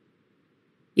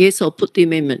 Yes, I'll put the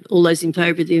amendment. All those in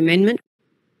favour of the amendment?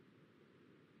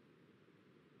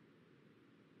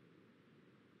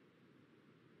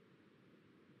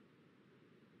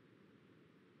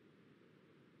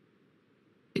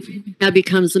 Now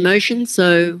becomes the motion.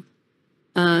 So,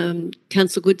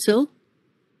 Councillor Goodsell?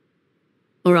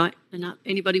 All right. And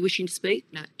anybody wishing to speak?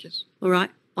 No, just. All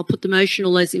right. I'll put the motion.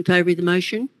 All those in favour of the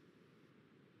motion?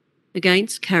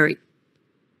 Against? Carried.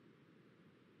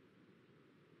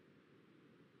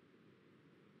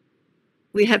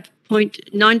 We have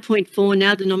 9.4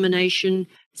 now,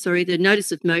 the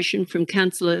notice of motion from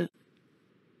Councillor.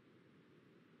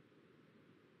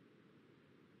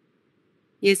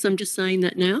 Yes, I'm just saying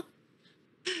that now.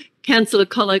 Councillor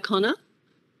Col O'Connor.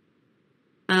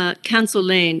 Councillor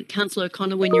Land. Councillor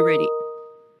O'Connor, when you're ready.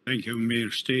 Thank you, Mayor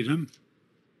Statham.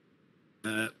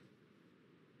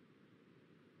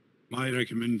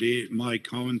 My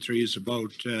commentary is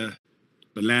about the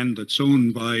land that's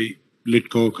owned by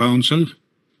Lithgow Council,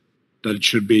 that it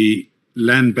should be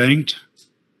land banked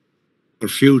for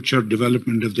future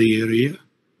development of the area.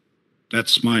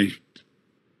 That's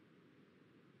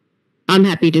I'm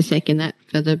happy to second that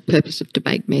for the purpose of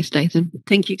debate, Mayor Statham.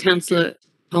 Thank you, Councillor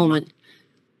Coleman.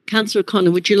 Councillor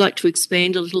O'Connor, would you like to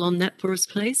expand a little on that for us,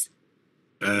 please?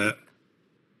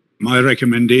 My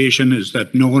recommendation is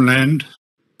that no land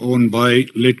owned by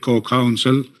Lithgow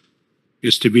Council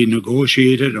is to be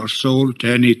negotiated or sold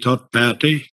to any third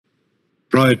party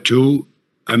prior to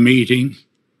a meeting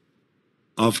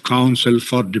of council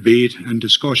for debate and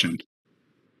discussion.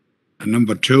 And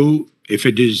number two, if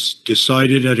it is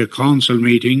decided at a council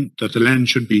meeting that the land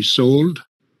should be sold,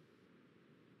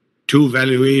 2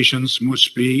 valuations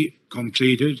must be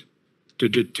completed to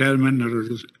determine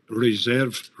a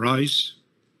reserve price,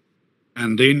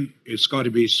 and then it's got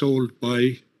to be sold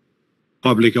by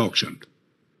public auction.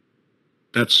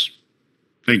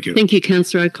 Thank you. Thank you,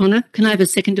 Councillor O'Connor. Can I have a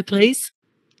seconder, please?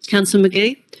 Councillor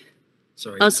McGee?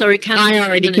 Sorry. Oh, sorry, Councillor. I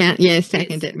already can't. Yeah,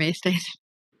 second it, Mayor Statham.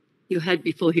 You had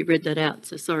before he read that out,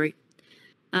 so sorry.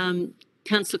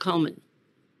 Councillor Coleman.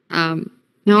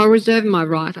 No, I reserve my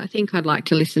right. I think I'd like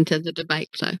to listen to the debate,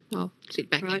 so I'll sit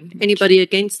back. Right. Anybody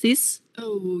against this?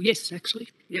 Oh, yes, actually.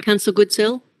 Yep. Councillor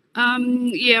Goodsell?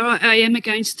 Yeah, I am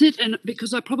against it, and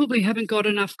because I probably haven't got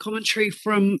enough commentary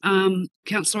from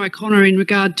Councillor O'Connor in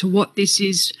regard to what this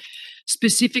is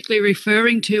specifically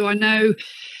referring to. I know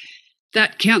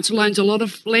that council owns a lot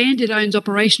of land. It owns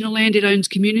operational land. It owns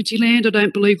community land. I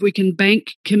don't believe we can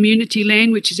bank community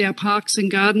land, which is our parks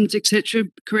and gardens, etc.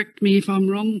 Correct me if I'm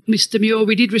wrong, Mr. Muir.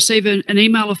 We did receive an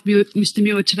email of Mr.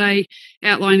 Muir today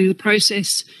outlining the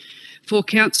process for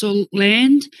council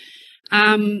land.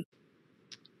 And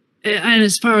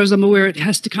as far as I'm aware, it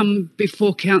has to come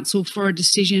before council for a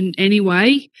decision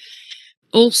anyway.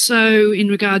 Also, in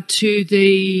regard to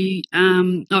the,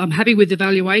 I'm happy with the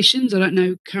valuations. I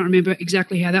can't remember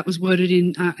exactly how that was worded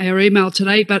in our email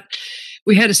today, but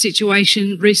we had a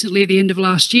situation recently at the end of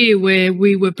last year where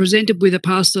we were presented with a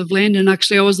parcel of land, and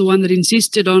actually I was the one that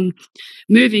insisted on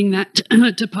moving that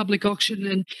to public auction,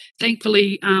 and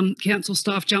thankfully council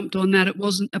staff jumped on that. It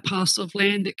wasn't a parcel of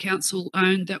land that council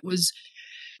owned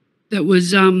it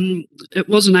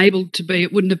wasn't able to be,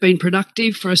 it wouldn't have been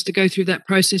productive for us to go through that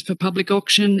process for public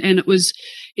auction, and it was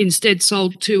instead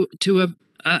sold to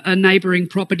a neighbouring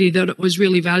property that it was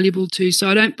really valuable to. So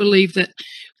I don't believe that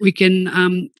we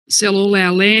can sell all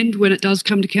our land when it does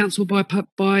come to council by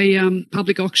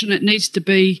public auction. It needs to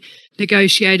be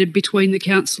negotiated between the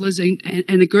councillors and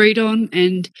agreed on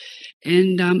and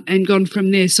gone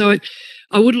from there. So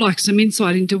I would like some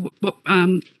insight into what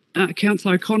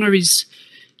Councillor O'Connor is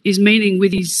meaning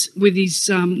with his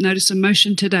notice of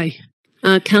motion today.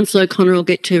 Councillor O'Connor will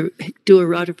get to do a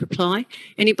right of reply.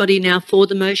 Anybody now for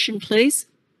the motion, please?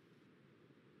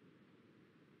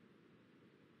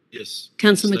 Yes.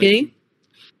 Councillor McGee?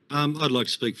 I'd like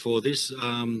to speak for this.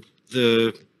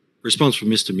 The response from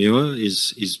Mr. Muir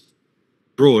is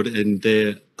broad, and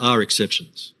there are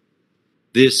exceptions.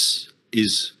 This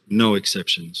is no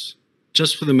exceptions.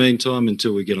 Just for the meantime,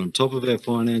 until we get on top of our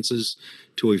finances,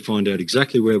 till we find out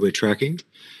exactly where we're tracking,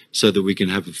 so that we can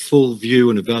have a full view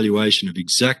and evaluation of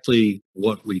exactly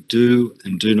what we do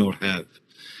and do not have.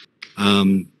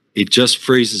 It just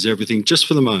freezes everything just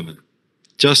for the moment.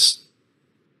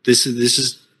 This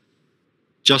is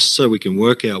just so we can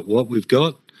work out what we've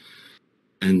got,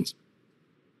 and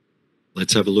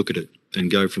let's have a look at it and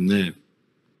go from there.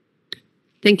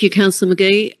 Thank you, Councillor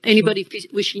McGee. Anybody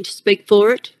wishing to speak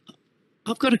for it?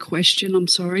 I've got a question. I'm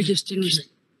sorry, just in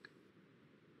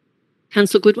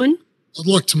Councillor Goodwin. I'd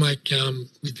like to make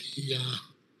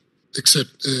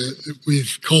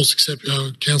with Cole's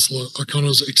Councillor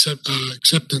O'Connor's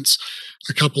acceptance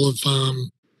a couple of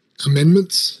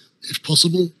amendments, if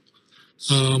possible.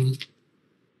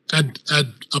 Add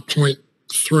a point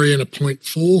 3 and a point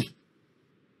 4.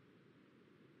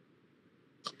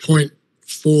 Point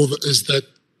 4 is that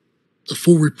the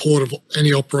full report of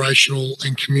any operational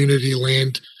and community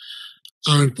land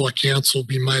owned by council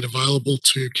be made available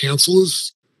to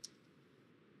councillors.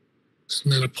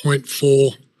 And then a point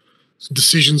 4,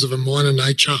 decisions of a minor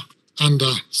nature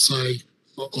under, say,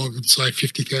 I would say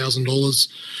 $50,000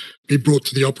 be brought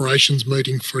to the operations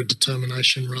meeting for a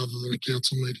determination rather than a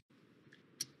council meeting.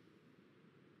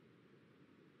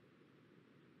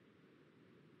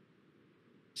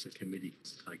 The committee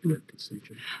take that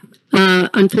decision.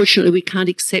 Unfortunately, we can't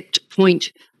accept a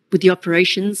point with the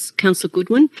operations, Councillor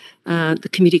Goodwin. The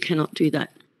committee cannot do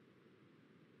that.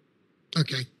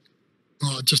 Okay.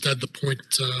 I'll just add the point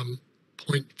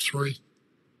 3.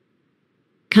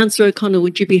 Councillor O'Connor,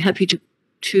 would you be happy to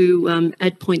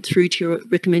add point 3 to your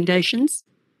recommendations?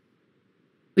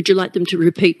 Would you like them to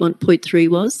repeat what point 3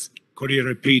 was? Could you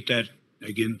repeat that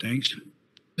again? Thanks.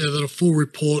 Yeah, that a full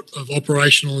report of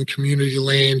operational and community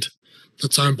land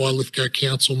that's owned by Lithgow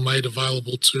Council made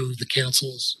available to the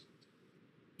councillors.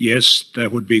 Yes,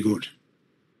 that would be good.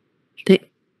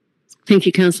 Thank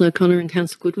you, Councillor O'Connor and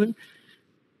Councillor Goodwin.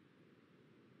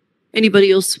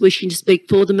 Anybody else wishing to speak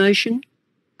for the motion?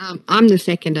 I'm the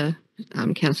seconder,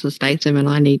 Councillor Statham, and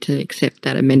I need to accept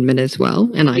that amendment as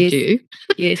well, and I do.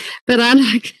 Yes. But I'd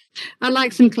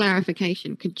like some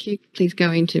clarification. Could you please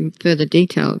go into further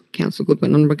detail, Councillor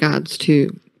Goodwin, on regards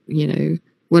to,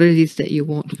 what it is that you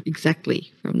want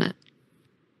exactly from that?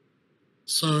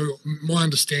 So my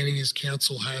understanding is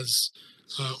council has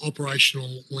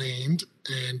operational land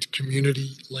and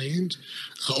community land.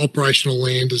 Operational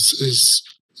land is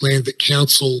land that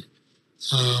council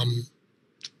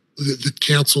the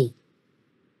council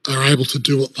are able to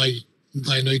do what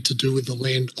they need to do with the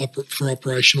land for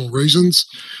operational reasons,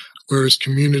 whereas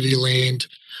community land,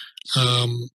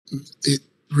 it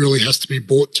really has to be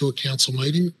brought to a council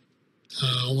meeting.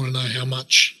 I want to know how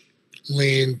much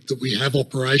land that we have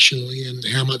operationally and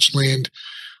how much land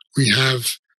we have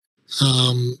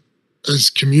as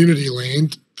community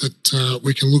land that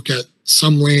we can look at.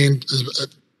 Some land,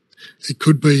 it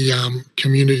could be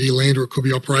community land or it could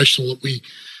be operational that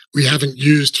we haven't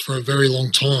used for a very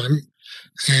long time.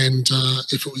 And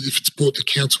if it's brought to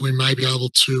council, we may be able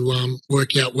to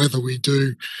work out whether we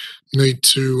do need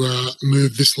to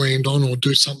move this land on or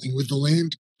do something with the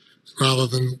land, rather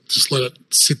than just let it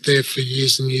sit there for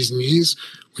years and years and years.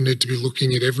 We need to be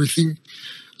looking at everything.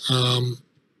 So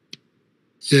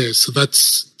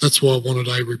that's why I wanted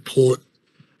a report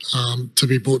to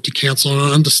be brought to council. And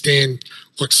I understand,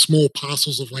 like, small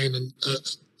parcels of land, and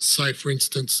say, for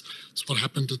instance, it's what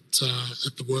happened at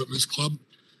the Workmen's Club.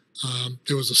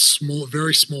 There was a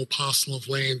very small parcel of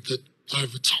land that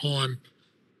over time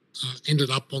ended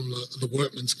up on the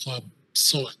Workmen's Club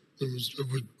site.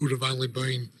 It would have only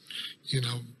been,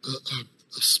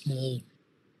 a small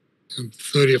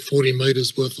 30 or 40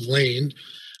 metres worth of land.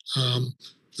 I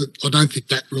don't think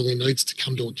that really needs to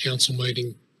come to a council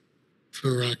meeting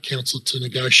for council to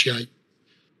negotiate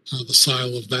the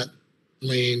sale of that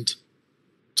land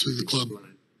to the club.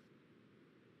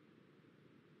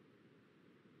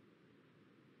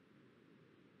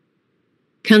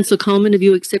 Councillor Coleman, have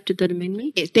you accepted that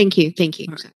amendment? Yes, thank you. Thank you.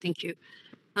 All right, thank you.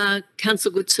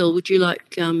 Councillor Goodsell, would you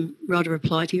like Rod to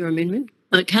reply to your amendment?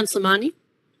 Councillor Marnie?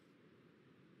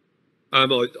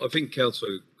 I think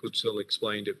Councillor Goodsell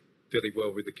explained it fairly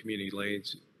well with the community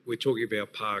lands. We're talking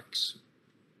about parks,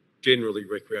 generally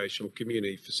recreational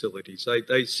community facilities.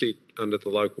 They sit under the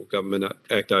Local Government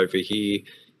Act over here.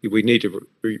 We need to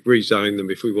rezone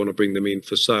them if we want to bring them in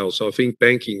for sale. So I think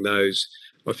banking those,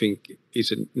 I think,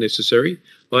 isn't necessary.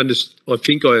 I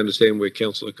think I understand where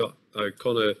Councillor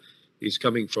O'Connor is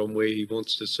coming from, where he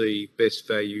wants to see best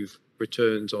value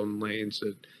returns on lands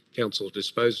that council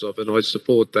disposes of, and I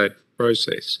support that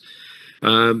process.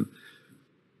 My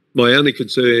only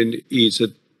concern is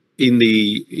that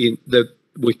that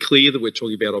we're clear that we're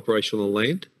talking about operational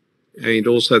land, and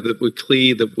also that we're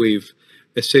clear that we've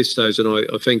assessed those. And I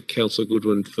thank Councillor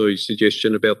Goodwin for his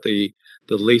suggestion about the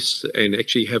list and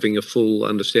actually having a full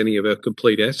understanding of our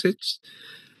complete assets.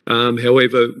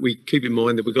 However, we keep in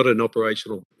mind that we've got an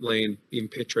operational land in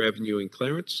Petra Avenue in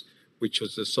Clarence, which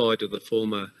was the site of the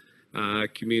former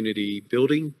community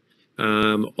building.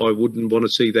 I wouldn't want to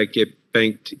see that get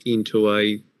banked into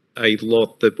a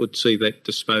lot that would see that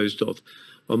disposed of.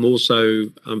 I'm also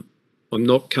I'm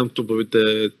not comfortable with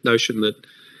the notion that,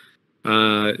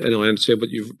 and I understand what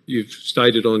you've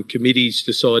stated on committees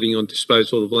deciding on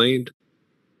disposal of land.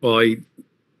 I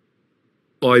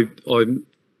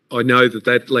know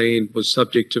that land was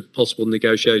subject to possible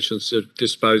negotiations of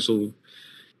disposal,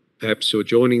 perhaps to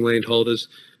adjoining landholders,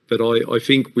 but I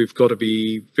think we've got to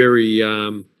be very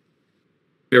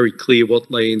very clear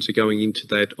what lands are going into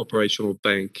that operational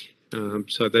bank.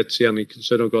 So that's the only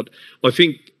concern I've got. I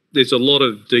think there's a lot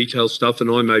of detailed stuff, and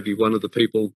I may be one of the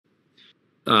people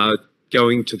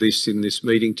going to this in this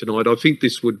meeting tonight. I think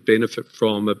this would benefit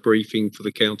from a briefing for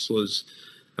the councillors,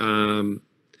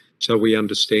 so we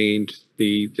understand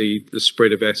the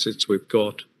spread of assets we've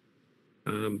got.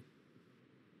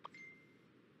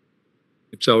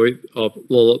 So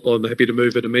I'm happy to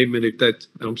move an amendment if that.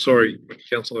 I'm sorry,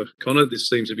 Councillor Connor, this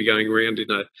seems to be going around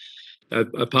in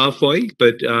a pathway,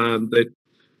 but that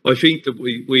I think that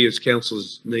we as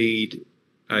councillors need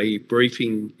a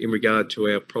briefing in regard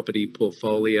to our property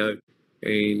portfolio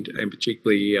and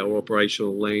particularly our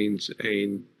operational lands,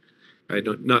 and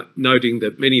noting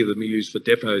that many of them are used for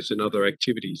depots and other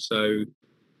activities. So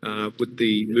would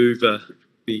the mover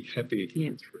be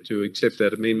happy to accept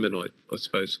that amendment, I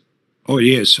suppose? Oh,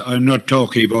 yes. I'm not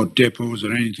talking about depots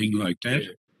or anything like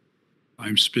that.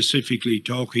 I'm specifically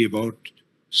talking about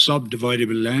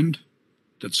subdividable land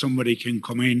that somebody can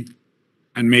come in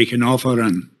and make an offer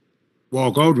and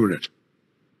walk out with it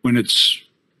when it's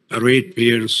a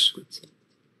ratepayers,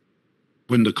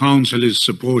 when the council is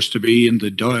supposed to be in the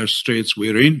dire straits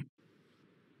we're in,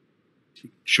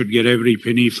 should get every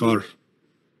penny for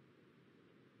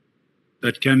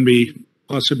that can be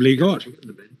possibly got.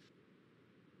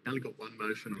 Only got one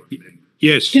motion on it.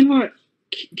 Yes. Can I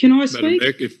speak?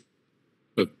 Madam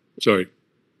Mayor, sorry.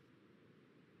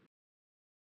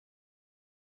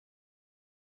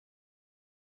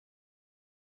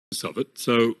 Of it,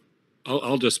 so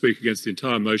I'll just speak against the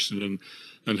entire motion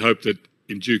and hope that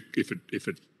in due, if it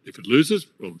loses,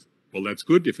 well that's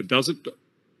good. If it doesn't,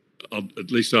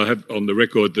 at least I have on the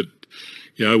record that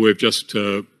we've just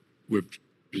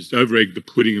over-egged the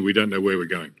pudding and we don't know where we're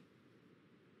going.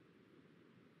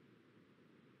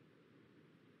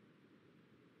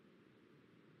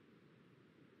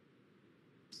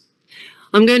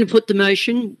 I'm going to put the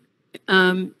motion.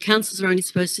 Councillors are only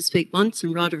supposed to speak once,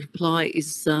 and right of reply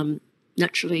is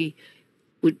naturally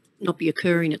would not be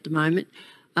occurring at the moment.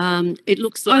 It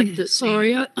looks like that.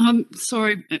 Sorry, I'm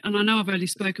sorry, and I know I've only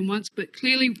spoken once, but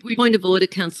clearly we. Point of order,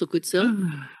 Councillor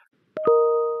Goodsell.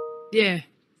 Yeah.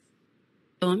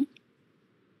 Go on.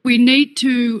 We need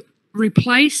to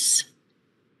replace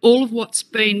all of what's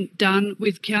been done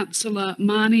with Councillor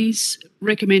Marnie's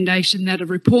recommendation that a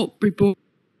report be brought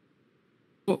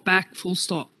back, full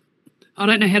stop. I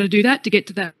don't know how to do that to get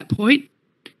to that point.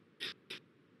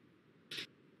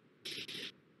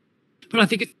 But I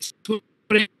think it's what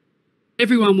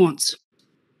everyone wants.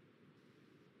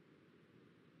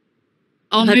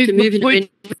 I'll move the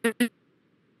point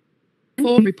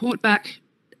or report back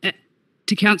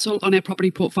to council on our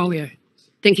property portfolio.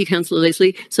 Thank you, Councillor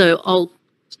Leslie. So I'll,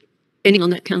 ending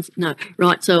on that, Councillor, no,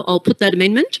 right, so I'll put that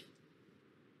amendment.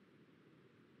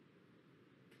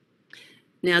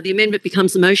 Now the amendment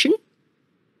becomes the motion.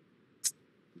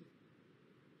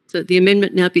 So the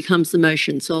amendment now becomes the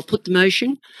motion. So I'll put the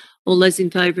motion. All those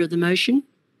in favour of the motion?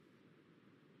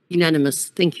 Unanimous.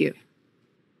 Thank you.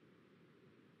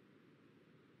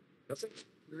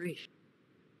 Great.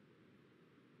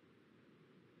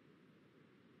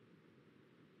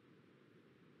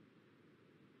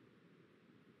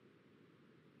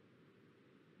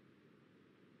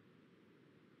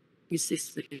 Is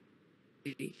this the...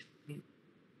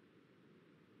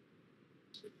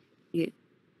 Yeah.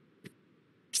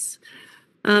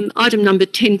 Item number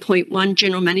 10.1,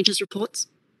 General Manager's Reports.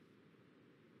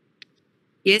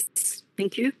 Yes,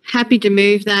 thank you. Happy to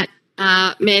move that,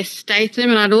 Mayor Statham,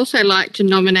 and I'd also like to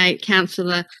nominate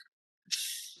Councillor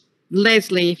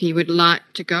Leslie if he would like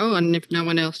to go, and if no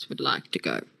one else would like to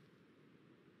go.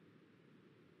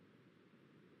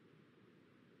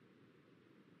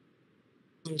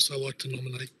 I'd also like to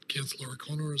nominate Councillor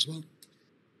O'Connor as well.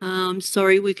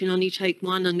 Sorry, we can only take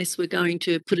one unless we're going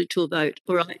to put it to a vote.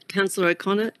 All right, Councillor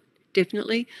O'Connor,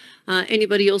 definitely.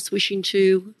 Anybody else wishing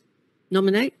to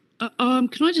nominate? Can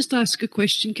I just ask a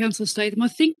question, Councillor Statham? I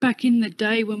think back in the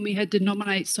day when we had to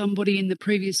nominate somebody in the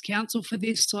previous council for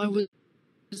this,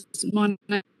 my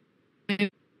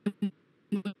name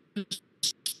was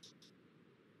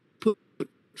put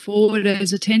forward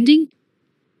as attending.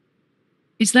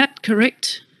 Is that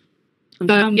correct?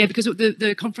 Yeah, because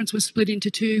the conference was split into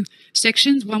two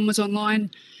sections. One was online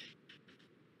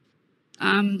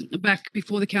back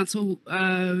before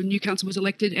the new council was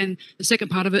elected, and the second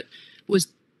part of it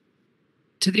was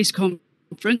to this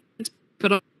conference,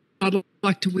 but I'd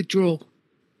like to withdraw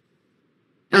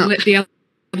and let the other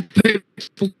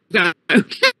people go.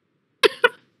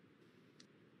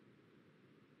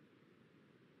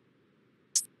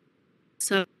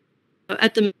 So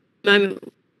at the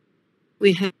moment,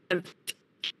 we have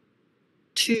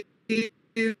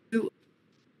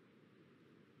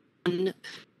one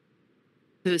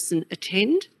person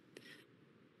attend.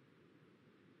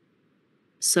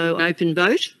 So open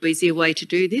vote, easier way to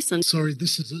do this. And sorry,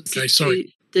 this is it. Okay,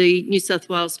 sorry. The New South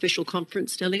Wales Special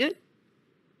Conference delegate.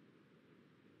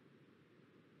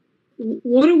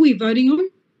 What are we voting on?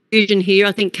 Here,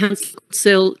 I think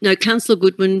Councillor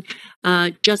Goodwin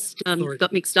just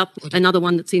got mixed up. Another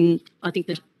one that's in, I think,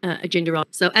 the agenda item.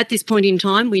 So at this point in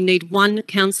time, we need one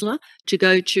councillor to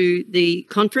go to the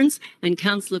conference, and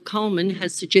Councillor Coleman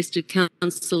has suggested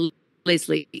Councillor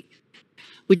Leslie.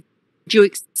 Would you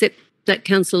accept that,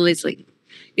 Councillor Leslie?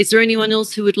 Is there anyone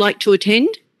else who would like to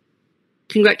attend?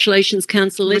 Congratulations,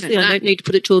 Councillor Leslie. I don't need to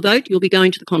put it to a vote. You'll be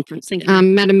going to the conference. Thank you.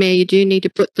 Madam Mayor, you do need to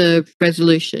put the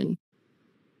resolution.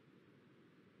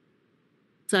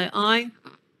 So I,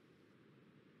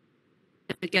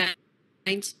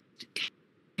 against,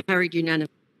 carried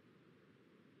unanimously.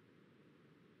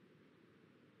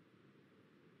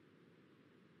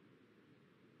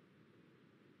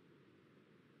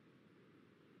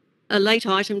 A late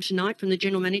item tonight from the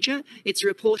General Manager. It's a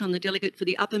report on the delegate for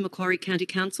the Upper Macquarie County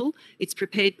Council. It's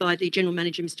prepared by the General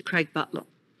Manager, Mr. Craig Butler.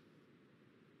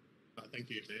 Thank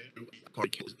you, Mayor.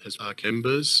 As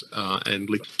members and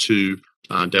linked to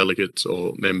delegates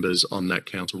or members on that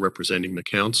council representing the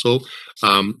council.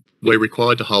 We're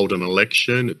required to hold an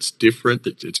election. It's different.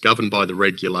 It's governed by the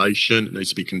regulation. It needs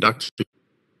to be conducted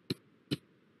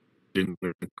in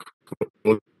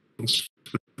accordance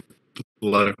with the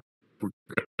local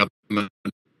government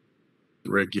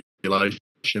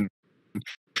regulation,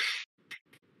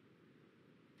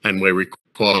 and we're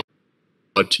required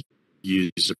to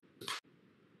use a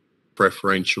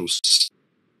preferential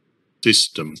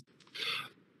system.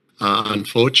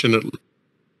 Unfortunately,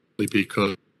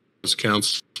 because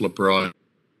Councillor Bryce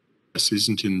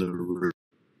isn't in the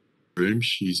room,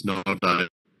 she's not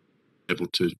able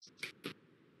to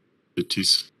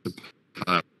participate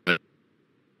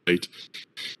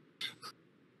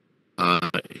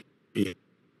in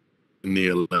the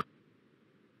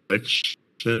election.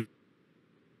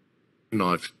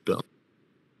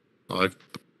 I've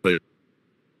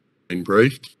been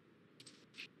briefed.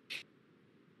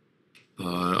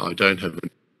 I don't have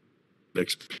an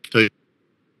expertise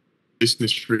in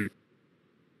this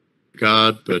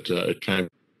regard, but it came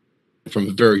from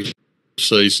a very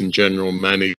seasoned general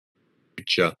manager.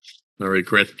 I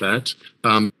regret that.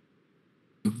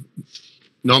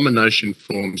 Nomination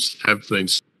forms have been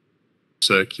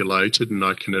circulated, and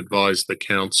I can advise the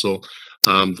council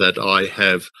that I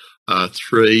have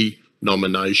three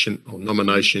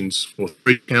nominations for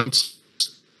three councils.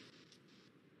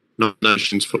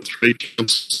 Nominations for three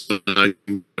councils have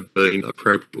been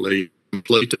appropriately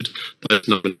completed. Those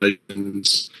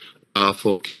nominations are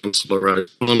for Councillor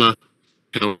O'Connor,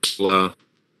 Councillor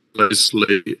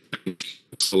Leslie, and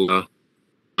Councillor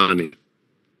Arnie.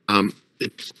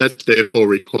 That therefore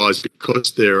requires,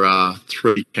 because there are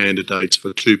three candidates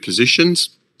for two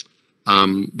positions,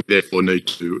 we therefore need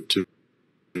to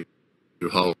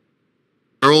hold.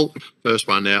 First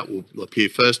one out will appear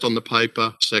first on the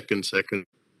paper, second.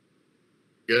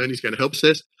 Gurney's going to help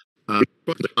us.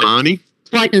 Arnie.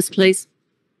 Brightness, please.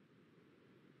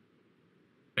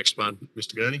 Next one,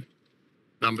 Mr. Gurney.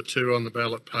 Number 2 on the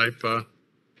ballot paper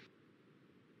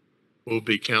will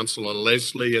be Councillor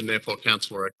Leslie, and therefore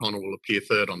Councillor O'Connor will appear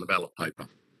third on the ballot paper.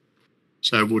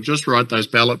 So we'll just write those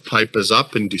ballot papers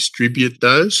up and distribute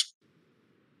those.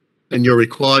 And you're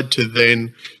required to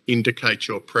then indicate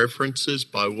your preferences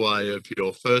by way of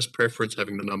your first preference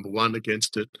having the number 1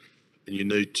 against it, and you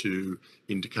need to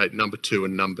indicate number 2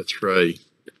 and number 3.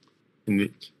 And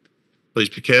please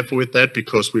be careful with that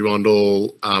because we want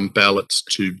all ballots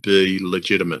to be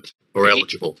legitimate or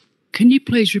eligible. Can you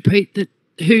please repeat that?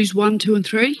 Who's 1, 2 and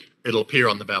 3? It'll appear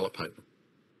on the ballot paper.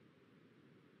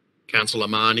 Councillor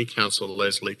Marnie, Councillor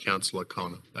Leslie, Councillor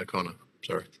O'Connor.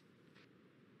 Sorry.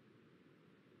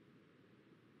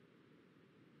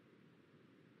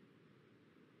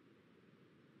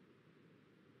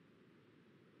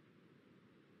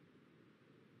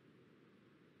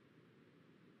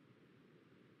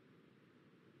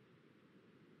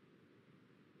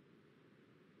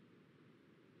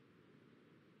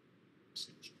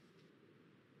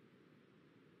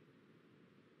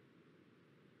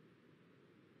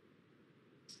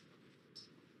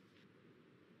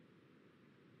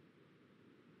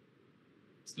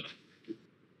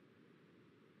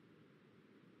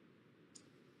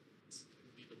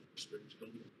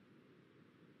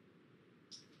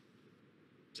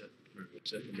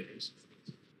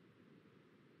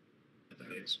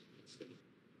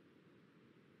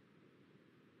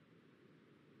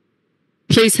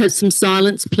 Please have some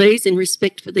silence, please, in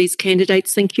respect for these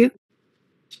candidates. Thank you.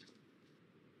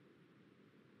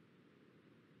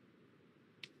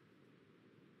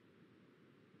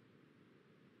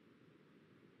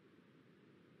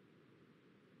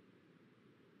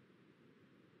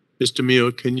 Mr.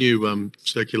 Muir, can you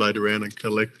circulate around and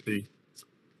collect the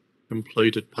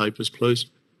completed papers, please?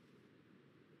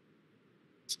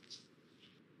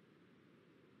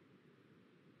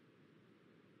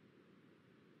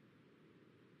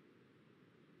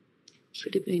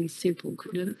 Could have been simple,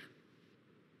 couldn't it?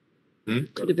 Hmm?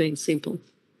 Could have been simple.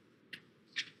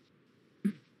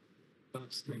 I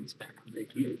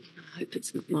hope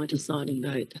it's not my deciding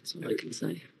vote. That's all I can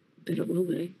say. But it will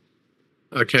be.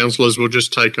 Councillors, we'll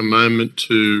just take a moment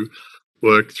to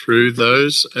work through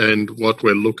those, and what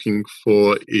we're looking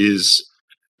for is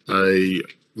a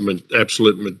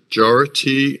absolute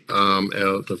majority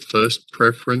out of first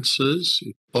preferences,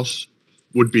 if possible,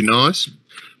 would be nice,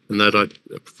 and that,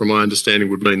 from my understanding,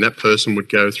 would mean that person would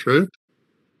go through.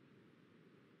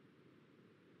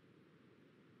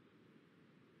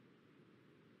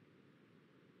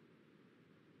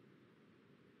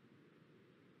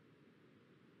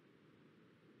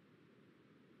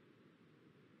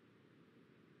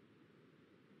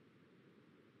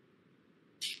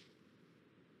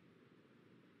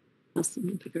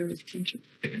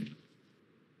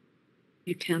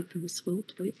 You count them as well,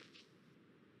 please.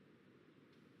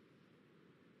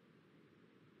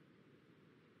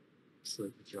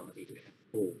 Absolute majority to have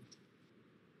 4.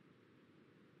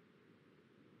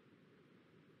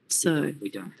 So we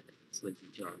don't have an absolute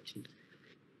majority.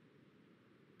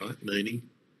 Right, meaning.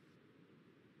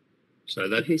 So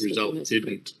that Who's result the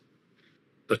didn't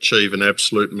achieve an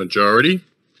absolute majority.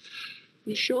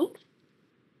 You sure?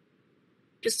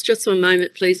 Just 1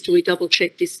 moment, please. Do we double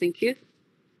check this? Thank you.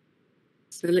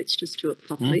 So let's just do it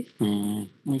properly.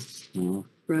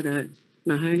 Righto.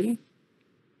 Mahoney.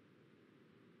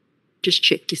 Just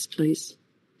check this, please.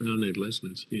 I don't need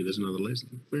Leslie's. Yeah, there's another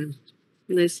Leslie.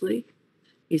 Leslie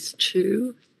is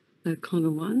 2.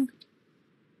 O'Connor 1.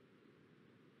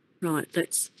 Right,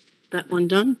 that's that one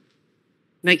done.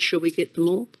 Make sure we get them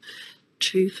all.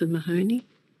 2 for Mahoney.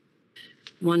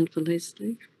 1 for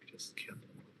Leslie.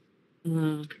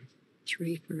 3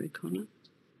 for O'Connor.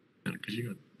 Because you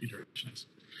got iterations.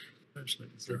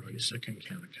 Absolutely thorough. Your second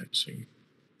count, I can't see.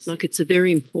 Like, it's a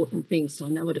very important thing, so I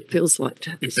know what it feels like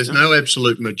to have If this there's done. no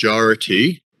absolute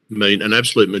majority, an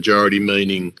absolute majority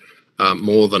meaning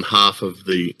more than half of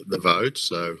the vote,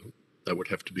 so that would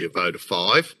have to be a vote of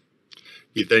 5.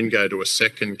 You then go to a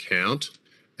second count,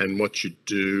 and what you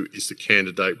do is the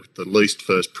candidate with the least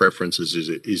first preferences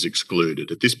is excluded.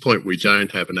 At this point, we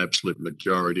don't have an absolute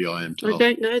majority, I am I told.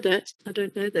 don't know that. I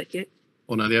don't know that yet.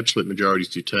 Well, no, the absolute majority is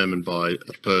determined by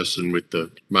a person with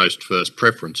the most first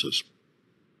preferences.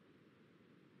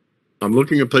 I'm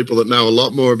looking at people that know a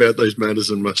lot more about these matters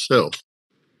than myself.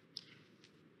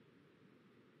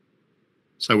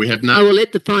 So we have no... I will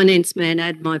let the finance man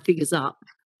add my figures up.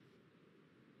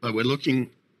 So we're looking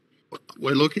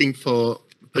for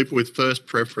people with first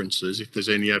preferences if there's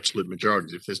any absolute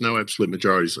majorities. If there's no absolute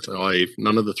majorities, i.e. if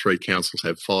none of the 3 councils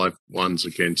have 5 ones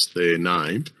against their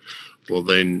name, well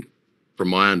then from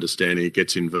my understanding, it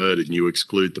gets inverted and you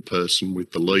exclude the person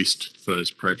with the least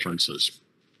first preferences.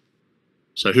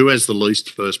 So who has the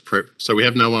least first So we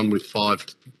have no one with 5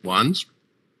 ones.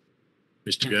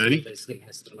 Mr. Gurney? Leslie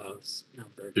has the lowest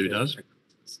number of Who does?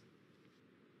 preferences.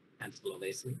 Councillor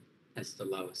Leslie has the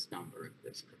lowest number of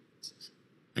first preferences.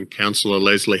 And Councillor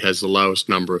Leslie has the lowest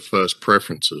number of first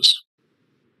preferences.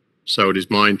 So it is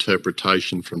my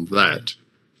interpretation from that.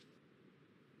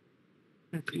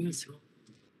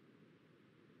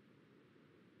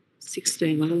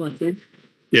 16 lower then.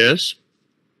 Yes.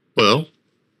 Well,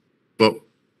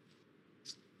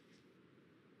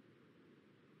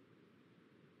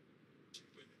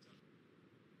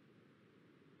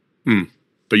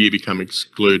 but you become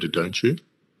excluded, don't you?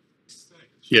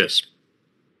 Yes.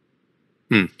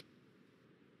 Hmm.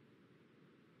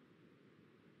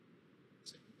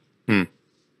 Hmm.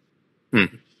 Hmm.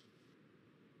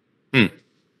 Hmm.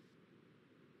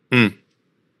 Hmm.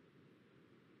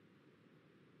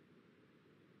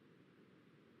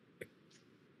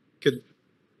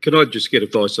 Could I just get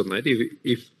advice on that?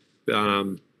 If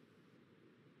okay.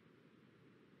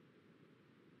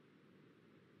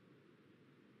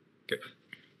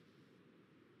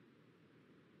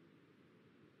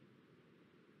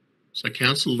 So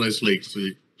Councillor Leslie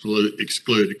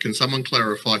excluded. Can someone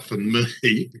clarify for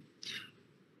me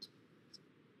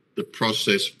the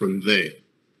process from there?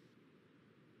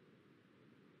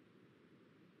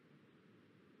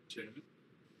 Chairman.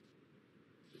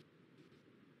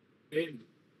 Then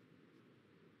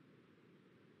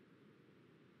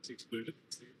it's excluded.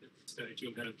 At this stage,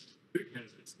 you'll have 2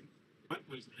 candidates. One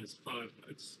person has 5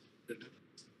 votes. The other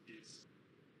is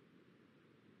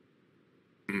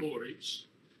 4 each.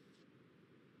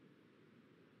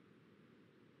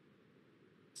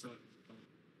 So,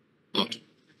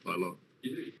 By lot.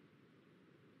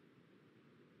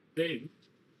 Then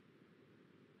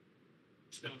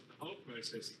start the whole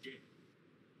process again,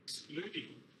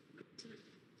 excluding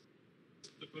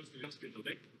the person who has been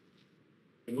elected.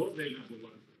 And all their number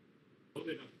 1, all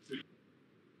their number 2,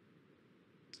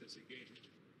 process again,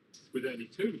 with only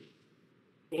 2.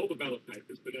 All the ballot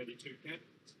papers, but only 2 candidates.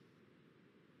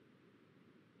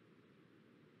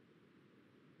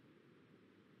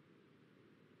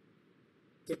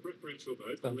 It's a preferential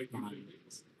vote.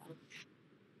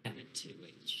 And 2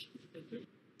 each.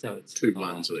 So it's 2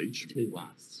 ones each. 2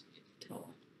 ones.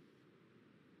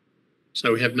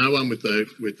 So we have no one with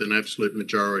an absolute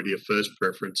majority of first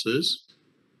preferences,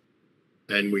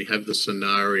 and we have the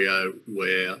scenario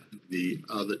where the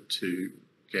other 2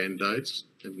 candidates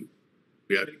and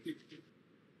we have.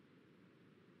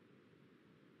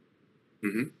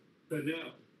 So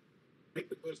now, take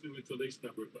the person who has the least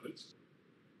number of votes.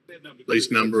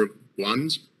 Least number of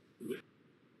ones.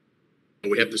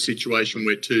 We have the situation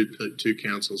where two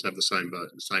councils have the same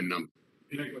vote, the same number.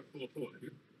 You know, got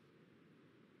 4-4.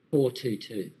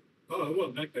 4-2-2. Oh, well,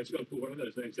 in that case, you've got to put one of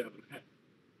those names out of the hat.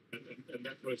 And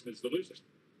that person is the loser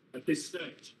at this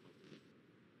stage.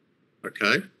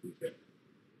 Okay.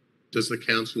 Does the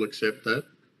council accept that?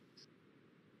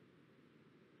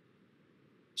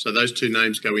 So those 2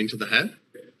 names go into the hat,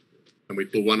 and we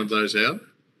pull one of those out.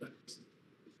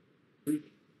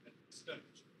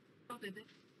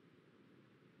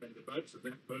 And the votes of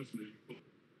that person who put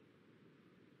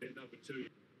their number 2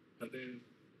 are then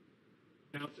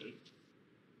counted.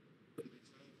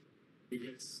 Who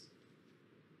gets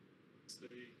the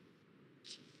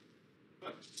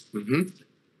votes.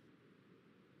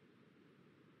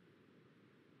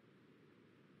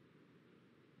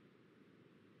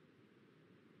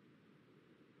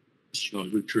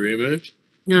 Good career move.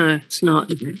 No, it's not.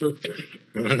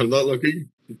 I'm not looking.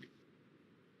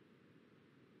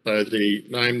 So the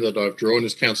name that I've drawn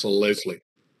is Councillor Leslie.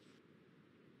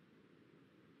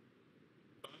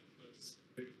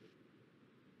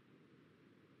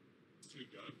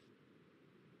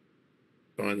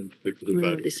 Find people who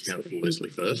voted for Councillor Leslie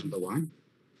first. Number 1.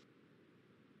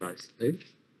 Votes 2.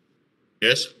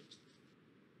 Yes?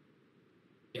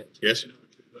 Yes?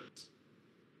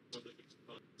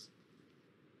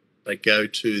 They go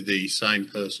to the same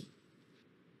person.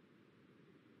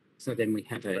 So then we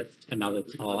have another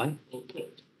tie.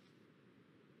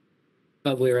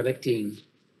 But we're electing.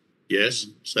 Yes,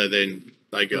 so then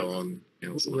they go on We're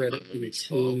Councillor electing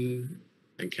 2.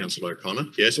 and Councillor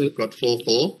O'Connor. Yes, we've got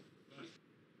 4-4.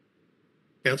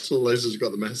 Councillor Leslie's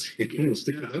got the mass. Stick with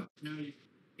that.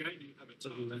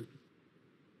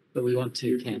 But we want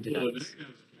 2 candidates.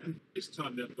 This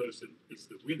time that person is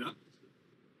the winner.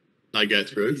 They go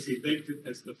through. He's elected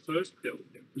as the first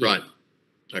delegate. Right.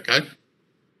 Okay.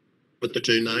 Put the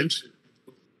 2 names.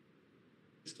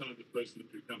 This time the person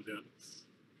who comes out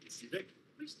is elected.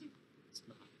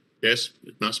 Yes,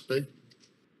 it must be.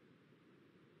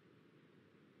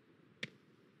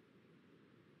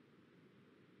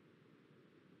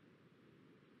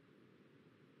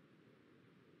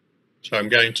 So I'm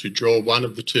going to draw one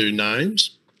of the two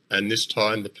names, and this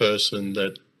time the person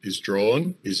that is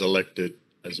drawn is elected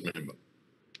as a member.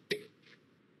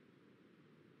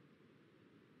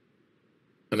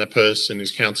 And that person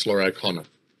is Councillor O'Connor.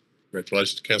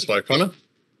 Congratulations to Councillor O'Connor.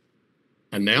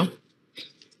 And now?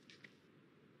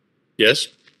 Yes?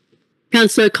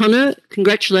 Councillor O'Connor,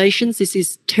 congratulations. This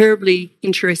is terribly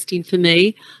interesting for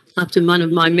me after one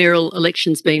of my mayoral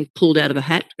elections being pulled out of a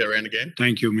hat. Go around again.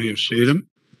 Thank you, Mayor Stedham.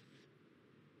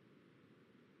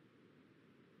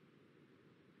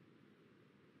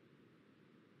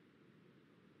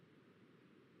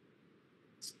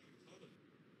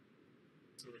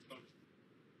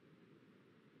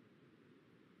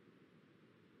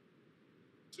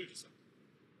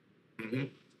 Mm-hmm.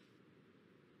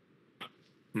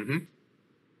 Mm-hmm.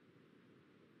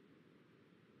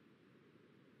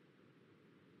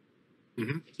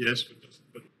 Mm-hmm. Yes.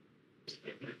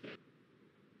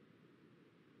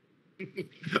 I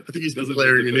think he's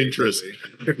declaring an interest.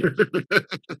 Are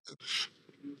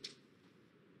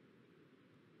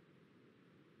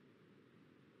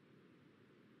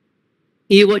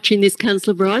you watching this,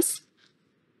 Councillor Bryce?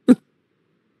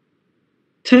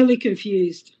 Totally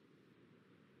confused.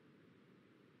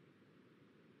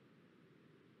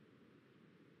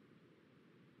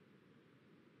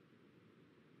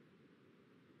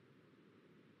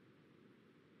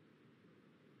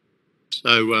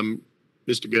 So,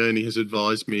 Mr. Gurney has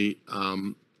advised me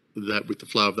that with the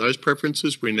flow of those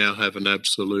preferences, we now have an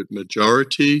absolute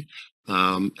majority,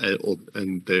 and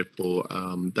therefore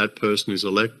that person is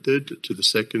elected to the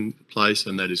second place,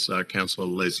 and that is Councillor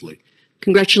Leslie.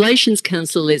 Congratulations,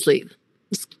 Councillor Leslie.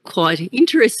 It's quite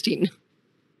interesting.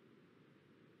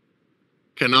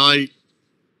 Can I?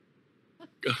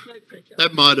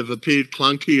 That might have appeared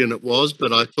clunky, and it was,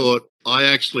 but I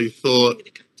actually thought,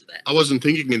 I wasn't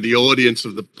thinking in the audience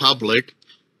of the public.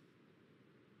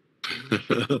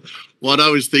 What I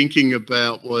was thinking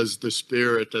about was the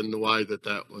spirit and the way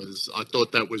that was. I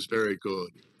thought that was very good.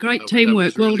 Great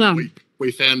teamwork. Well done.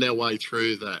 We found our way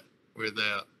through that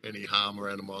without any harm or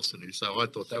animosity. So I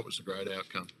thought that was a great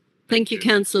outcome. Thank you,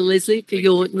 Councillor Leslie, for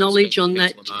your knowledge on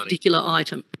that particular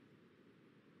item.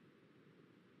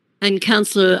 And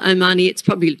Councillor Omani, it's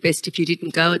probably best if you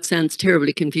didn't go. It sounds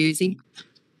terribly confusing.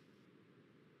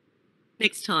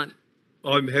 Next time.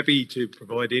 I'm happy to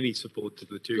provide any support to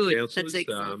the two Good, councillors. that's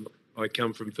excellent. I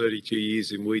come from 32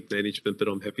 years in weed management, but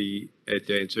I'm happy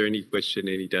to answer any question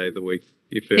any day of the week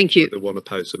if Thank you. they want to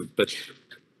pose them. But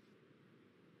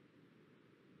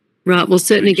Right, we'll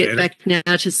certainly get back now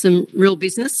to some real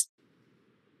business.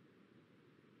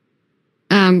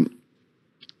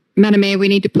 Madam Mayor, we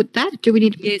need to put that. Do we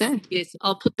need to put that? Yes,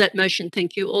 I'll put that motion.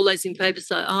 Thank you. All those in favour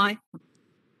say aye.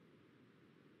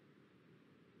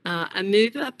 A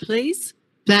mover, please.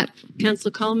 That.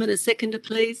 Councillor Coleman, a seconder,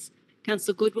 please.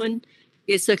 Councillor Goodwin.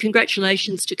 Yes, so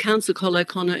congratulations to Councillor Col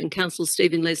O'Connor and Councillor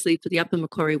Stephen Leslie for the Upper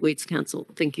Macquarie Weeds Council.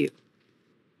 Thank you.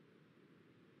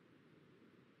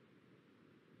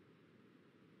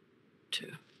 To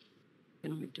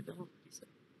economic development.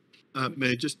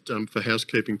 Mayor, just for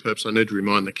housekeeping purpose, I need to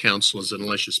remind the councillors that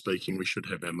unless you're speaking, we should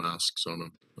have our masks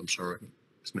on. I'm sorry.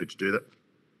 Just need to do that.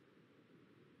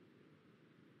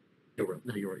 You're right.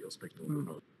 No, you're right. You'll speak.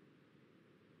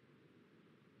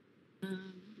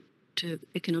 To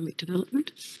economic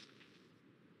development.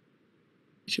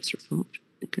 Just report.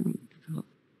 Economic development.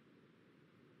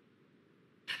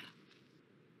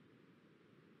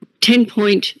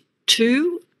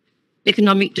 10.2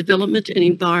 Economic Development and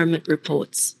Environment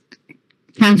Reports.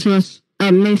 Councillor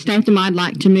Mayor Statham, I'd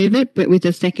like to move it, but with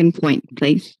a second point,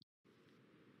 please.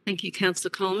 Thank you, Councillor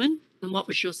Coleman. And what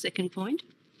was your second point?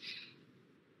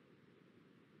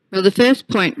 Well, the first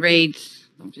point reads,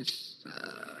 I'll just,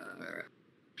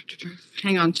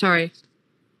 hang on, sorry.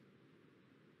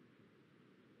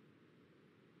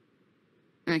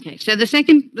 Okay, so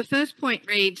the first point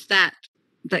reads that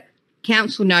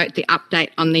Council note the update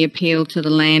on the appeal to the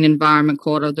Land Environment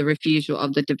Court of the refusal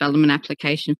of the development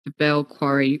application for Bell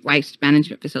Quarry Waste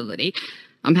Management Facility.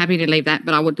 I'm happy to leave that,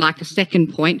 but I would like a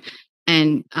second point,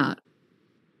 and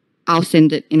I'll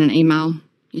send it in an email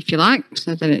if you like,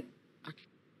 so that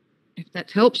if that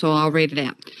helps, or I'll read it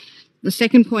out. The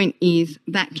second point is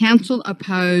that Council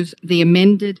oppose the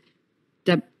amended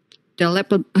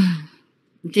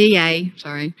DA,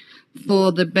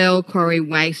 for the Bell Quarry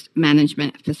Waste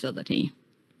Management Facility.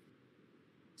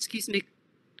 Excuse me,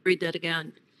 read that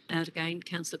again. out again,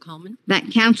 Councillor Coleman.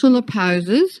 That council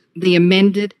opposes the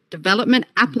amended development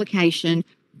application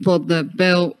for the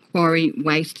Bell Quarry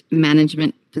Waste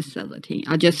Management Facility.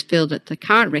 I just feel that the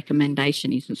current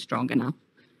recommendation isn't strong enough.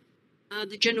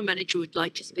 The General Manager would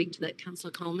like to speak to that,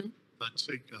 Councillor Coleman.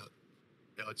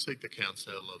 I'd seek the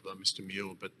counsel of Mr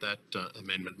Mule, but that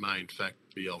amendment may in fact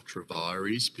be ultra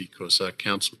vires because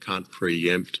council can't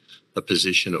preempt a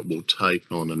position it will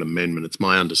take on an amendment. It's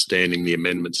my understanding the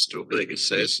amendment's still being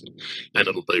assessed and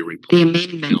it'll be reported. The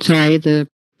amendment, sorry, the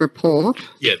report.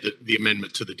 Yeah, the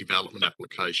amendment to the development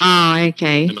application. Oh,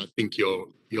 okay. And I think your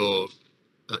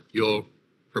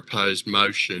proposed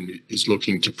motion is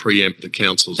looking to preempt the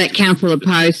council's. That council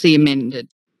opposed the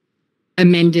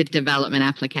amended development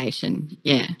application.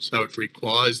 Yeah. So it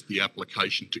requires the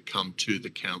application to come to the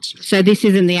council. So this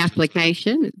isn't the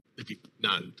application?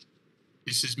 No,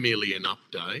 this is merely an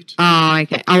update. Oh,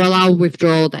 okay. Oh, well, I'll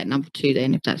withdraw that number 2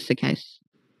 then, if that's the case.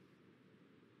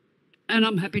 And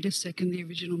I'm happy to second the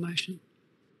original motion.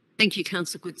 Thank you,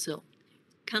 Councillor Goodsell.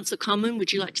 Councillor Coleman,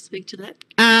 would you like to speak to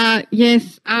that?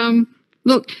 Yes.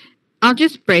 Look, I'll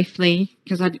just briefly,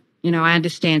 because I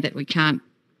understand that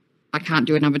I can't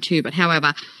do a number 2, but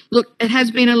however, look, it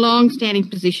has been a long-standing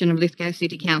position of Lithgow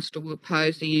City Council to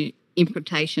oppose the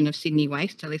importation of Sydney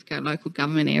waste to Lithgow local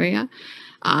government area.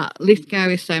 Lithgow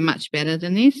is so much better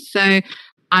than this. So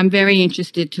I'm very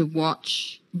interested to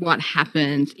watch what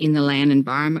happens in the Land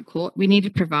Environment Court. We need to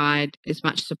provide as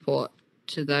much support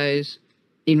to those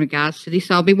in regards to this.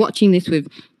 So I'll be watching this with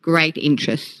great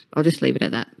interest. I'll just leave it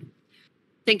at that.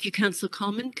 Thank you, Councillor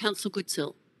Coleman. Councillor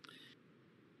Goodsell.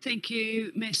 Thank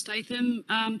you, Mayor Statham.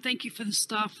 Thank you for the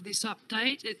staff for this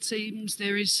update. It seems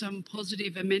there is some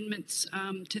positive amendments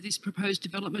to this proposed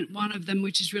development. One of them,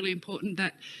 which is really important,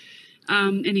 that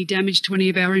any damage to any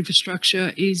of our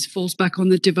infrastructure falls back on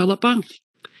the developer.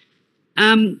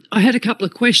 I had a couple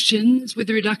of questions. With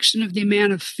the reduction of the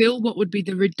amount of fill, what would be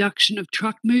the reduction of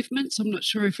truck movements? I'm not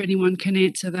sure if anyone can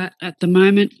answer that at the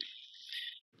moment.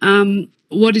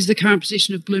 What is the current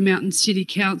position of Blue Mountain City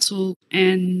Council?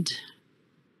 And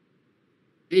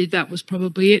that was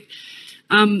probably it.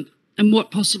 And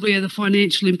what possibly are the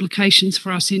financial implications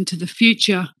for us into the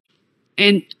future?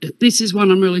 And this is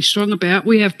one I'm really strong about.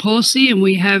 We have policy and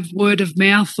we have word of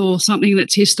mouth or something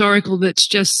that's historical that's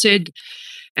just said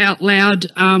out loud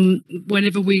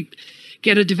whenever we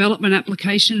get a development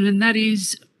application, and that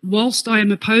is, whilst I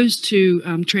am opposed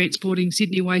to transporting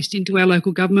Sydney waste into our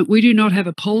local government, we do not have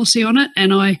a policy on it,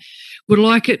 and I would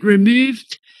like it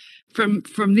removed from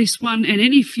this one and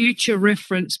any future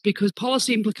reference, because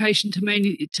policy implication to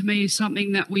me is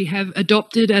something that we have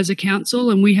adopted as a council,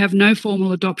 and we have no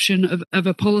formal adoption of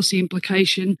a policy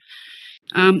implication.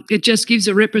 It just gives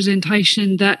a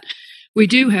representation that we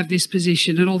do have this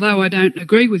position, and although I don't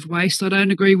agree with waste, I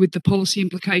don't agree with the policy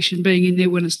implication being in there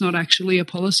when it's not actually a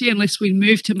policy, unless we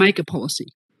move to make a policy.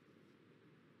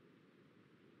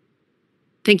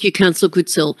 Thank you, Councillor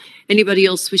Goodsell. Anybody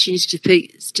else wishing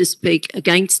to speak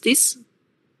against this?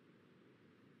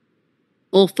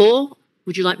 All for?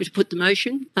 Would you like me to put the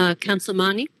motion? Councillor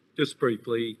Marnie? Just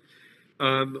briefly,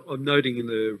 I'm noting in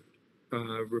the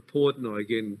report, and I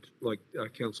again, like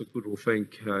Councillor Goodall,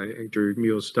 thank Andrew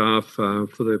Muir's staff for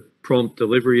the prompt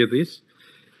delivery of this.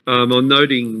 I'm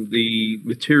noting the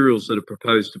materials that are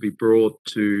proposed to be brought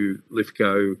to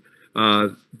Lithgow are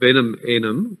Venom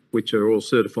Enum, which are all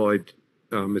certified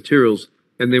materials,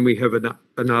 and then we have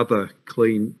another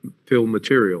clean fill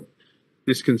material.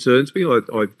 This concerns me.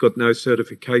 I've got no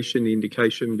certification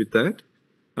indication with that.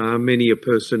 Many a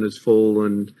person has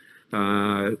fallen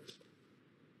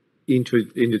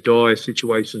into dire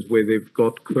situations where they've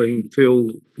got clean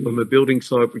fill from a building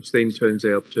site, which then turns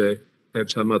out to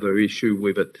have some other issue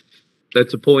with it.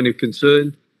 That's a point of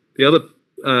concern. The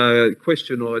other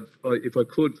question, if I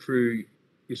could, through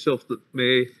yourself, the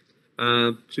Mayor,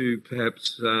 to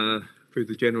perhaps through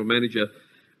the General Manager,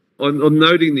 I'm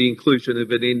noting the inclusion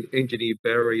of an engineered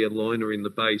barrier liner in the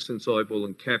base and sidewall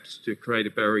and caps to create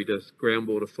a barrier to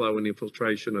groundwater flow and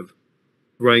infiltration of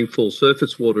rainfall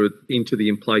surface water into the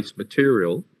in-place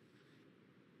material.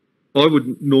 I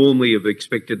would normally have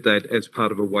expected that as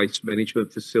part of a waste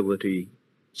management facility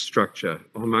structure.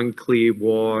 I'm unclear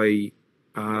why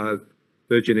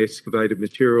virgin excavated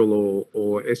material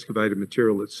or excavated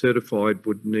material that's certified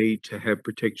would need to have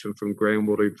protection from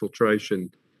groundwater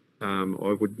infiltration.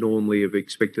 I would normally have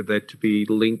expected that to be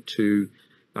linked to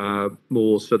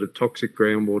more sort of toxic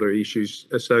groundwater issues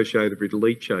associated with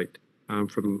leachate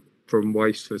from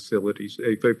waste facilities.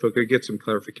 If I could get some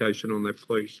clarification on that,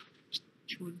 please.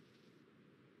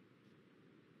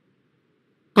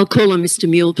 I'll call on Mr.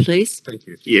 Mule, please. Thank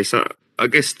you. Yes, I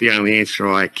guess the only answer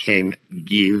I can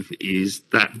give is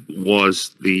that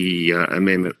was the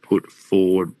amendment put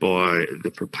forward by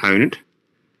the proponent.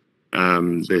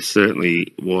 There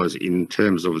certainly was, in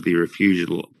terms of the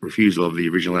refusal of the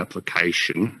original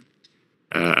application,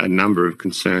 a number of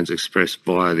concerns expressed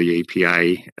by the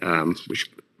EPA, which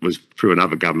was through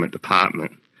another government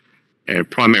department, and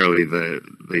primarily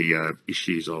the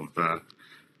issues of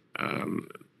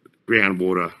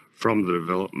groundwater from the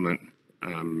development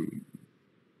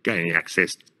gaining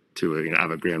access to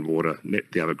other groundwater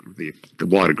the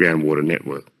wider groundwater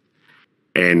network.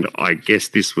 And I guess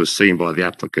this was seen by the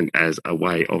applicant as a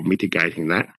way of mitigating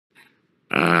that.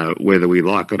 Whether we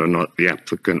like it or not, the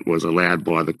applicant was allowed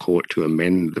by the court to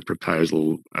amend the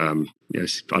proposal, I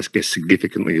guess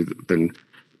significantly than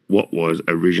what was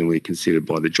originally considered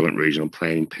by the Joint Regional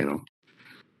Planning Panel.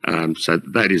 So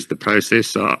that is the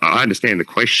process. I understand the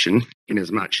question in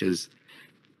as much as,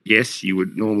 yes, you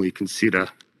would normally consider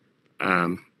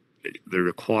the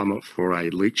requirement for a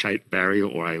leachate barrier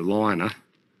or a liner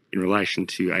in relation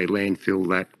to a landfill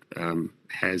that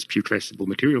has putrescible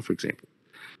material, for example.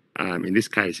 In this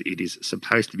case, it is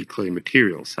supposed to be clean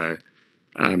material. So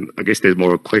I guess there's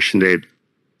more a question there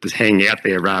that's hanging out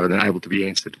there rather than able to be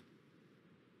answered.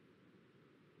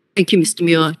 Thank you, Mr.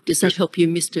 Muir. Does that help you,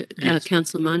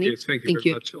 Councillor Marnie? Yes, thank you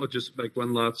very much. I'll just make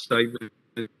one last statement.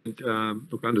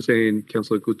 Look, I understand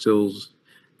Councillor Goodsell's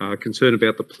concern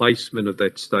about the placement of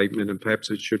that statement, and perhaps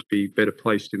it should be better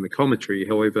placed in the commentary.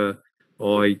 However,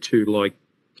 I too, like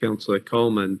Councillor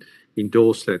Coleman,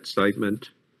 endorse that statement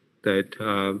that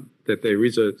that there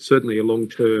is certainly a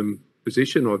long-term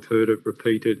position. I've heard it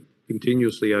repeated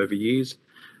continuously over years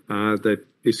that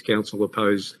this council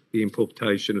oppose the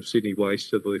importation of Sydney waste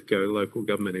to the Lithgow local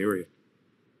government area.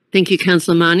 Thank you,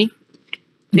 Councillor Marnie.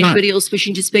 Anybody else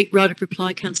wishing to speak? Right of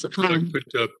reply, Councillor Coleman.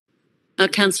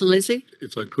 Councillor Leslie?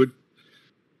 If I could.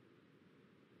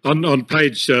 On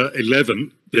page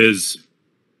 11, there's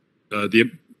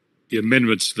the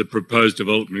amendments to the proposed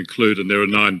development include, and there are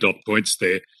 9 dot points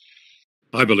there.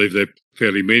 I believe they're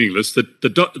fairly meaningless.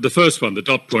 The first one, the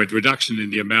dot point, reduction in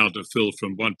the amount of fill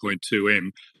from 1.2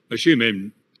 M. I assume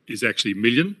M is actually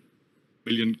million.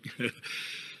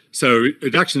 So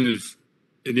reduction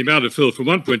in the amount of fill from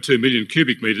 1.2 million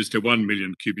cubic metres to 1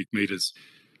 million cubic metres.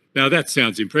 Now that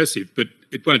sounds impressive, but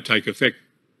it won't take effect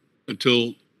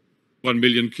until 1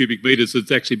 million cubic metres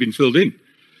has actually been filled in.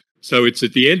 So it's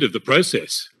at the end of the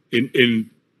process in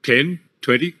 10,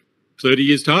 20, 30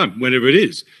 years' time, whenever it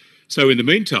is. So in the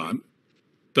meantime,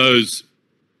 those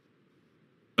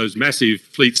massive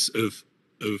fleets of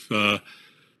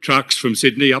trucks from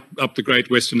Sydney up the Great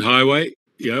Western Highway,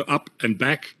 up and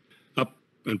back, up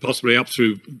and possibly up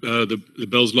through the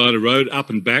Bellsliner Road, up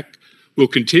and back, will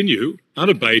continue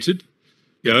unabated,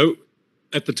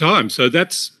 at the time. So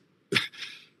that's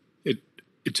it.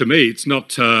 To me, it's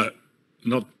not a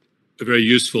very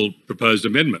useful proposed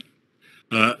amendment.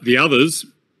 The others,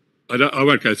 I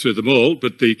won't go through them all,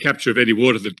 but the capture of any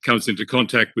water that comes into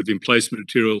contact with emplacement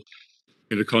material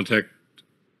in a contact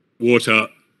water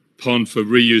pond for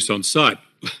reuse on site.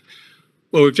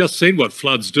 Well, we've just seen what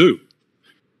floods do.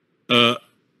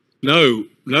 No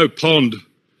pond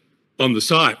on the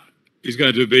site is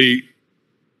going to be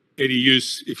any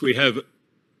use if we have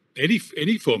any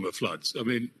form of floods. I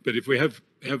mean, but if we have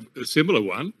a similar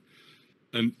one,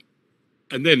 and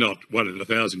they're not 1 in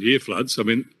 1,000-year floods. I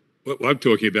mean, I'm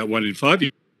talking about 1 in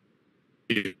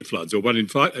 5-year floods or 1 in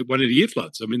a year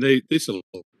floods. I mean, this will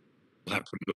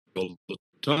happen all the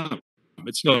time.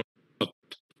 It's not.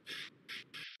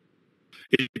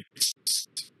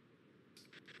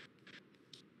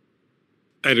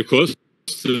 And of course,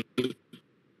 the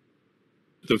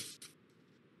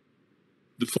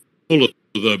fuller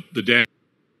the dam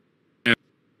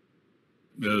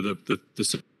the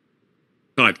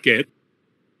site gets,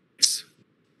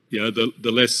 the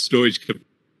less storage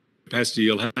capacity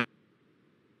you'll have.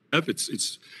 It's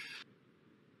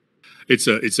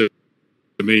a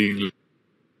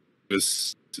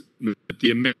meaningless.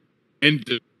 The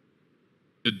amended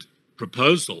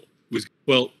proposal was,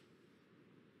 well,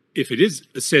 if it is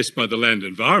assessed by the Land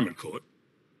Environment Court,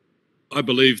 I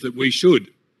believe that we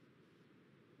should.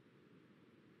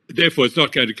 Therefore, it's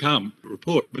not going to come a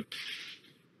report, but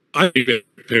I think they're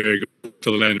preparing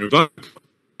for the Land Environment Court,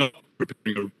 not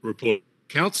preparing a report for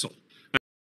council.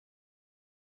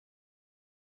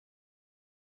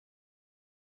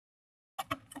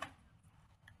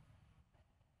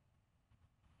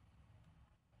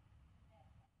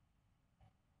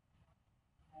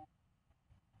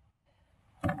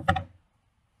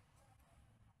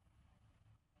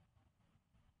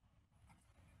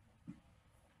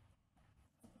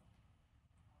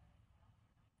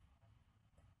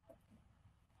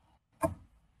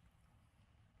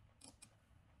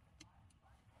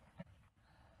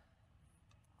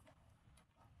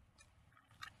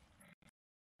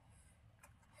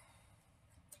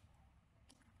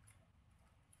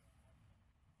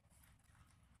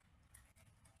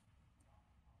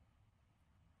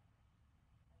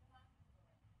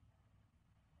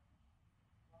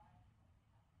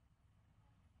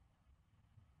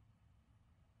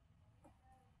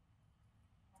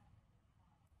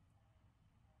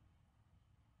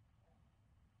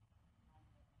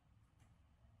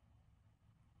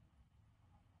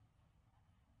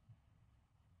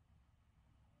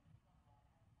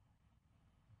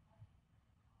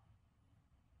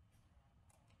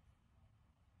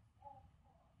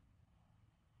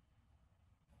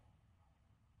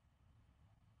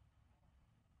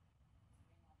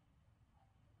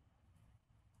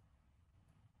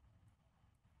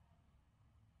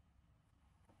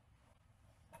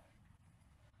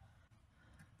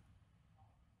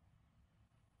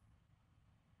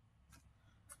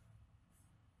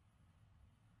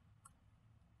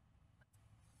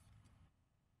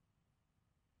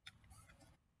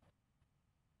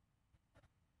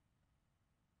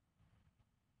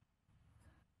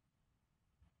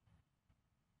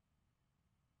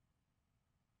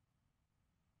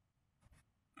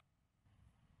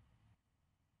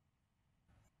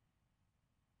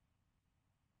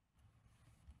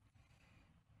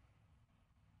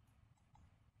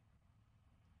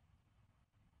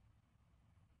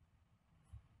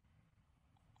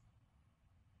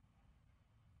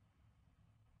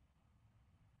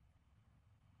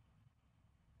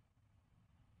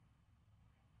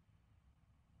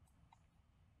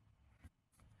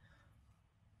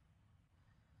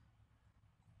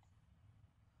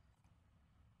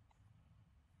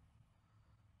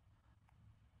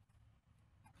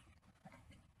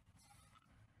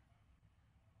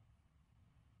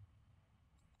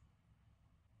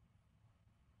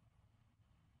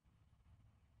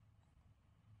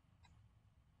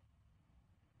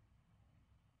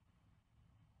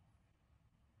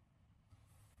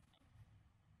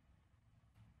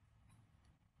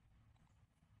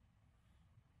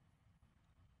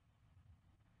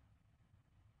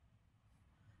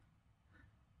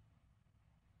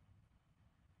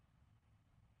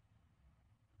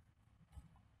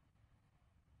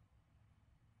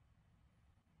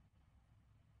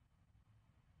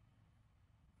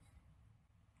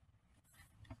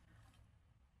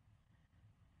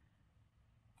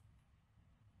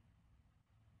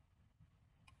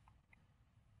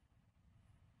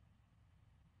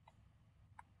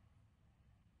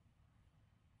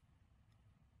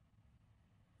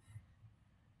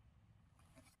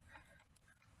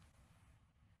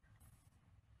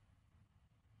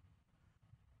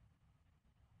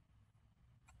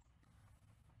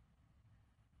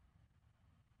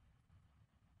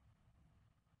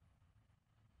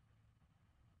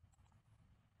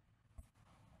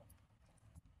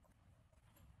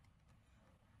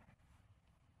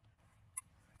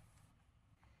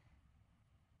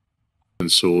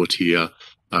 consortia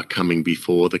coming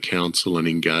before the council and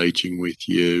engaging with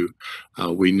you.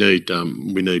 We need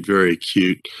very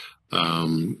acute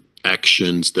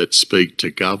actions that speak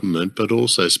to government, but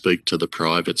also speak to the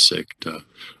private sector.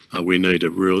 We need a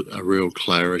real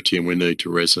clarity, and we need to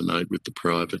resonate with the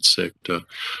private sector.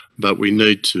 But we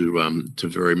need to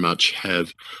very much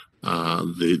have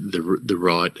the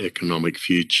right economic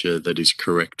future that is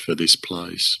correct for this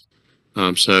place.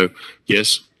 So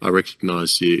yes, I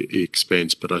recognise the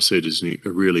expense, but I see it as a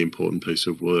really important piece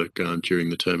of work during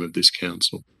the term of this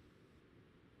council.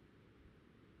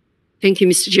 Thank you,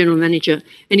 Mr. General Manager.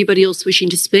 Anybody else wishing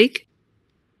to speak?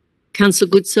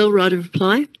 Councillor Goodsell, right of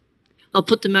reply. I'll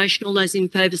put the motion. All those in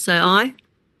favour say aye.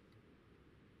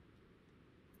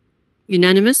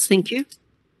 Unanimous, thank you.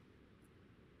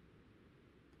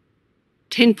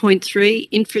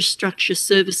 10.3 Infrastructure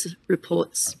Service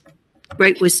Reports.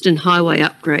 Great Western Highway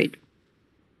upgrade.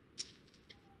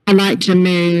 I'd like to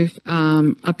move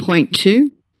a point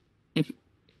 2.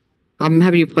 I'm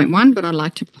happy with point 1, but I'd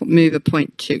like to move a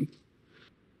point 2.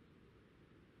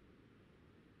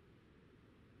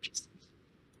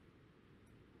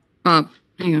 Oh,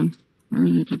 hang on.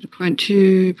 Point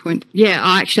 2,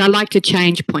 I'd like to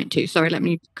change point 2. Sorry, let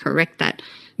me correct that,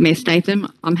 Mayor Statham.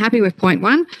 I'm happy with point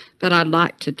 1, but I'd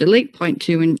like to delete point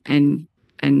 2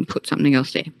 and put something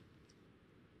else there.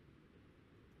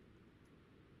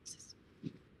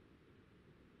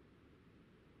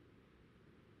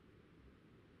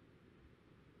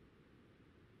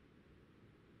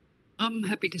 I'm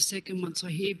happy to second once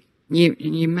I hear.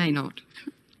 You may not.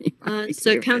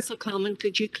 So, Councillor Coleman,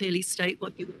 could you clearly state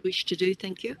what you wish to do?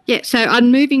 Thank you. Yeah, so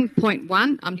I'm moving point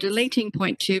 1. I'm deleting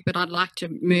point 2, but I'd like to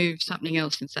move something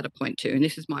else instead of point 2, and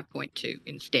this is my point 2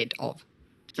 instead of.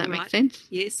 Does that make sense?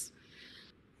 Yes.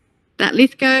 That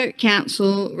Lithgow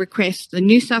Council requests the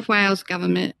New South Wales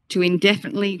Government to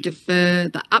indefinitely defer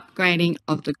the upgrading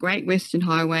of the Great Western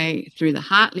Highway through the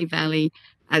Hartley Valley,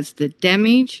 as the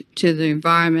damage to the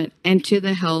environment and to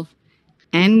the health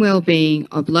and well-being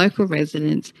of local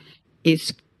residents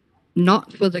is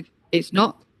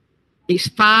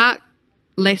far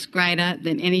less greater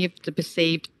than any of the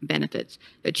perceived benefits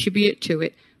attributed to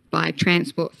it by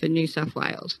Transport for New South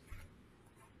Wales.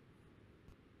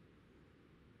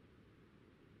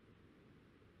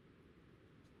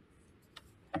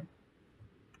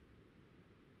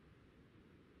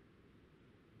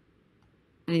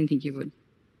 I didn't think you would.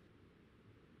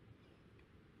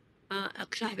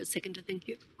 Could I have a seconder? Thank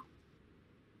you.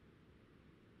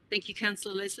 Thank you,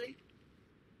 Councillor Leslie.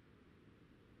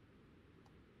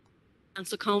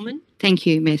 Councillor Coleman. Thank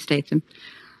you, Mayor Statham.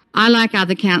 I, like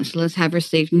other councillors, have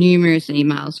received numerous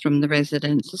emails from the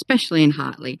residents, especially in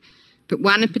Hartley, but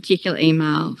one in particular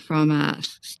email from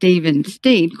Stephen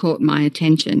Steed caught my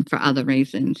attention for other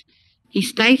reasons. He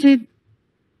stated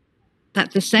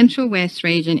that the Central West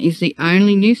region is the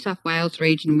only New South Wales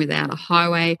region without a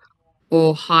highway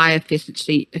or high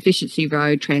efficiency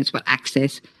road transport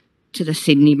access to the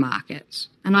Sydney markets.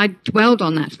 And I dwelled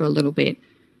on that for a little bit.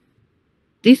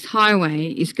 This highway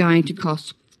is going to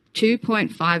cost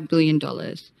 $2.5 billion,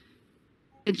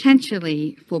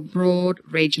 potentially for broad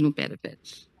regional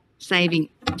benefits, saving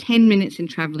 10 minutes in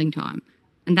travelling time.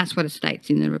 And that's what it states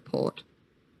in the report.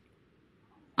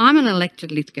 I'm an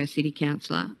elected Lithgow City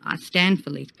Councillor. I stand for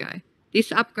Lithgow.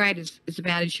 This upgrade is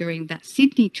about ensuring that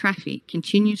Sydney traffic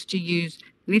continues to use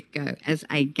Lithgow as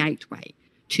a gateway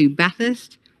to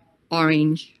Bathurst,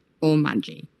 Orange or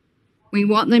Mudgee. We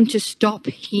want them to stop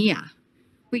here.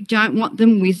 We don't want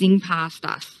them whizzing past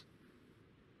us.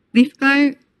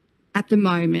 Lithgow at the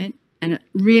moment, and it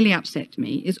really upsets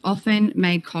me, is often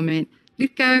made comment,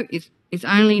 Lithgow is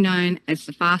only known as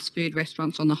the fast food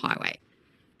restaurants on the highway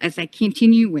as they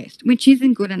continue west, which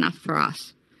isn't good enough for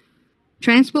us.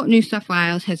 Transport New South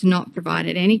Wales has not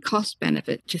provided any cost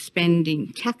benefit to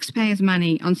spending taxpayers'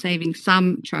 money on saving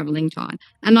some travelling time.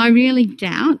 And I really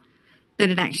doubt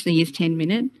that it actually is 10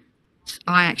 minutes.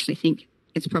 I actually think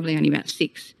it's probably only about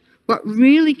 6. What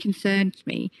really concerns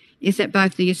me is that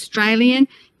both the Australian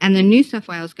and the New South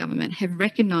Wales government have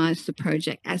recognised the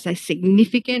project as a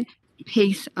significant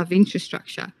piece of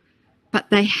infrastructure, but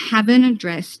they haven't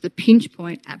addressed the pinch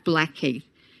point at Blackheath.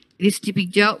 It is to be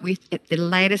dealt with at the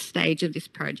later stage of this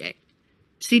project.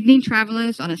 Sydney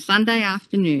travellers on a Sunday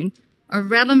afternoon,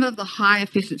 irrelevant of the high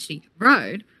efficiency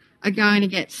road, are going to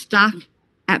get stuck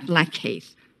at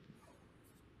Blackheath.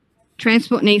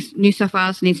 Transport New South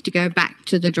Wales needs to go back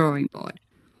to the drawing board.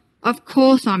 Of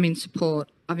course I'm in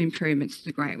support of improvements to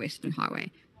the Great Western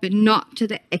Highway, but not to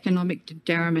the economic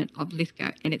detriment of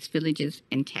Lithgow and its villages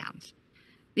and towns.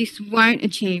 This won't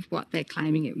achieve what they're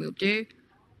claiming it will do.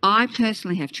 I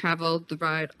personally have travelled the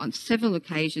road on several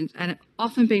occasions and have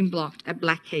often been blocked at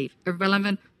Blackheath,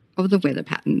 irrelevant of the weather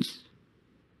patterns.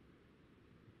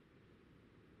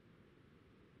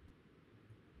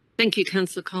 Thank you,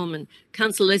 Councillor Coleman.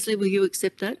 Councillor Leslie, will you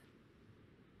accept that?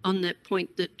 On that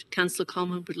point that Councillor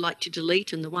Coleman would like to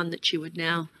delete and the one that you would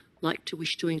now like to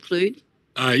wish to include?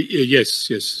 Yes,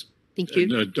 yes. Thank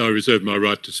you. And I reserve my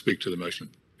right to speak to the motion.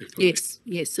 Yes,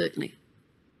 yes, certainly.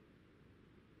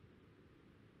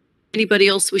 Anybody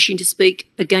else wishing to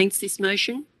speak against this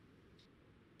motion?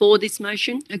 For this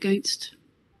motion? Against.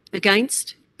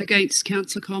 Against? Against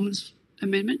Councillor Coleman's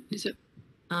amendment, is it?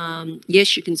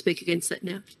 Yes, you can speak against that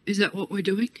now. Is that what we're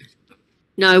doing?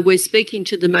 No, we're speaking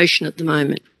to the motion at the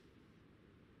moment.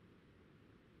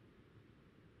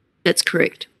 That's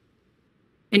correct.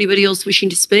 Anybody else wishing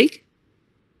to speak?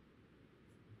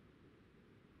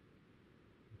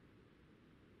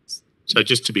 So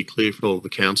just to be clear for all the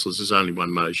councillors, there's only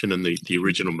one motion, and the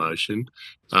original motion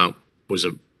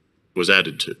was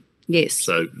added to. Yes.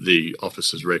 So the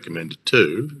officers recommended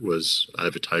to was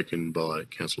overtaken by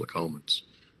Councillor Coleman's.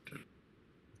 Okay.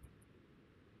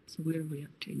 So where are we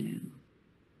up to now?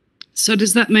 So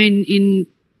does that mean in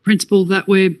principle that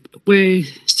we're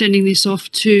sending this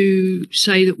off to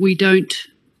say that we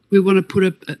want to put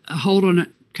a hold on it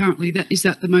currently? Is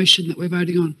that the motion that we're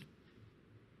voting on?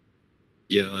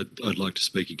 Yeah, I'd like to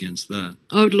speak against that.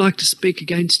 I would like to speak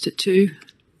against it too.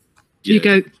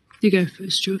 Yeah. You go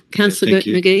first, Stuart. Councillor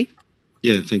McGee.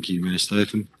 Yeah, thank you, Mayor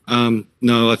Statham.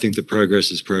 No, I think the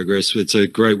progress is progress. It's a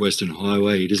Great Western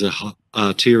Highway. It is a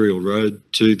arterial road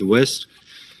to the west,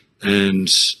 and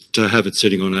to have it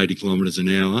sitting on 80 kilometres an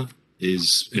hour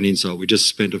is an insult. We just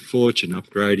spent a fortune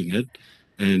upgrading it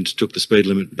and took the speed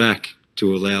limit back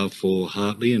to allow for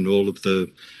Hartley and all of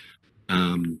the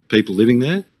people living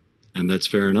there, and that's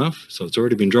fair enough. So it's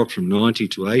already been dropped from 90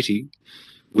 to 80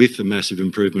 with a massive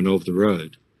improvement of the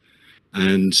road.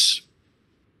 And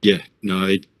yeah,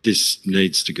 no, this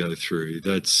needs to go through.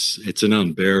 It's an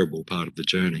unbearable part of the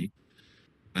journey.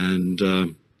 And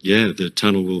yeah, the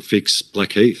tunnel will fix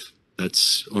Blackheath.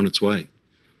 That's on its way.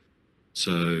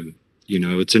 So, you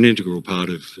know, it's an integral part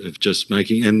of just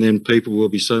making, and then people will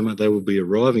be they will be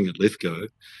arriving at Lithgow.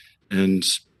 And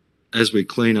as we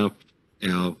clean up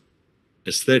our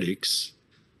aesthetics,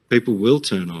 people will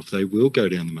turn off. They will go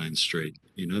down the main street.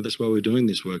 You know, that's why we're doing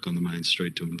this work on the main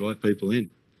street, to invite people in.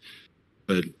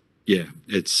 But yeah,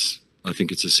 I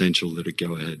think it's essential that it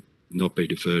go ahead, not be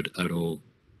deferred at all.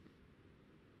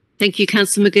 Thank you,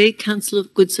 Councillor McGee. Councillor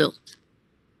Goodsell.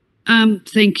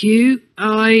 Thank you.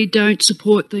 I don't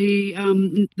support the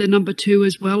number 2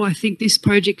 as well. I think this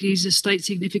project is a state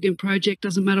significant project.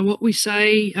 Doesn't matter what we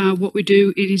say, what we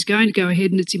do, it is going to go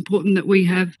ahead, and it's important that we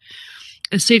have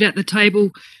a seat at the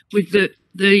table with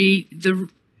the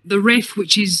ref,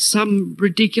 which is some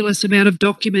ridiculous amount of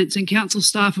documents, and council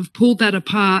staff have pulled that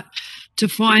apart to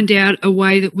find out a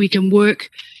way that we can work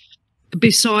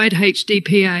beside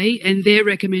HDPA and their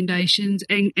recommendations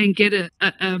and get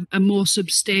a more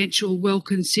substantial,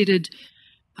 well-considered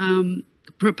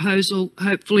proposal,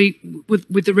 hopefully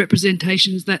with the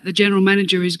representations that the General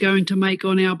Manager is going to make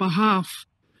on our behalf.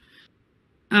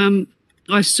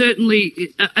 I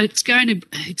certainly, it's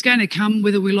going to come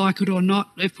whether we like it or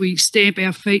not. If we stamp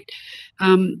our feet,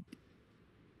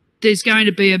 there's going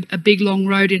to be a big long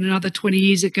road in another 20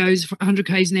 years that goes 100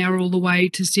 k's an hour all the way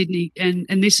to Sydney, and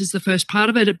this is the first part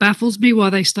of it. It baffles me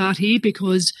why they start here,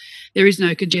 because there is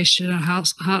no congestion at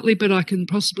Hartley, but I can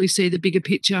possibly see the bigger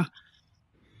picture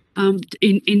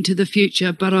into the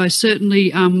future. But I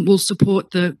certainly will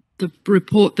support the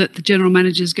report that the General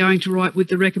Manager is going to write with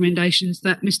the recommendations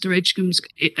that Mr Edgecombe's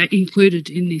included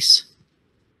in this.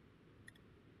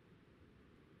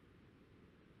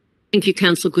 Thank you,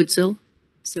 Councillor Goodsell.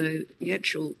 So the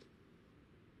actual...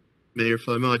 Mayor, if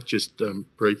I might just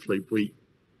briefly,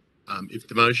 if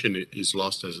the motion is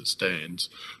lost as it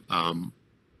stands,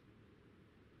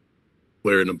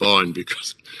 we're in a bind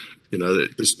because, you know,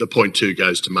 the point 2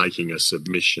 goes to making a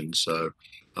submission. So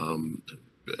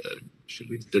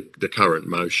the current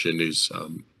motion is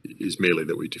merely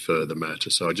that we defer the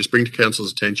matter. So I just bring to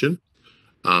council's attention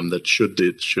that should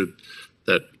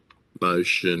that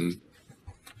motion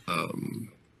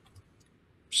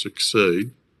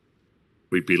succeed,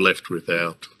 we'd be left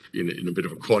without in a bit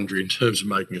of a quandary in terms of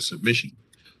making a submission.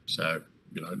 So,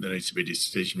 you know, there needs to be a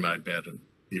decision made about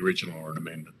the original or an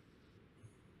amendment.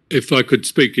 If I could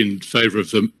speak in favour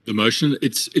of the motion,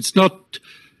 it's not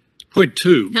point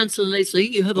 2. Councillor Leslie,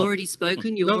 you have already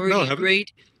spoken. You already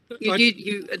agreed.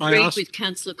 You agreed with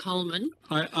Councillor Coleman.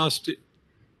 I asked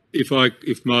if I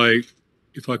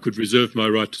could reserve my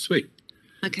right to speak.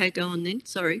 Okay, go on then.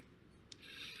 Sorry.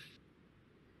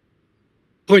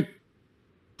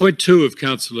 point 2 of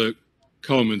Councillor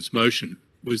Coleman's motion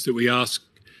was that we ask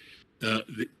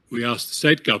the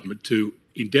state government to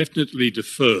indefinitely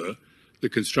defer the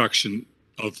construction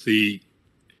of the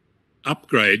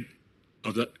upgrade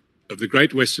of the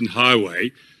Great Western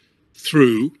Highway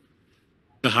through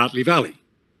the Hartley Valley.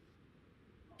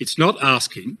 It's not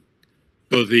asking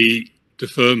for the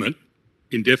deferment,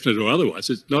 indefinite or otherwise.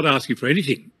 It's not asking for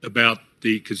anything about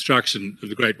the construction of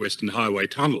the Great Western Highway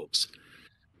tunnels.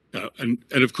 And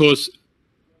of course,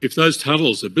 if those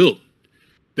tunnels are built,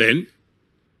 then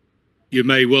you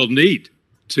may well need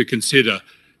to consider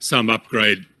some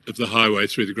upgrade of the highway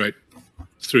through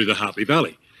the Hartley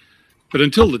Valley. But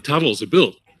until the tunnels are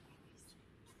built,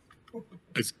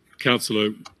 as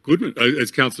Councillor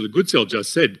Goodsell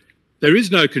just said, there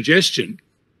is no congestion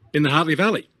in the Hartley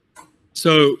Valley.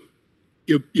 So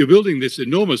you're building this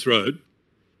enormous road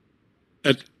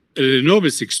at an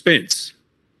enormous expense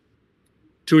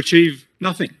to achieve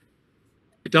nothing.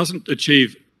 It doesn't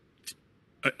achieve,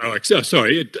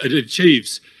 it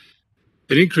achieves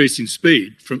an increase in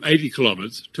speed from 80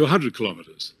 kilometres to 100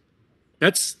 kilometres.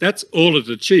 That's all it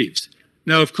achieves.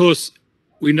 Now, of course,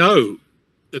 we know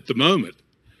at the moment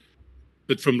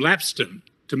that from Lapston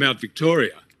to Mount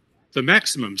Victoria, the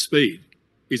maximum speed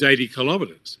is 80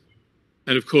 kilometres.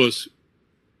 And of course,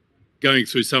 going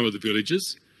through some of the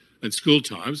villages and school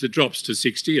times, it drops to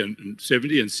 60 and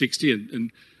 70 and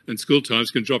 60 and school times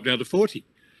can drop down to 40.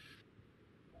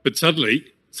 But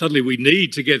suddenly we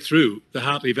need to get through the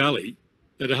Hartley Valley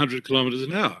at 100 kilometres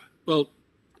an hour. Well,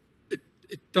 it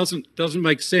doesn't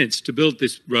make sense to build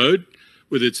this road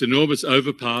with its enormous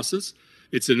overpasses,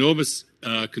 its enormous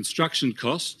construction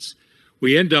costs.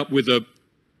 We end up with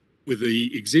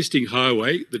the existing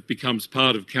highway that becomes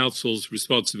part of council's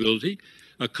responsibility,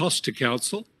 a cost to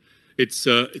council. It's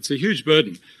a huge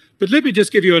burden. But let me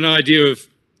just give you an idea of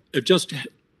just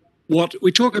what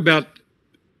we talk about.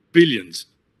 Billions,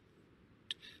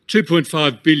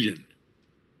 2.5 billion,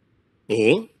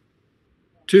 or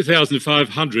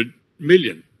 2,500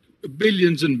 million.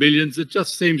 Billions and billions. It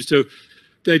just seems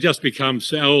they just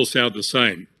all sound the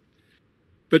same.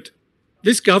 But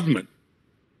this government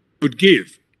would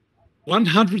give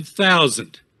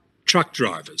 100,000 truck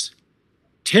drivers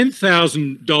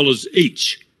 $10,000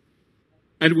 each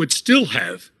and would still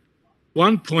have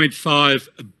 1.5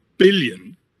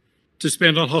 billion to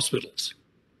spend on hospitals.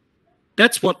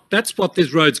 That's what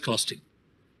this road's costing.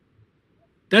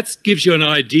 That gives you an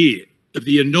idea of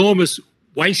the enormous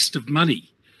waste of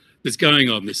money that's going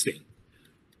on this thing.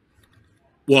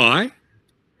 Why?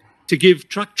 To give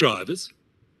truck drivers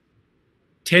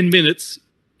 10 minutes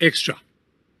extra,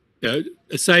 a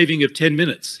saving of 10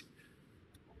 minutes.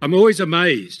 I'm always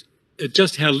amazed at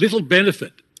just how little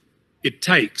benefit it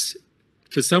takes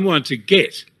for someone to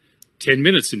get 10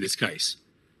 minutes in this case.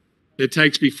 It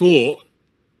takes before,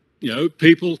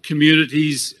 people,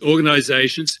 communities,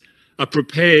 organisations are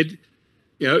prepared,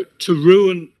 to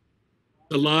ruin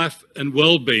the life and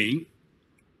well-being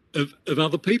of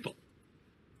other people.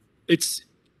 It's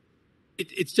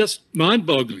just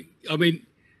mind-boggling. I mean,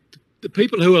 the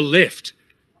people who are left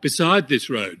beside this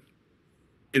road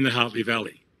in the Hartley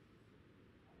Valley,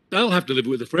 they'll have to live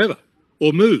with it forever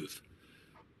or move.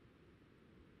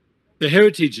 The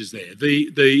heritage is there,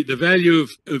 the value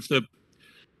of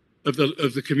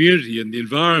the community and the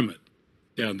environment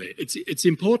down there. It's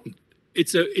important.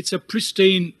 It's a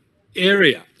pristine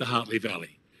area, the Hartley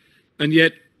Valley, and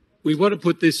yet we want to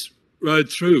put this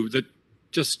road through that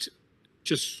just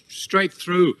straight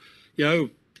through,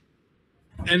 and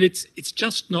it's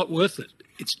just not worth it.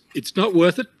 It's not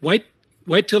worth it.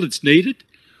 Wait till it's needed.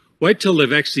 Wait till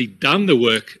they've actually done the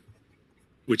work,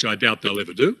 which I doubt they'll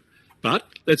ever do.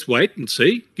 But let's wait and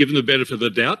see, give them the benefit of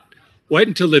the doubt. Wait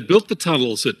until they've built the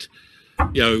tunnels at,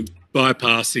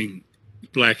 bypassing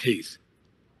Blackheath.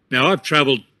 Now, I've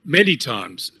travelled many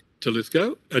times to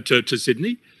Lithgow, to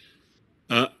Sydney,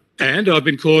 and I've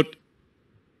been caught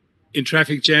in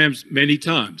traffic jams many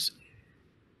times.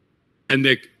 And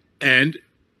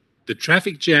the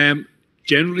traffic jam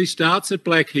generally starts at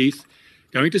Blackheath,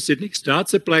 going to Sydney,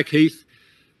 starts at Blackheath.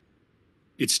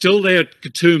 It's still there at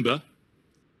Katoomba.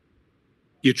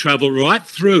 You travel right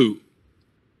through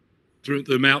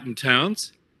the mountain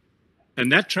towns,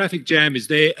 and that traffic jam is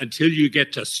there until you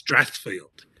get to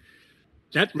Strathfield.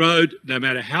 That road, no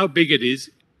matter how big it is,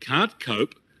 can't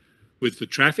cope with the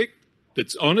traffic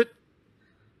that's on it.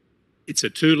 It's a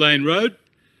 2-lane road,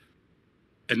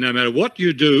 and no matter what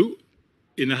you do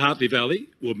in the Hartley Valley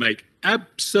will make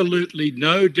absolutely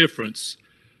no difference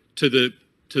to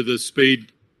the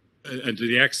speed and to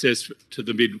the access to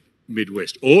the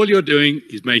Midwest. All you're doing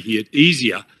is making it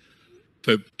easier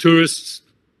for tourists,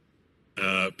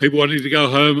 people wanting to go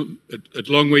home at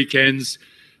long weekends,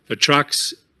 for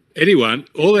trucks, anyone,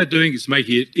 all they're doing is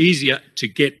making it easier to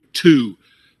get to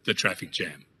the traffic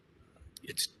jam.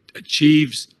 It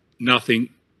achieves nothing,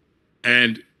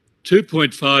 and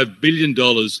 $2.5 billion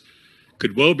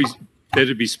could well be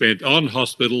better be spent on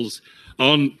hospitals,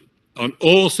 on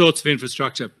all sorts of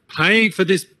infrastructure, paying for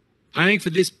this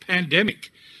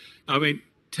pandemic. I mean,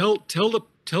 tell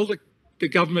the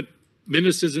government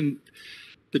ministers and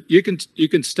that you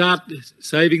can start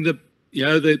saving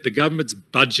the government's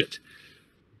budget.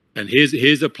 And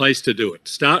here's a place to do it.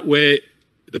 Start where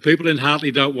the people in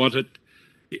Hartley don't want it,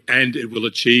 and it will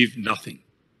achieve nothing.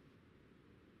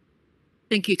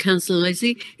 Thank you, Councillor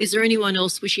Leslie. Is there anyone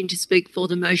else wishing to speak for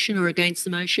the motion or against the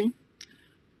motion?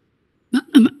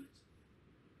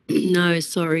 No,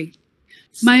 sorry.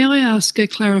 May I ask a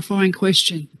clarifying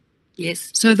question?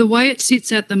 Yes. So the way it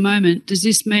sits at the moment, does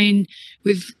this mean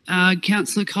with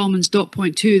Councillor Coleman's dot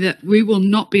point 2 that we will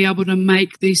not be able to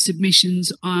make these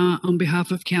submissions on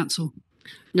behalf of council?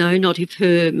 No, not if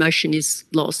her motion is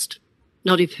lost.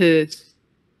 Not if her...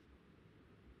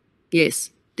 Yes.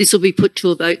 This will be put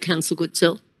to a vote, Councillor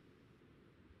Goodsell.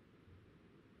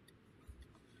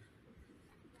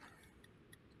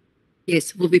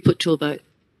 Yes, will be put to a vote.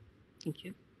 Thank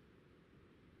you.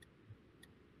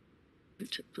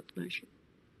 Put the motion.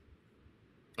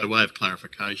 By way of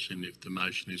clarification, if the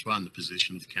motion is one, the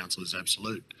position of the council is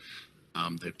absolute.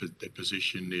 Their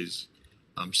position is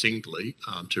singly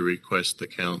to request the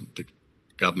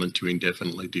government to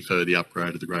indefinitely defer the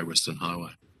upgrade of the Great Western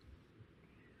Highway.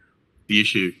 The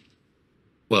issue,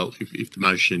 well, if the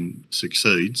motion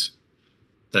succeeds,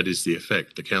 that is the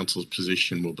effect. The council's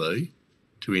position will be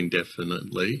to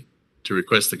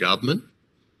request the government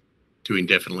to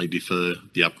indefinitely defer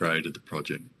the upgrade of the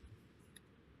project.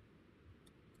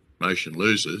 Motion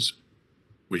loses,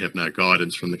 we have no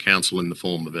guidance from the council in the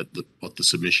form of what the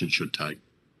submission should take.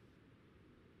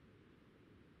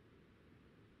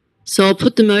 So I'll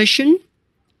put the motion.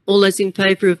 All those in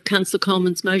favour of Councillor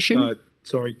Coleman's motion?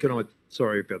 Sorry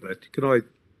about that. Can I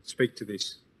speak to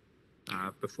this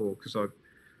before? Because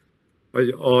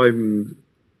I'm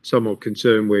somewhat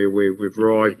concerned where we've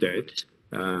arrived at.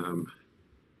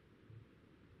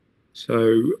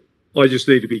 So I just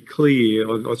need to be clear.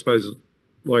 I suppose,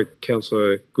 like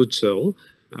Councillor Goodsell,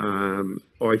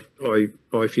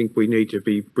 I think we need to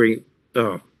be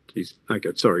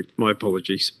okay, sorry, my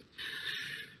apologies.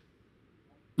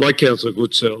 Like Councillor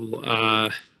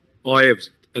Goodsell, I have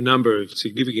a number of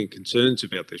significant concerns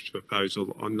about this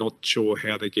proposal. I'm not sure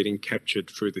how they're getting captured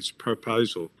through this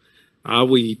proposal. Are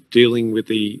we dealing with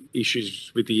the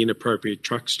issues with the inappropriate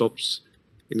truck stops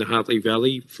in the Hartley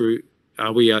Valley?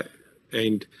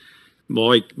 And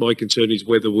my concern is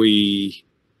whether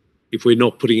if we're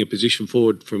not putting a position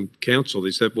forward from council,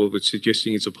 is that what we're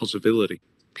suggesting is a possibility?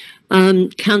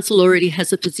 Council already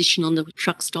has a position on the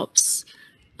truck stops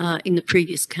in the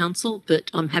previous council, but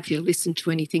I'm happy to listen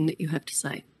to anything that you have to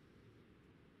say.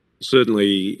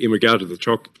 Certainly, in regard to the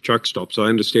truck stops, I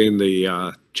understand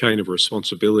the chain of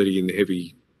responsibility in the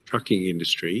heavy trucking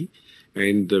industry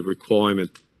and the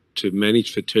requirement to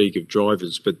manage fatigue of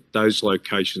drivers, but those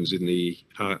locations in the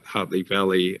Hartley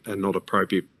Valley are not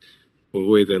appropriate for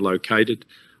where they're located.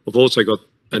 I've also got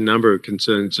a number of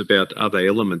concerns about other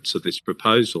elements of this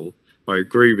proposal. I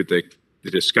agree with the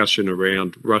discussion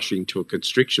around rushing to a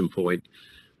constriction point.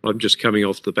 I'm just coming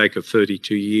off the back of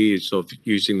 32 years of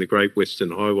using the Great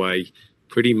Western Highway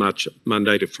pretty much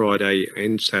Monday to Friday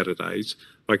and Saturdays.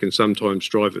 I can sometimes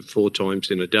drive it 4 times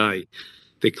in a day.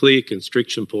 The clear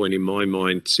constriction point in my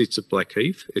mind sits at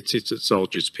Blackheath, it sits at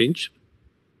Soldiers Pinch,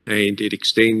 and it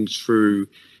extends through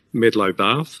Medlow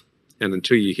Bath, and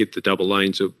until you hit the double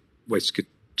lanes of West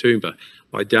Katoomba.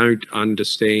 I don't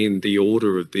understand the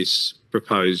order of this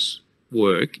proposed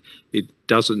work.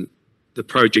 The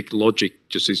project logic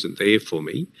just isn't there for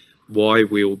me. Why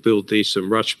we'll build this and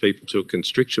rush people to a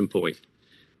constriction point.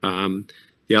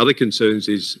 The other concerns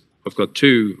is I've got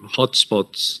 2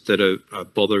 hotspots that are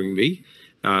bothering me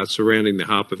surrounding the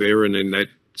Harp of Erin and that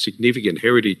significant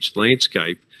heritage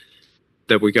landscape,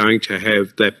 that we're going to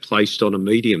have that placed on a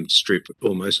medium strip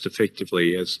almost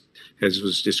effectively, as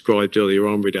was described earlier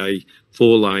on, with a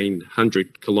 4-lane,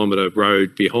 100-kilometre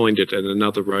road behind it and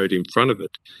another road in front of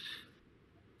it.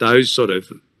 Those sort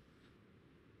of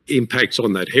impacts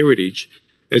on that heritage,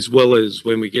 as well as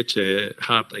when we get to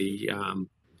Hartley,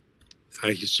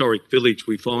 a historic village,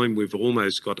 we find we've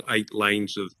almost got 8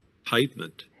 lanes of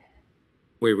pavement,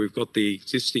 where we've got the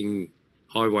existing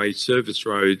highway service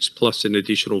roads plus an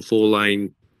additional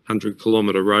 4-lane,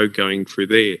 100-kilometre road going through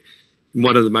there.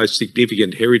 One of the most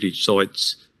significant heritage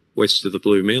sites west of the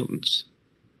Blue Mountains.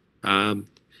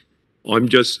 I'm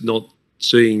just not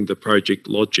seeing the project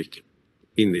logic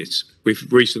in this. We've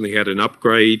recently had an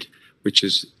upgrade, which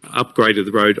has upgraded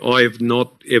the road. I have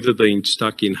not ever been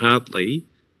stuck in Hartley,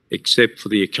 except for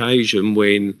the occasion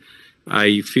when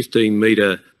a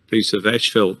 15-metre piece of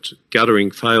asphalt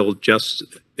guttering failed just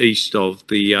east of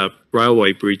the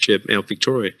railway bridge at Mount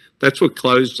Victoria. That's what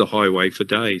closed the highway for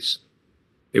days.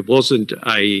 It wasn't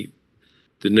the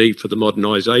need for the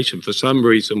modernisation. For some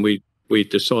reason, we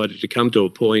decided to come to a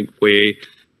point where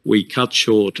we cut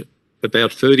short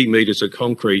about 30 metres of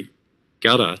concrete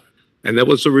gutter, and that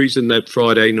was the reason that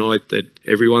Friday night that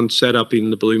everyone sat up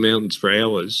in the Blue Mountains for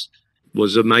hours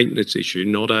was a maintenance issue,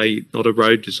 not a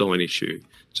road design issue.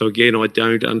 So again, I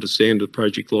don't understand the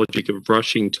project logic of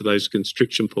rushing to those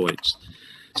constriction points.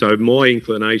 So my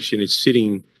inclination is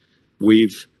sitting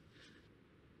with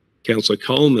Councillor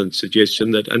Coleman's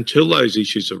suggestion that until those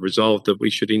issues are resolved, that we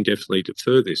should indefinitely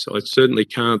defer this. I certainly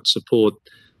can't support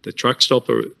the truck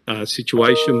stopper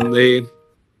situation there,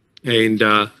 and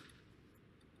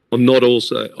I'm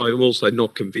also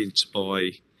not convinced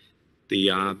by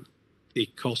the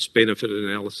cost benefit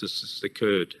analysis that's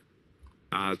occurred.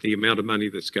 The amount of money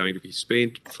that's going to be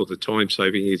spent for the time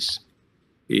saving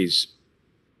is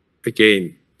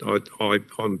again,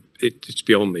 it's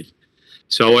beyond me.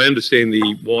 So I understand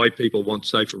why people want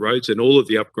safer roads, and all of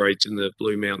the upgrades in the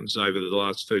Blue Mountains over the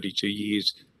last 32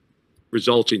 years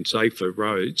result in safer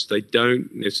roads. They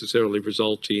don't necessarily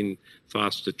result in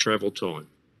faster travel time.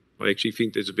 I actually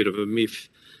think there's a bit of a myth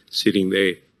sitting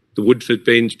there. The Woodford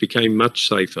Bends became much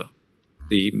safer.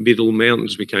 The Middle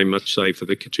Mountains became much safer.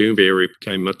 The Katoomba area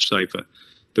became much safer.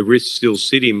 The risks still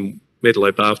sit in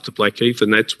Meadowlow Bath to Blackheath,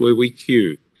 and that's where we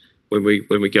queue when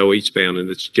we go eastbound, and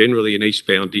it's generally an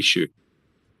eastbound issue.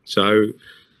 So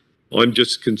I'm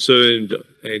just concerned,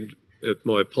 and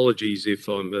my apologies if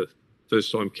I'm a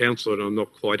first-time councillor and I'm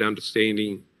not quite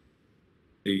understanding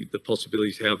the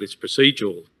possibilities how this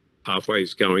procedural pathway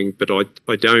is going, but I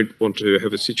don't want to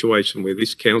have a situation where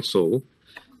this council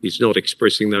is not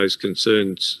expressing those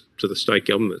concerns to the state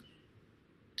government.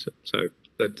 So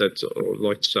that's all I'd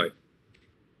like to say.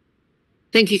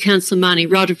 Thank you, Councillor Marnie.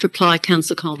 Right of reply,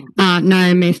 Councillor Coleman.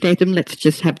 No, Mayor Statham, let's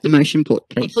just have the motion put,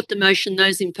 I'll please. put the motion.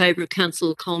 Those in favour of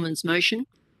Councillor Coleman's motion?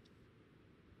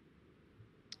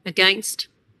 Against?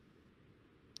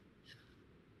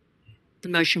 The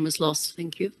motion was lost.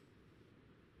 Thank you.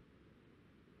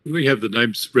 We have the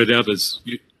names read out as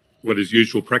what is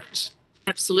usual practice.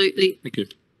 Absolutely. Thank you.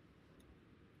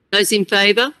 Those in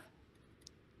favour?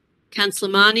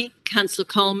 Councillor Marnie, Councillor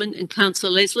Coleman and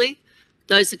Councillor Leslie.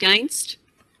 Those against?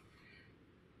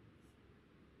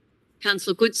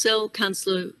 Councillor Goodsell,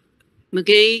 Councillor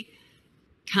McGee,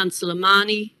 Councillor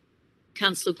Marnie,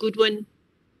 Councillor Goodwin.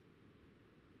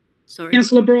 Sorry.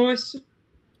 Councillor Bryce.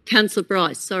 Councillor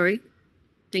Bryce, sorry.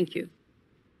 Thank you.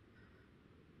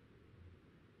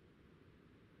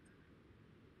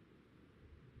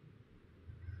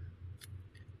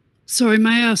 Sorry,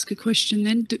 may I ask a question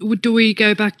then? Do we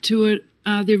go back to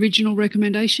the original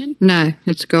recommendation? No,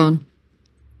 it's gone.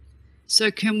 So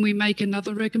can we make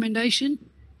another recommendation?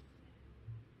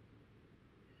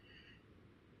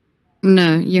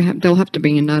 No, they'll have to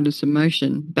bring a notice of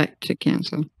motion back to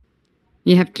council.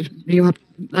 Mayor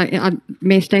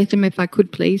Statham, if I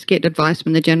could please get advice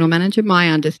from the General Manager. My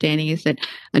understanding is that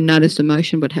a notice of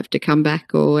motion would have to come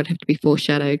back or would have to be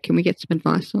foreshadowed. Can we get some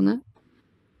advice on that?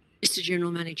 Mr.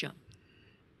 General Manager.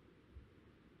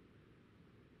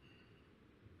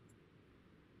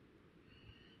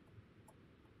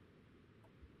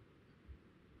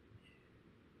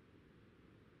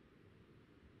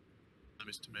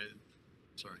 Mr. Mayor,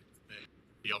 sorry,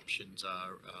 the options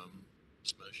are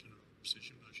this motion or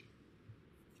precision motion.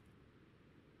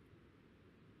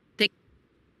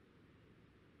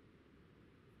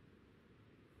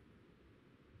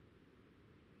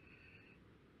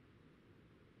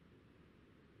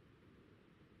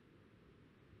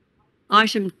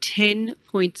 Item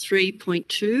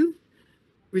 10.3.2,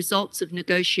 results of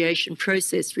negotiation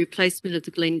process, replacement of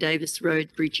the Glen Davis Road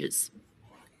bridges.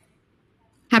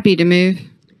 Happy to move.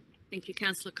 Thank you,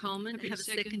 Councillor Coleman. Have a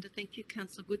second. Thank you,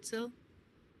 Councillor Goodsell.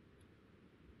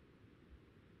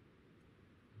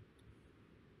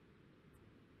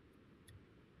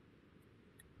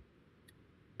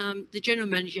 The General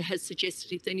Manager has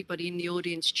suggested if anybody in the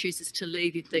audience chooses to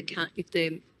leave, if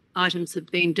their items have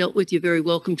been dealt with, you're very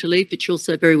welcome to leave, but you're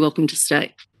also very welcome to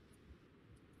stay.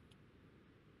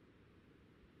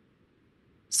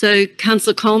 So,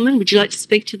 Councillor Coleman, would you like to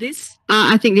speak to this?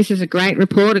 I think this is a great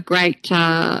report, a great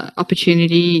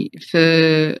opportunity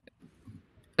for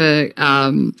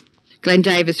Glen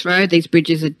Davis Road. These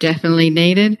bridges are definitely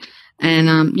needed.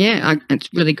 And it's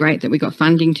really great that we got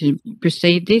funding to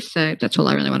proceed this. So that's all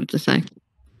I really wanted to say.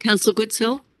 Councillor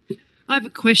Goodsell. I have a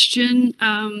question.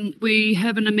 We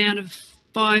have an amount of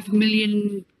 5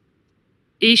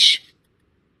 million-ish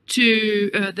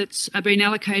that's been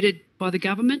allocated by the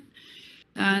government.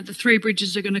 The 3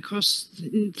 bridges are going to cost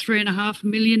 3.5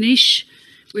 million-ish.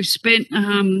 We've spent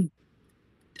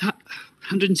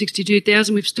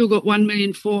 162,000. We've still got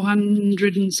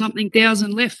 1,400,000 and something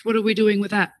left. What are we doing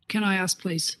with that? Can I ask,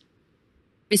 please?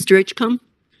 Mr. Edgecombe.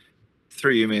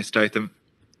 Through you, Mayor Statham.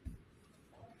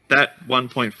 That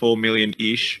 1.4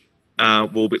 million-ish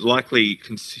will be likely,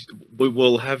 we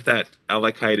will have that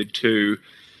allocated to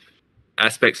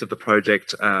aspects of the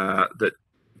project that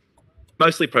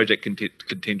mostly project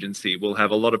contingency. We'll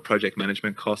have a lot of project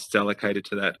management costs allocated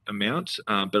to that amount,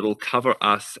 but it'll cover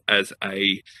us as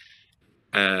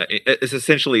it's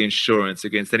essentially insurance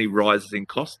against any rises in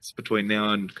costs between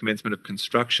now and commencement of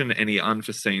construction, any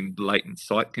unforeseen latent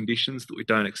site conditions that we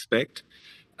don't expect.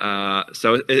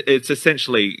 So it's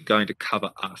essentially going to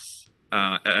cover us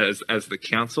as the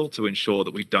council to ensure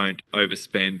that we don't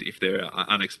overspend if there are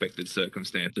unexpected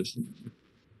circumstances.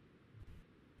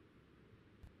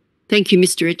 Thank you,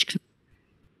 Mr. Edgecombe.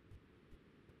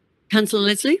 Councillor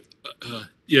Leslie?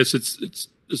 Yes, it's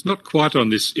not quite on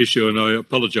this issue, and I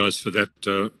apologise for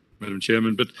that, Madam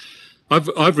Chairman, but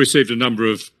I've received a number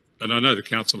of, and I know the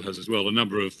council has as well, a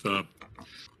number of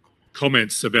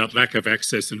comments about lack of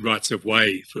access and rights of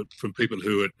way from people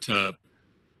who at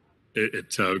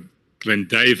Glen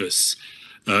Davis,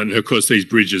 and of course these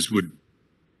bridges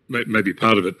may be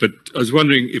part of it. But I was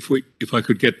wondering if I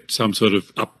could get some sort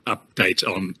of update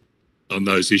on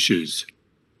those issues.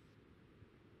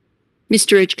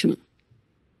 Mr. Edgecombe.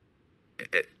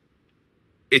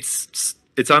 It's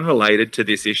unrelated to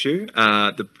this issue.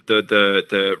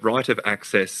 The right of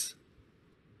access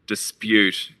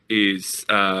dispute is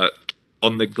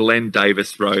on the Glen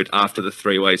Davis Road after the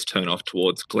three-ways turn off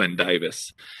towards Glen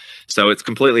Davis. So it's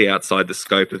completely outside the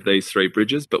scope of these 3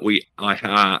 bridges, but the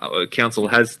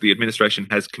administration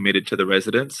has committed to the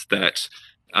residents that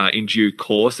in due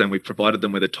course, and we provided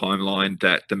them with a timeline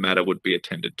that the matter would be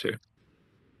attended to.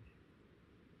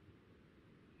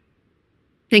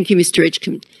 Thank you, Mr.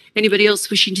 Edgecombe. Anybody else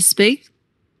wishing to speak?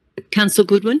 Councillor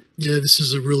Goodwin? Yeah, this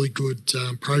is a really good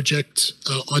project.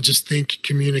 I just think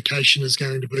communication is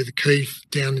going to be the key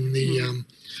down in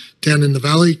the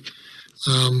valley.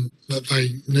 That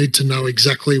they need to know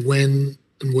exactly when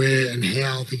and where and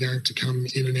how they're going to come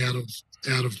in and out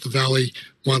of the valley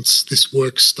once this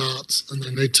work starts, and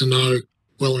they need to know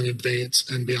well in advance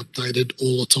and be updated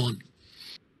all the time,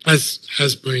 as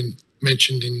has been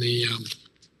mentioned in the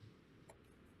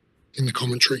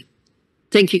commentary.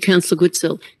 Thank you, Councillor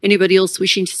Goodsell. Anybody else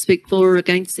wishing to speak for or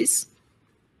against this?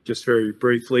 Just very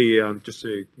briefly, just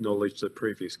to acknowledge the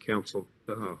previous council.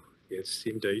 Oh, yes,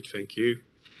 indeed. Thank you.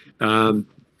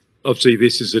 Obviously,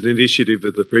 this is an initiative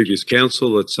of the previous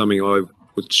council. It's something I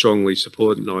would strongly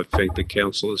support, and I thank the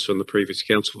councillors from the previous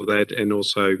council for that, and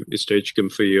also Mr. Edgecombe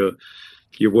for your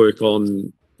work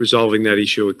on resolving that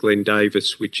issue at Glen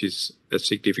Davis, which is a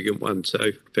significant one.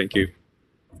 So, thank you.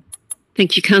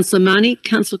 Thank you, Councillor Marnie.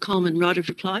 Councillor Coleman, right of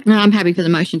reply? No, I'm happy for the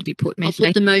motion to be put, Mayor. I'll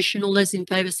put the motion. All those in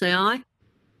favour say aye.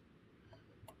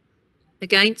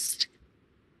 Against?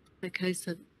 Okay,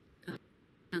 so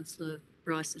Councillor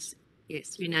Bryce is,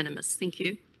 yes, unanimous. Thank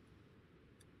you.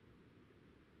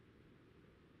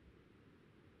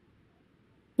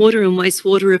 Water and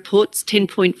wastewater reports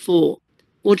 10.4.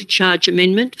 Water charge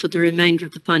amendment for the remainder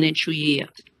of the financial year.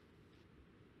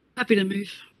 Happy to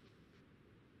move.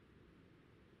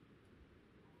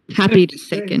 Happy to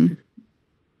second.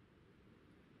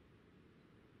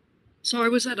 Sorry,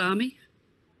 was that Army?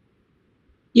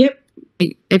 Yep.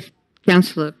 If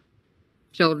Councillor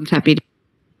Sheldon's happy to,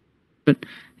 but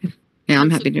I'm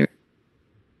happy to.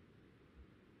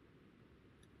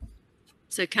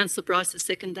 So Councillor Bryce has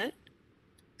seconded that.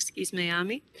 Excuse me,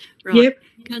 Army. Right. Yep.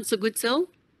 Councillor Goodsell.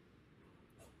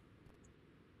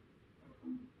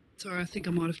 Sorry, I think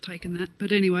I might have taken that.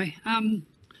 But anyway,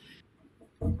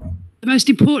 the most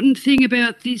important thing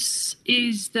about this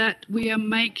is that we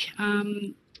make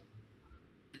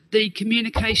the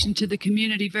communication to the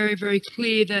community very, very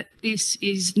clear that this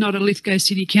is not a Lithgow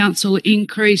City Council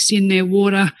increase in their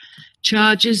water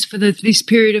charges for this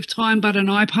period of time, but an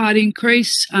IPART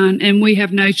increase, and we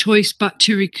have no choice but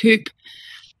to recoup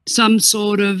some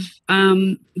sort of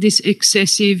this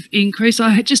excessive increase.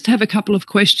 I just have a couple of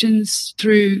questions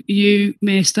through you,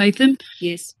 Mayor Statham.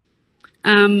 Yes.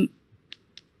 Why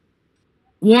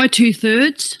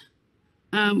 2/3?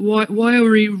 Why are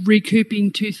we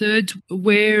recouping 2/3?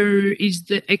 Where is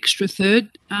the extra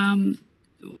third?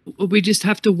 we just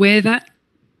have to wear that?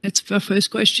 That's our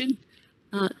first question.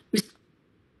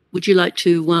 Would you like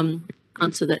to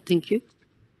answer that? Thank you.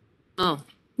 Oh,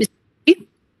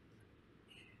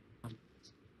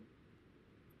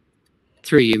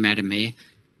 Through you, Madam Mayor.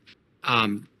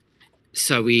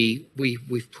 So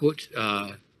we've put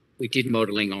we did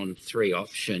modelling on 3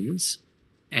 options,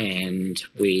 and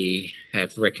we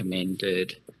have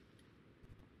recommended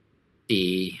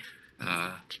the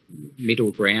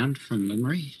middle ground from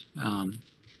memory,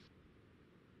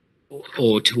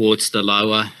 or towards the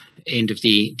lower end of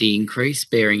the increase,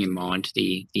 bearing in mind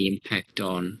the impact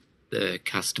on the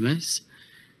customers,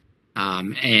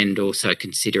 and also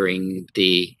considering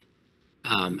the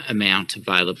amount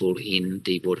available in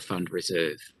the water fund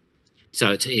reserve.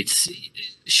 So it's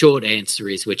short answer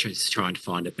is we're just trying to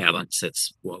find a balance.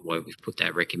 That's why we've put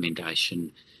that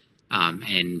recommendation,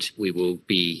 and we will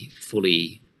be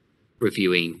fully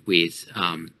reviewing with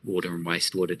Water and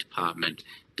Wastewater Department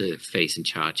the fees and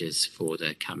charges for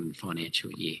the coming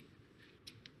financial year.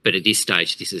 But at this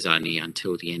stage, this is only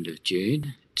until the end of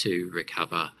June to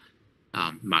recover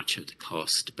much of the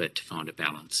cost, but to find a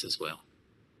balance as well.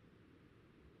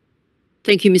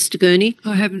 Thank you, Mr. Gurney.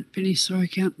 I haven't finished. Sorry,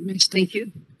 Minister. Thank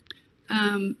you.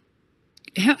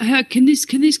 How can this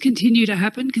continue to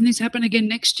happen? Can this happen again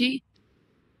next year?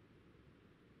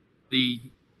 The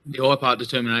IPART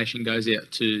determination goes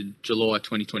out to July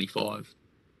 2025.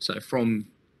 So from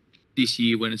this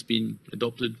year, when it's been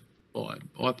adopted by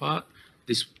IPART,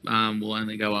 this will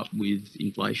only go up with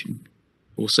inflation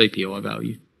or CPI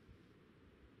value.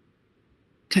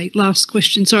 Okay, last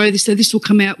question. Sorry, so this will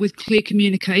come out with clear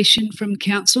communication from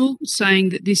council saying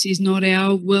that this is not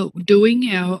our doing,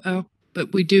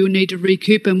 but we do need to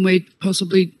recoup, and we're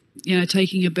possibly,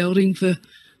 taking a belting for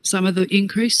some of the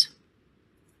increase.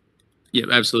 Yeah,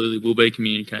 absolutely. We'll be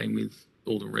communicating with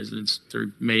all the residents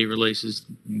through media releases,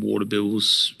 water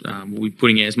bills. We'll be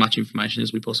putting out as much information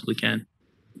as we possibly can.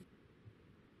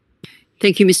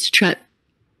 Thank you, Mr. Trapp.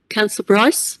 Councillor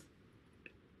Bryce?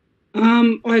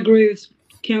 I agree with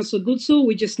Councillor Goodsall.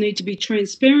 We just need to be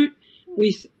transparent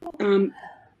with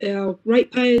our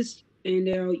ratepayers and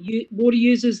our water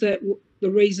users that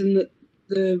the reason that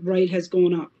the rate has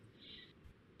gone up,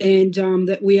 and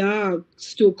that we are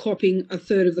still copping a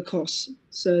third of the costs.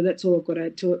 So that's all I've got to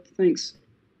add to it. Thanks.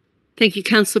 Thank you,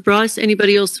 Councillor Bryce.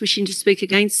 Anybody else wishing to speak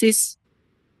against this?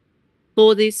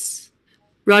 For this?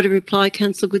 Right of reply,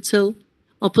 Councillor Goodsall.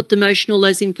 I'll put the motion. All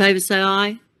those in favour say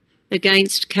aye.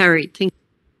 Against? Carried. Thank you.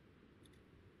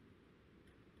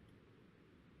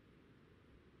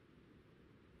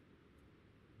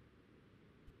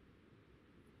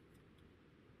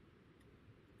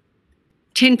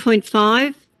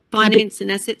 (10.5) Finance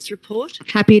and Assets Report.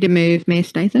 Happy to move, Mayor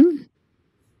Statham.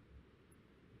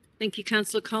 Thank you,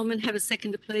 Councillor Coleman. Have a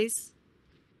seconder, please.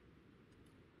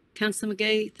 Councillor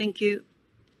McGee, thank you.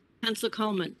 Councillor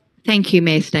Coleman. Thank you,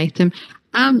 Mayor Statham.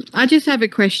 I just have a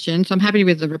question. So I'm happy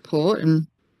with the report, and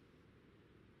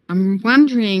I'm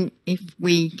wondering if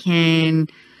we can,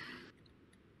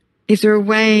 is there a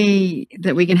way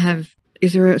that we can have,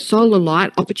 is there a solar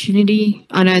light opportunity?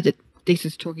 I know that this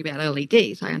is talking about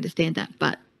LEDs, I understand that,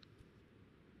 but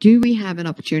do we have an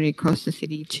opportunity across the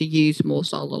city to use more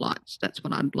solar lights? That's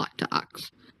what I'd like to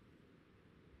ask.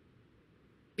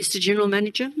 Mr. General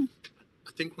Manager.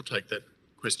 I think we'll take that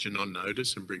question on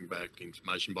notice and bring back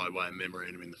information by way of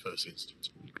memorandum in the first instance.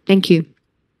 Thank you.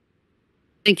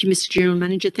 Thank you, Mr. General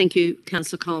Manager. Thank you,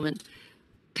 Councillor Coleman.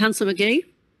 Councillor McGee.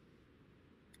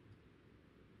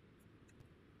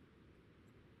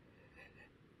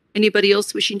 Anybody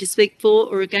else wishing to speak for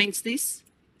or against this?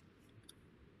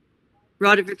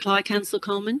 Right of reply, Councillor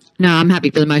Coleman. No, I'm happy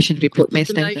for the motion to be put, Mayor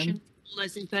Statham. Motion. All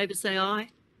those in favour say aye.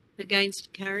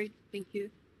 Against? Carried. Thank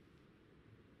you.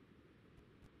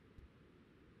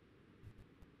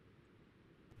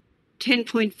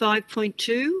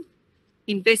 (10.5.2)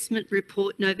 Investment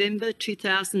Report November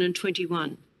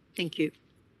 2021. Thank you.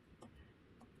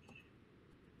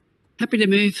 Happy to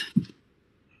move.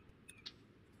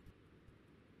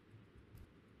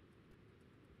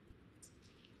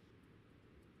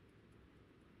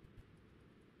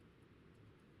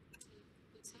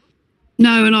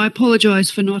 No, and I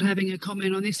apologise for not having a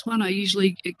comment on this one. I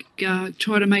usually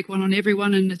try to make one on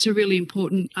everyone, and it's a really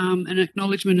important an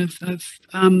acknowledgement of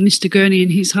Mr. Gurney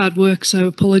and his hard work, so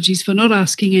apologies for not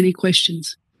asking any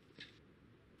questions.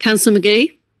 Councillor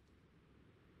McGee?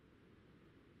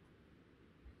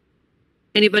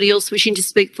 Anybody else wishing to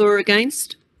speak for or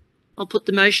against? I'll put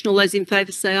the motion. All those in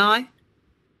favour say aye.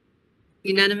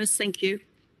 Unanimous. Thank you.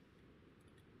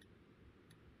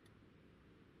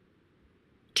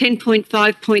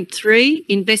 10.5.3,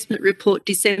 Investment Report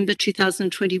December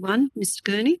 2021. Mr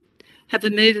Gurney. Have a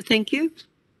mover, thank you.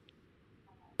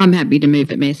 I'm happy to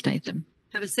move it, Mayor Statham.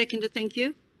 Have a seconder, thank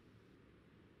you.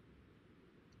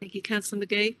 Thank you, Councillor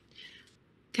McGee.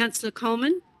 Councillor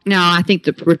Coleman. No, I think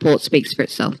the report speaks for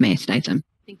itself, Mayor Statham.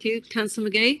 Thank you. Councillor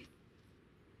McGee.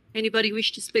 Anybody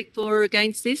wish to speak for or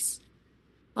against this?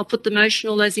 I'll put the motion.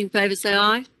 All those in favour say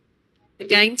aye.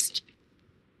 Against?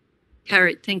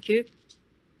 Carried. Thank you.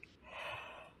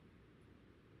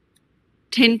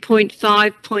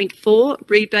 10.5.4,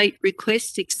 rebate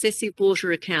requests, excessive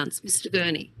water accounts. Mr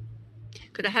Gurney.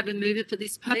 Could I have a mover for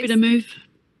this, please? Happy to move.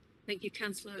 Thank you,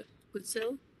 Councillor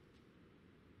Goodsell.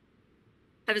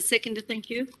 Have a seconder, thank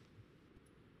you.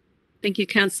 Thank you,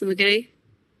 Councillor McGee.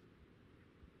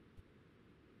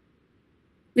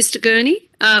 Mr Gurney,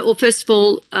 well, first of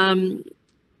all,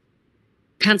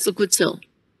 Councillor Goodsell.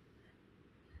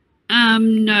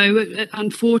 No,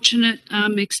 unfortunate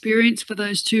experience for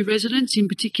those two residents, in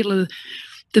particular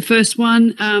the first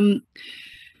one.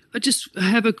 I just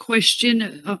have a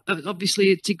question. Obviously,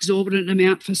 it's exorbitant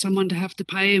amount for someone to have to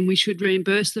pay and we should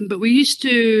reimburse them. But we used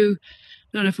to,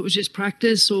 I don't know if it was just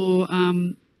practice or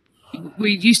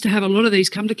we used to have a lot of these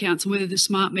come to council, whether the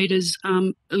smart meters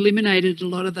eliminated a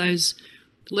lot of those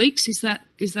leaks. Is that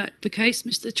the case,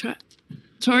 Mr Trapp?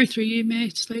 Sorry, through you, Mayor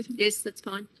Statham. Yes, that's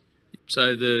fine.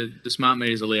 So the smart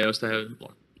meters allow us to have,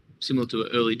 like, similar to an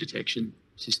early detection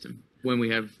system. When we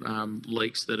have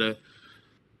leaks that are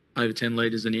over 10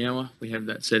 litres an hour, we have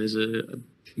that set as a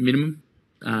minimum.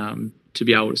 To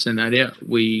be able to send that out,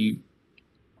 we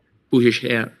push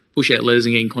out letters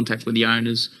and get in contact with the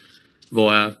owners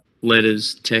via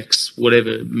letters, texts,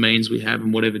 whatever means we have,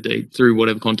 and through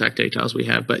whatever contact details we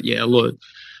have. But yeah, a lot of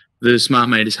the smart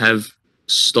meters have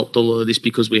stopped a lot of this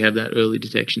because we have that early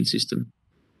detection system.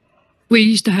 We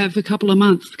used to have a couple of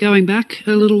months going back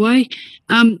a little way,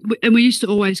 and we used to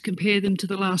always compare them to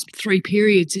the last 3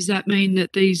 periods. Does that mean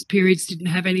that these periods didn't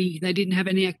have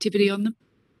any activity on them?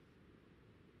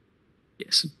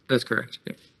 Yes, that's correct.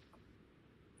 Yeah.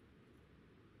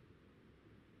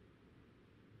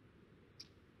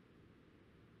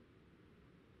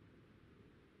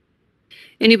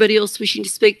 Anybody else wishing to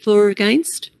speak for or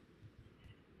against?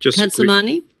 Councillor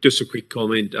Marnie. Just a quick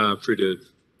comment through to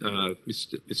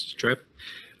Mr. Trapp.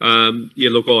 Yeah,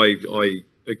 look, I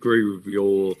agree with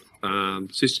your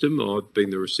system. I've been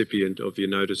the recipient of your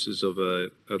notices of a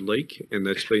leak, and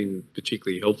that's been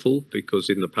particularly helpful because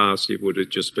in the past it would have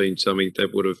just been something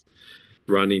that would have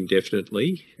run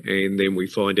indefinitely, and then we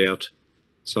find out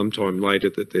sometime later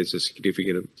that there's a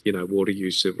significant, water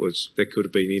use that could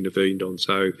have been intervened on.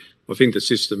 So I think the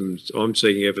system, I'm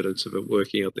seeing evidence of it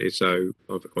working out there. So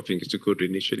I think it's a good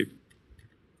initiative.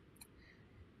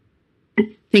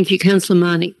 Thank you, Councillor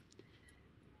Marnie.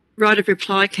 Right of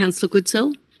reply, Councillor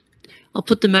Goodsell. I'll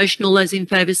put the motion. All those in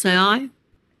favour say aye.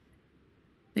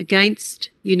 Against?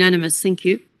 Unanimous. Thank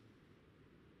you.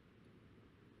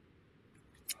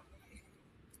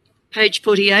 Page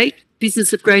 48,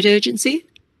 business of great urgency.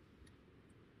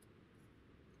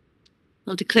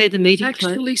 I'll declare the meeting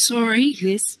closed. Actually, sorry.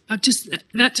 Yes.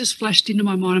 That just flashed into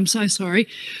my mind. I'm so sorry.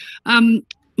 Mine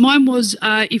was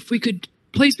if we could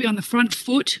please be on the front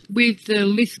foot with the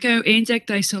Lithgow Anzac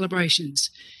Day celebrations.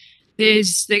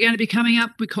 They're going to be coming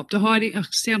up. We copped a hiding. I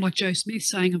sound like Joe Smith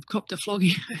saying I've copped a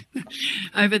flogging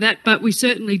over that, but we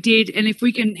certainly did. And if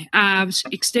we can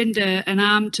extend an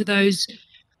arm to those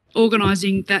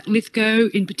organising that Lithgow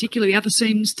in particular, the other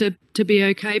seems to be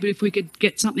okay, but if we could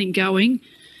get something going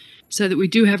so that we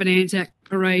do have an Anzac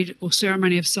parade or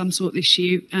ceremony of some sort this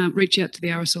year, reach out to the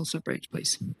RSL sub-branch,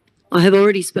 please. I have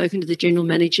already spoken to the General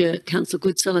Manager, Councillor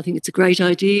Goodsell. I think it's a great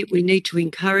idea. We need to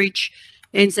encourage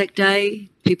Anzac Day.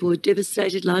 People were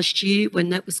devastated last year when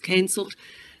that was cancelled.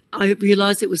 I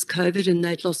realise it was COVID and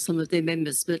they'd lost some of their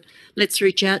members, but let's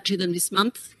reach out to them this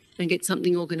month and get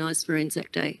something organised for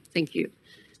Anzac Day. Thank you.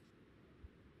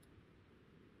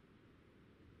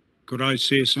 Could I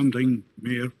say something,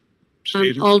 Mayor?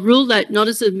 I'll rule that not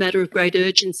as a matter of great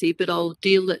urgency, but I'll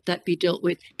deal that be dealt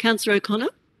with. Councillor O'Connor?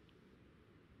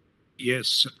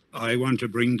 Yes, I want to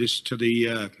bring this to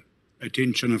the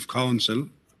attention of Council.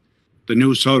 The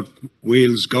New South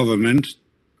Wales government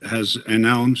has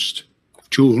announced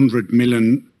 200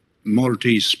 million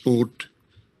multi-sport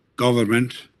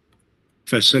government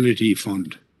facility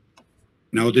fund.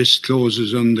 Now this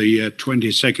closes on the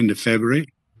 22nd of February,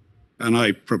 and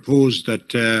I propose that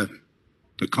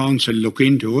the Council look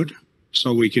into it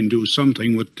so we can do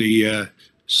something with the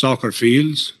soccer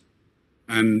fields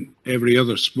and every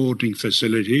other sporting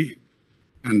facility.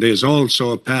 And there's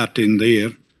also a part in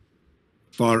there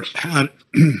for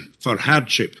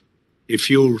hardship if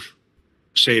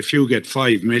you get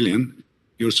 5 million,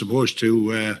 you're supposed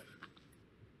to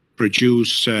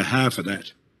produce half of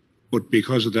that. But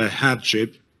because of the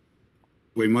hardship,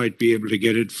 we might be able to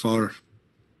get it for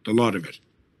the lot of it.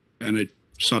 And it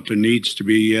sort of needs to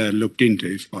be looked into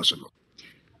if possible.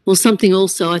 Well, something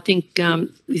also I think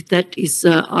that is,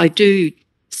 I do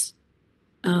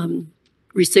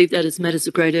receive that as matters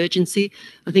of great urgency.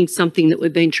 I think something that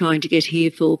we've been trying to get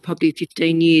here for probably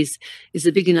 15 years is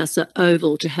a big enough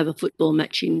oval to have a football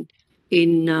match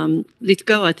in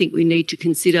Lithgow. I think we need to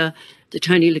consider the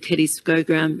Tony Lucchetti's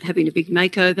program having a big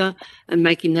makeover and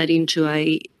making that into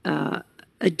a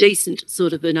decent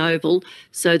sort of an oval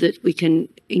so that we can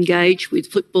engage with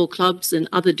football clubs and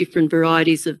other different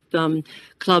varieties of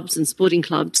clubs and sporting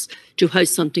clubs to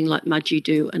host something like Mudgee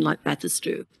do and like Bathurst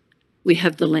do. We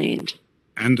have the land.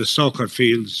 And the soccer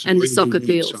fields. And the soccer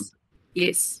fields,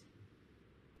 yes.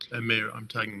 Mayor, I'm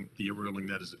taking your ruling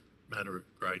that as a matter of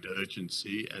great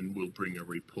urgency, and we'll bring a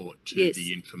report to Yes.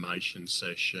 the information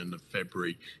session of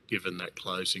February, given that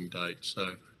closing date.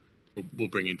 So we'll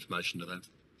bring information to that.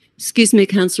 Excuse me,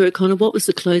 Councillor O'Connor, what was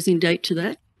the closing date to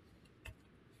that?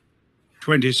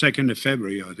 22nd of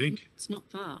February, I think. It's not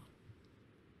far.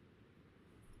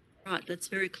 Right, that's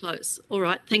very close. All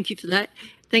right, thank you for that.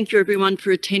 Thank you everyone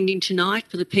for attending tonight,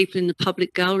 for the people in the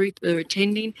public gallery for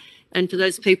attending, and for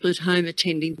those people at home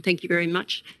attending. Thank you very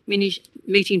much.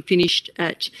 Meeting finished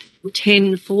at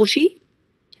 10:40.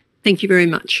 Thank you very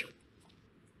much.